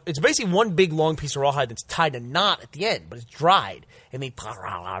so it's basically one big long piece of rawhide that's tied a knot at the end, but it's dried. And they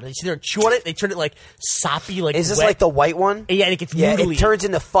sit there and chew on it. They turn it like soppy, like Is this wet. like the white one? Yeah, and it gets Yeah, noodly. it turns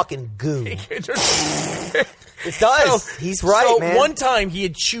into fucking goo. It turns- It does. He's right, so man. one time he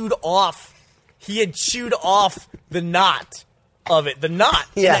had chewed off the knot of it. The knot.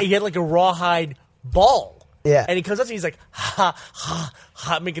 Yeah. And he had like a rawhide ball. Yeah. And he comes up to me, he's like, ha, ha,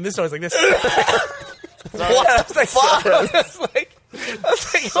 ha, making this noise like this. What the fuck? I was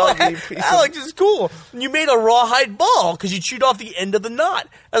like, oh, Alex, this is cool. You made a rawhide ball because you chewed off the end of the knot.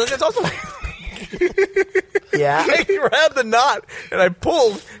 I was like, that's awesome. Yeah. I grabbed the knot and I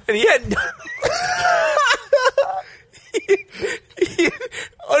pulled, and he had he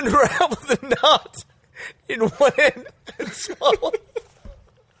unraveled the knot in one end and swallowed.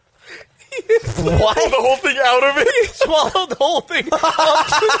 What? Pull the whole thing out of He it. swallowed the whole thing, and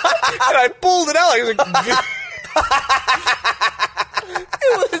I pulled it out. I was like,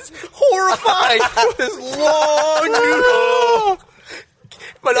 it was horrifying. This long noodle.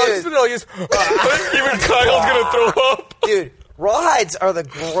 My dog's Dude. just Even Kyle's gonna throw up. Dude, rawhides are the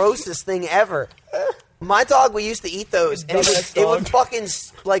grossest thing ever. My dog, we used to eat those, and it would fucking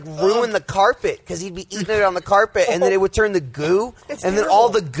like ruin the carpet because he'd be eating it on the carpet, and then it would turn to goo, and then all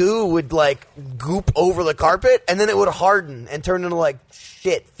the goo would like goop over the carpet, and then it would harden and turn into like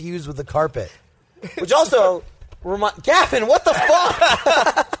shit fused with the carpet. Which also Gavin, what the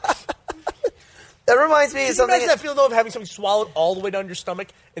fuck? That reminds me of Can you something. imagine that feeling though of having something swallowed all the way down your stomach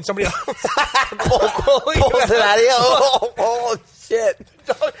and somebody else pulling Pulls it out of you. Oh shit!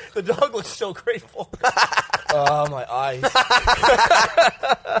 The dog looks so grateful. Oh, my eyes.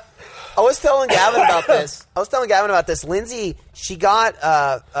 I was telling Gavin about this. Lindsay, she got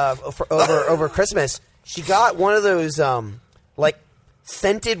over Christmas. She got one of those like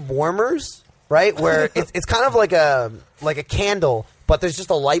scented warmers, right? Where it's kind of like a candle, but there's just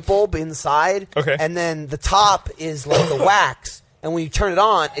a light bulb inside. Okay. And then the top is like the wax. And when you turn it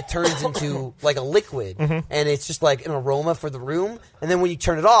on, it turns into like a liquid, and it's just like an aroma for the room. And then when you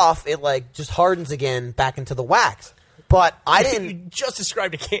turn it off, it like just hardens again back into the wax. But I didn't. You just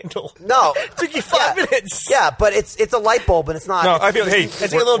described a candle. No, It took you 5 minutes. Yeah, but it's a light bulb, and it's not. No, it's- I feel. Hey, It's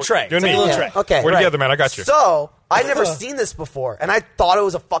like a little tray. You're It's like a neat. little Yeah, tray. okay, We're right. together, man. I got you. So I'd never seen this before, and I thought it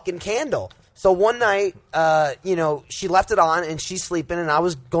was a fucking candle. So one night, she left it on, and she's sleeping, and I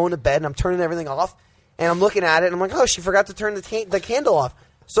was going to bed, and I'm turning everything off, and I'm looking at it, and I'm like, oh, she forgot to turn the candle off.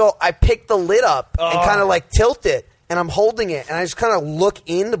 So I pick the lid up and kind of like tilt it, and I'm holding it, and I just kind of look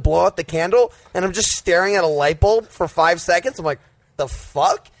in to blow out the candle, and I'm just staring at a light bulb for 5 seconds. I'm like, the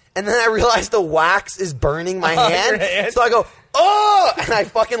fuck? And then I realize the wax is burning my Your hand. hand? So I go, oh! And I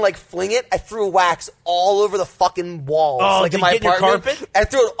fucking like fling it. I threw wax all over the fucking walls. Oh, like did in my you get in your apartment. carpet? I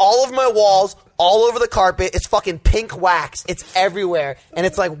threw it all over my walls, all over the carpet. It's fucking pink wax. It's everywhere. And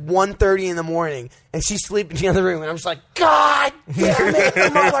it's like 1:30 in the morning. And she's sleeping in the other room. And I'm just like, God damn it,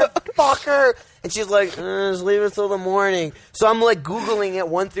 motherfucker. And she's like, just leave it till the morning. So I'm like Googling at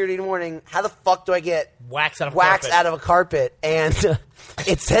 1:30 in the morning, how the fuck do I get Wax out of a wax carpet. out of a carpet? And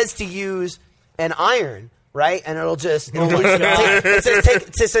it says to use an iron. Right, and it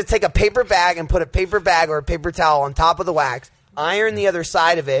says take a paper bag and put a paper bag or a paper towel on top of the wax, iron the other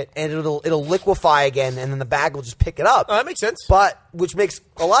side of it, and it'll liquefy again, and then the bag will just pick it up. Oh, that makes sense. Which makes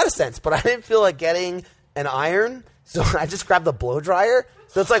a lot of sense. But I didn't feel like getting an iron, so I just grabbed the blow dryer.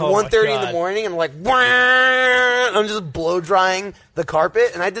 So it's like Oh my 1:30 in the God. morning, and I'm like, I'm just blow drying the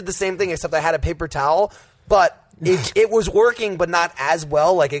carpet, and I did the same thing except I had a paper towel, but. it was working, but not as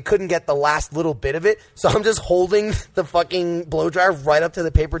well. Like, it couldn't get the last little bit of it. So I'm just holding the fucking blow dryer right up to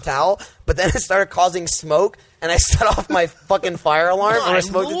the paper towel. But then it started causing smoke, and I set off my fucking fire alarm or My a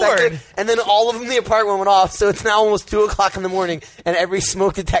smoke Lord. detector. And then all of them in the apartment went off. So it's now almost 2 o'clock in the morning, and every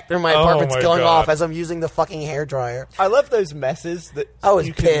smoke detector in my apartment's my going God. off as I'm using the fucking hair dryer. I love those messes that I was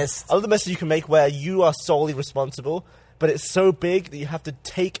you can- pissed. I love the messes you can make where you are solely responsible, but it's so big that you have to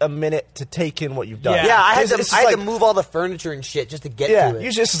take a minute to take in what you've done. Yeah. Yeah, I had It's to just I had like- to move all the furniture and shit just to get Yeah, to it.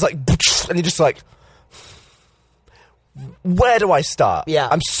 usually it's just like, and you're just like, where do I start? Yeah.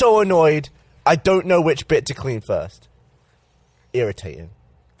 I'm so annoyed. I don't know which bit to clean first. Irritating.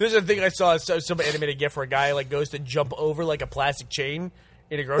 There's a thing I saw, some animated gif where a guy like goes to jump over like a plastic chain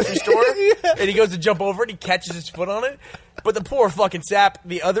in a grocery store, and he goes to jump over it, and he catches his foot on it, but the poor fucking sap,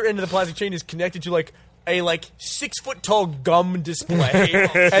 the other end of the plastic chain is connected to like a 6 foot tall gum display,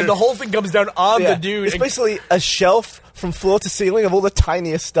 and the whole thing comes down on the dude. It's and basically a shelf from floor to ceiling of all the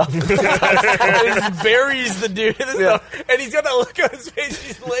tiniest stuff. and it just buries the dude, and he's got that look on his face.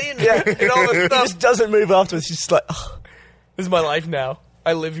 He's laying there, and all this He stuff. just doesn't move afterwards. He's just like, "Ugh." This is my life now.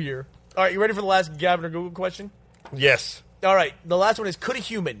 I live here. All right, you ready for the last Gavin or Google question? Yes. All right, the last one is could a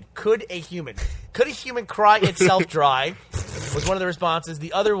human cry itself dry? Was one of the responses.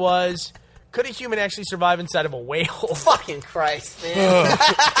 The other was could a human actually survive inside of a whale? Fucking Christ, man.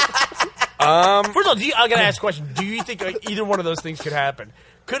 First of all, I gotta ask a question. Do you think either one of those things could happen?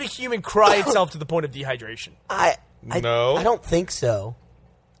 Could a human cry itself to the point of dehydration? No. I don't think so.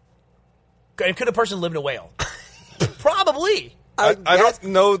 And could a person live in a whale? Probably. I guess-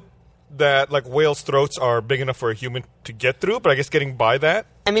 don't know that whales' throats are big enough for a human to get through, but I guess getting by that.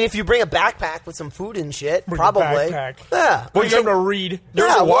 I mean, if you bring a backpack with some food and shit, Bring a probably. backpack. Yeah. Well, you have to read. There's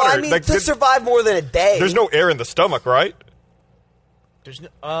yeah, no well, water. I mean, to survive more than a day. There's no air in the stomach, right? There's no.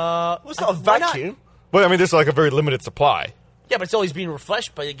 Well, it's not a why not? vacuum. Well, I mean, there's a very limited supply. Yeah, but it's always being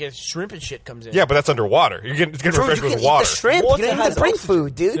refreshed by shrimp and shit comes in. Yeah, but that's underwater. It's getting Dude, refreshed you can with eat water. the shrimp. Water you don't even has bring oxygen.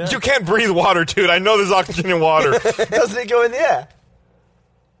 food, dude. You can't breathe water, dude. I know there's oxygen in water. Doesn't it go in the air?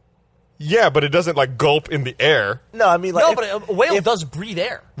 Yeah, but it doesn't gulp in the air. No, I mean, No, but a whale does breathe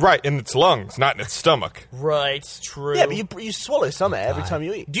air. Right, in its lungs, not in its stomach. Right, true. yeah, but you swallow some air every time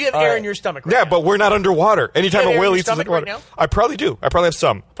you eat. Do you have air in your stomach right Yeah, now? but we're not underwater. Anytime You have a air whale in your eats it's stomach underwater. right now? I probably do. I probably have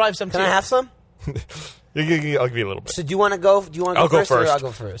some. Probably have some Can too. I have some? I'll give you a little bit. So do you want to go? Do you want to I'll go go first, or first. I'll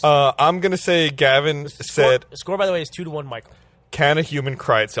go first? I'm going to say Gavin said, Score, by the way, is 2-1, Michael. can a human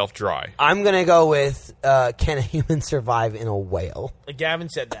cry itself dry? I'm gonna go with can a human survive in a whale? Gavin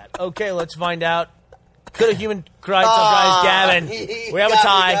said that. Okay, let's find out. Could a human cry itself dry as Gavin? We have a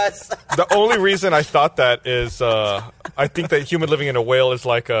tie. The only reason I thought that is I think that human living in a whale is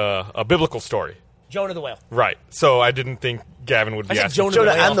like a biblical story. Jonah the whale. Right. So I didn't think Gavin would I be said asking. Jonah,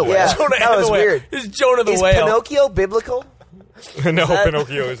 Jonah the whale. and the whale. Yeah, Jonah that and was the whale. weird. This is Jonah the Is whale. Pinocchio biblical? No, that-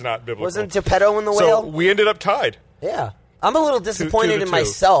 Pinocchio is not biblical. Wasn't Geppetto in the so whale? we ended up tied. Yeah. I'm a little disappointed to in two.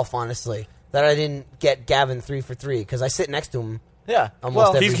 myself, honestly, that I didn't get Gavin 3 for 3 because I sit next to him. Yeah.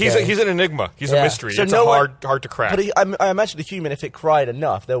 Almost every He's day. he's an enigma. He's Yeah. a mystery. So it's no hard to crack. But I imagine the human, if it cried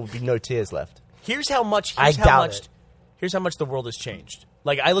enough, there would be no tears left. Here's how much. I doubt it. Here's how much the world has changed.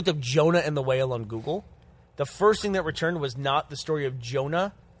 I looked up Jonah and the whale on Google. The first thing that returned was not the story of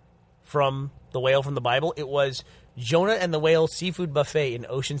Jonah from the whale from the Bible. It was Jonah and the whale seafood buffet in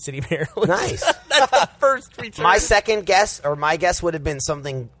Ocean City, Maryland. Nice. That's the first return. My second guess, or my guess, would have been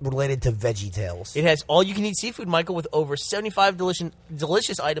something related to Veggie Tales. It has all-you-can-eat seafood, Michael, with over 75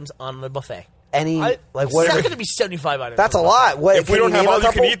 delicious items on the buffet. Any I- like It's what? not going to be 75 items. That's a on the buffet. lot. What, if we can don't have name a all you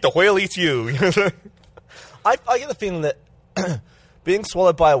can couple? eat, the whale eats you. I get the feeling that being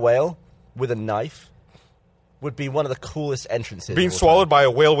swallowed by a whale with a knife would be one of the coolest entrances. Being of all swallowed by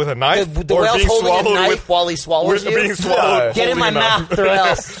a whale with a knife, The or whale's being holding a swallowed knife with while he swallows you. being swallowed. Get in my holding a knife. mouth, or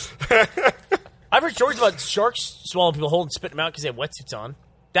else. I've heard stories about sharks swallowing people whole and spitting them out because they have wetsuits on.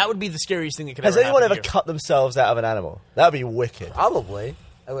 That would be the scariest thing that could Has ever anyone happen ever to you. cut themselves out of an animal? That would be wicked. Probably.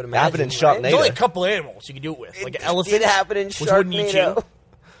 I would It imagine. happened in right? Sharknado. There's only a couple animals you could do it with, like an elephant. It happened in which wouldn't eat you. Sharknado.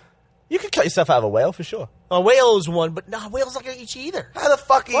 You could cut yourself out of a whale for sure. A whale is one, but a whale's not going to eat you either. How the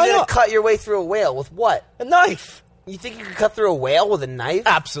fuck are you Why going to not? cut your way through a whale? With what? A knife. You think you could cut through a whale with a knife?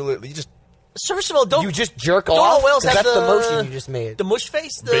 Absolutely. You just First of all, don't You just jerk don't off? all whales 'Cause have that's the motion you just made. The mush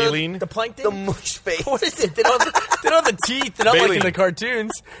face, the Baleen? the plankton, The mush face. What is it? They don't have the teeth. They're not like in Baleen. the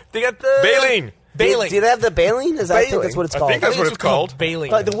cartoons. They got the Baleen. Baleen. Do they have the baleen? Is that, I think Baleen. that's what it's I called. think that's what it's called. Baleen.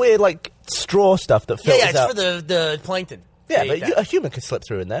 like the weird straw stuff that yeah, filters yeah, it's out. for the plankton. Yeah, They eat but that. a human could slip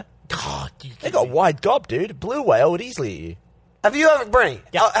through in there. God, They got a wide gob, dude. Blue whale would easily eat you. Have you ever, Bernie?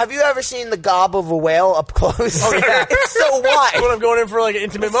 Yeah. Have you ever seen the gob of a whale up close? Oh, yeah. It's so wide. When I'm going in for like an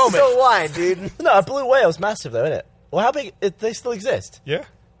intimate moment. So wide, dude. No, a blue whale's massive, though, isn't it? Well, how big? They still exist. Yeah.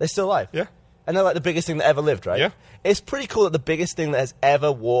 They're still alive. Yeah. And they're like the biggest thing that ever lived, right? Yeah. It's pretty cool that the biggest thing that has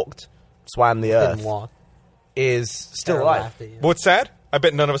ever swam the earth, Didn't walk. is still Or alive. laughed at you. But what's sad? I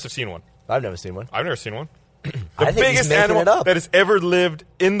bet none of us have seen one. I've never seen one. I've never seen one. I The think he's biggest making animal it up. that has ever lived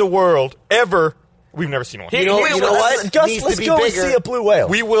in the world, ever, we've never seen one. Here- You know, Here's you know what's- what? Gus, Needs let's to be go and bigger. see a blue whale.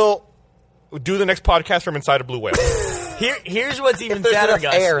 We will do the next podcast from inside a blue whale. Here's what's even there's sadder, enough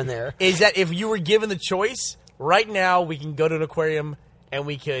Gus, air in there. is that if you were given the choice, right now we can go to an aquarium and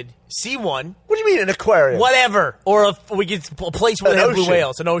we could see one, What do you mean an aquarium? whatever, or we could a place where An they have blue ocean.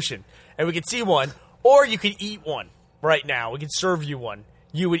 whales, an ocean, and we could see one, or you could eat one right now. We could serve you one.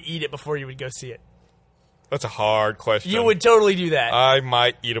 You would eat it before you would go see it. That's a hard question. You would totally do that. I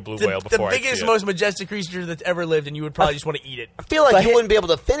might eat a blue whale the before I biggest, see it. most majestic creature that's ever lived, and you would probably just want to eat it. I feel like But you he- wouldn't be able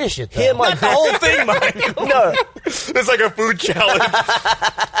to finish it, though. Hear my Not the whole thing, Mike. No, It's like a food challenge.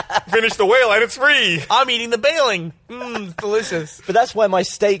 Finish the whale and it's free. I'm eating the bailing. It's delicious. but that's why my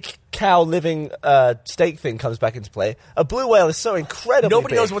steak cow living steak thing comes back into play. A blue whale is so incredibly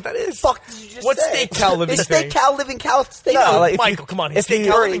Nobody big. knows what that is. fuck did you just What's say? steak cow living It's thing? steak cow living cow steak. No, like if Michael, you- come on. if It's steak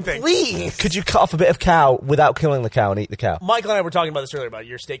you- cow living thing. Please. Could you cut off a bit of cow without killing the cow and eat the cow? Michael and I were talking about this earlier about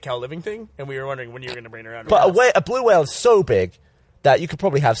your steak cow living thing, and we were wondering when you were going to bring it around. But a blue whale is so big that you could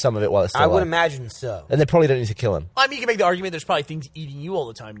probably have some of it while it's still I would alive. imagine so. And they probably don't need to kill him. I mean, you can make the argument there's probably things eating you all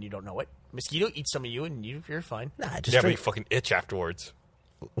the time and you don't know it. Mosquito eats some of you and you're fine. Nah, just You have any drink. fucking itch afterwards.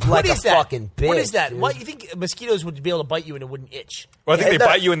 Like What a is that? fucking bitch. What is that? dude. Why you think mosquitoes would be able to bite you and it wouldn't itch? Well, I think Yeah, they no.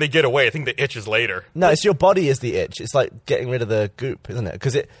 bite you and they get away. I think the itch is later. No, it's your body is the itch. It's like getting rid of the goop, isn't it?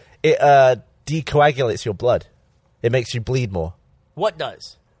 Because it decoagulates your blood. It makes you bleed more. What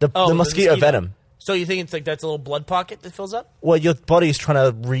does? The mosquito venom. So you think it's like that's a little blood pocket that fills up? Well, your body's trying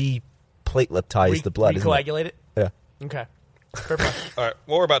to re-plateletize the blood, isn't it? Recoagulate it? Yeah. Okay. Fair point. All right.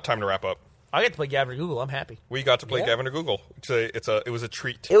 Well, we're about time to wrap up. I get to play Gavin or Google. I'm happy. We got to play Gavin or Google. It was a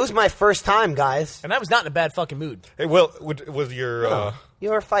treat. It was my first time, guys. And I was not in a bad fucking mood. Hey, well, was your You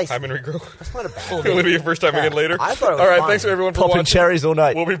were feisty. time in regroup? That's not a bad Full thing. Will it be your first time again later? I thought it was All right. fine. Thanks everyone for Popping watching. cherries all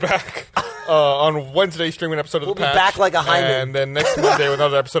night. We'll be back on Wednesday streaming an episode of We'll the be Patch, back like a hymen. and then next Monday with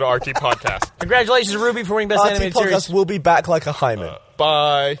another episode of RT Podcast. Congratulations, Ruby, for winning Best RT Animated Podcast Series. will be back like a hymen.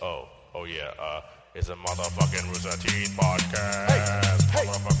 Bye. Oh yeah, it's a motherfucking Rooster Teeth podcast.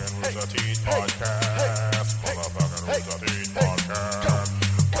 Motherfucking Rooster Teeth podcast. Motherfucking Rooster Teeth podcast.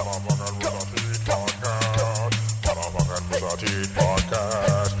 Motherfucking Rooster Teeth podcast.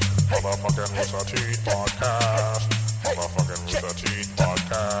 Motherfucking Rooster Teeth podcast. Motherfucking Rooster Teeth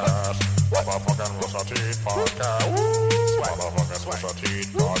podcast. Motherfucking Rooster Teeth podcast. Motherfucking Rooster Teeth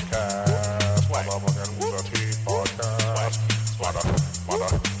podcast. Motherfucking Rooster Teeth podcast.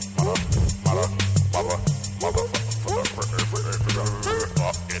 Motherfucking Rooster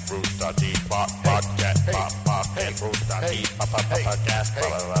Teeth podcast. Fucking Rooster Teeth podcast. Fucking Rooster Teeth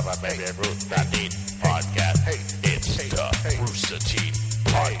podcast. Baby Rooster Teeth podcast. It's the Rooster Teeth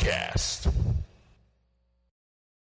podcast.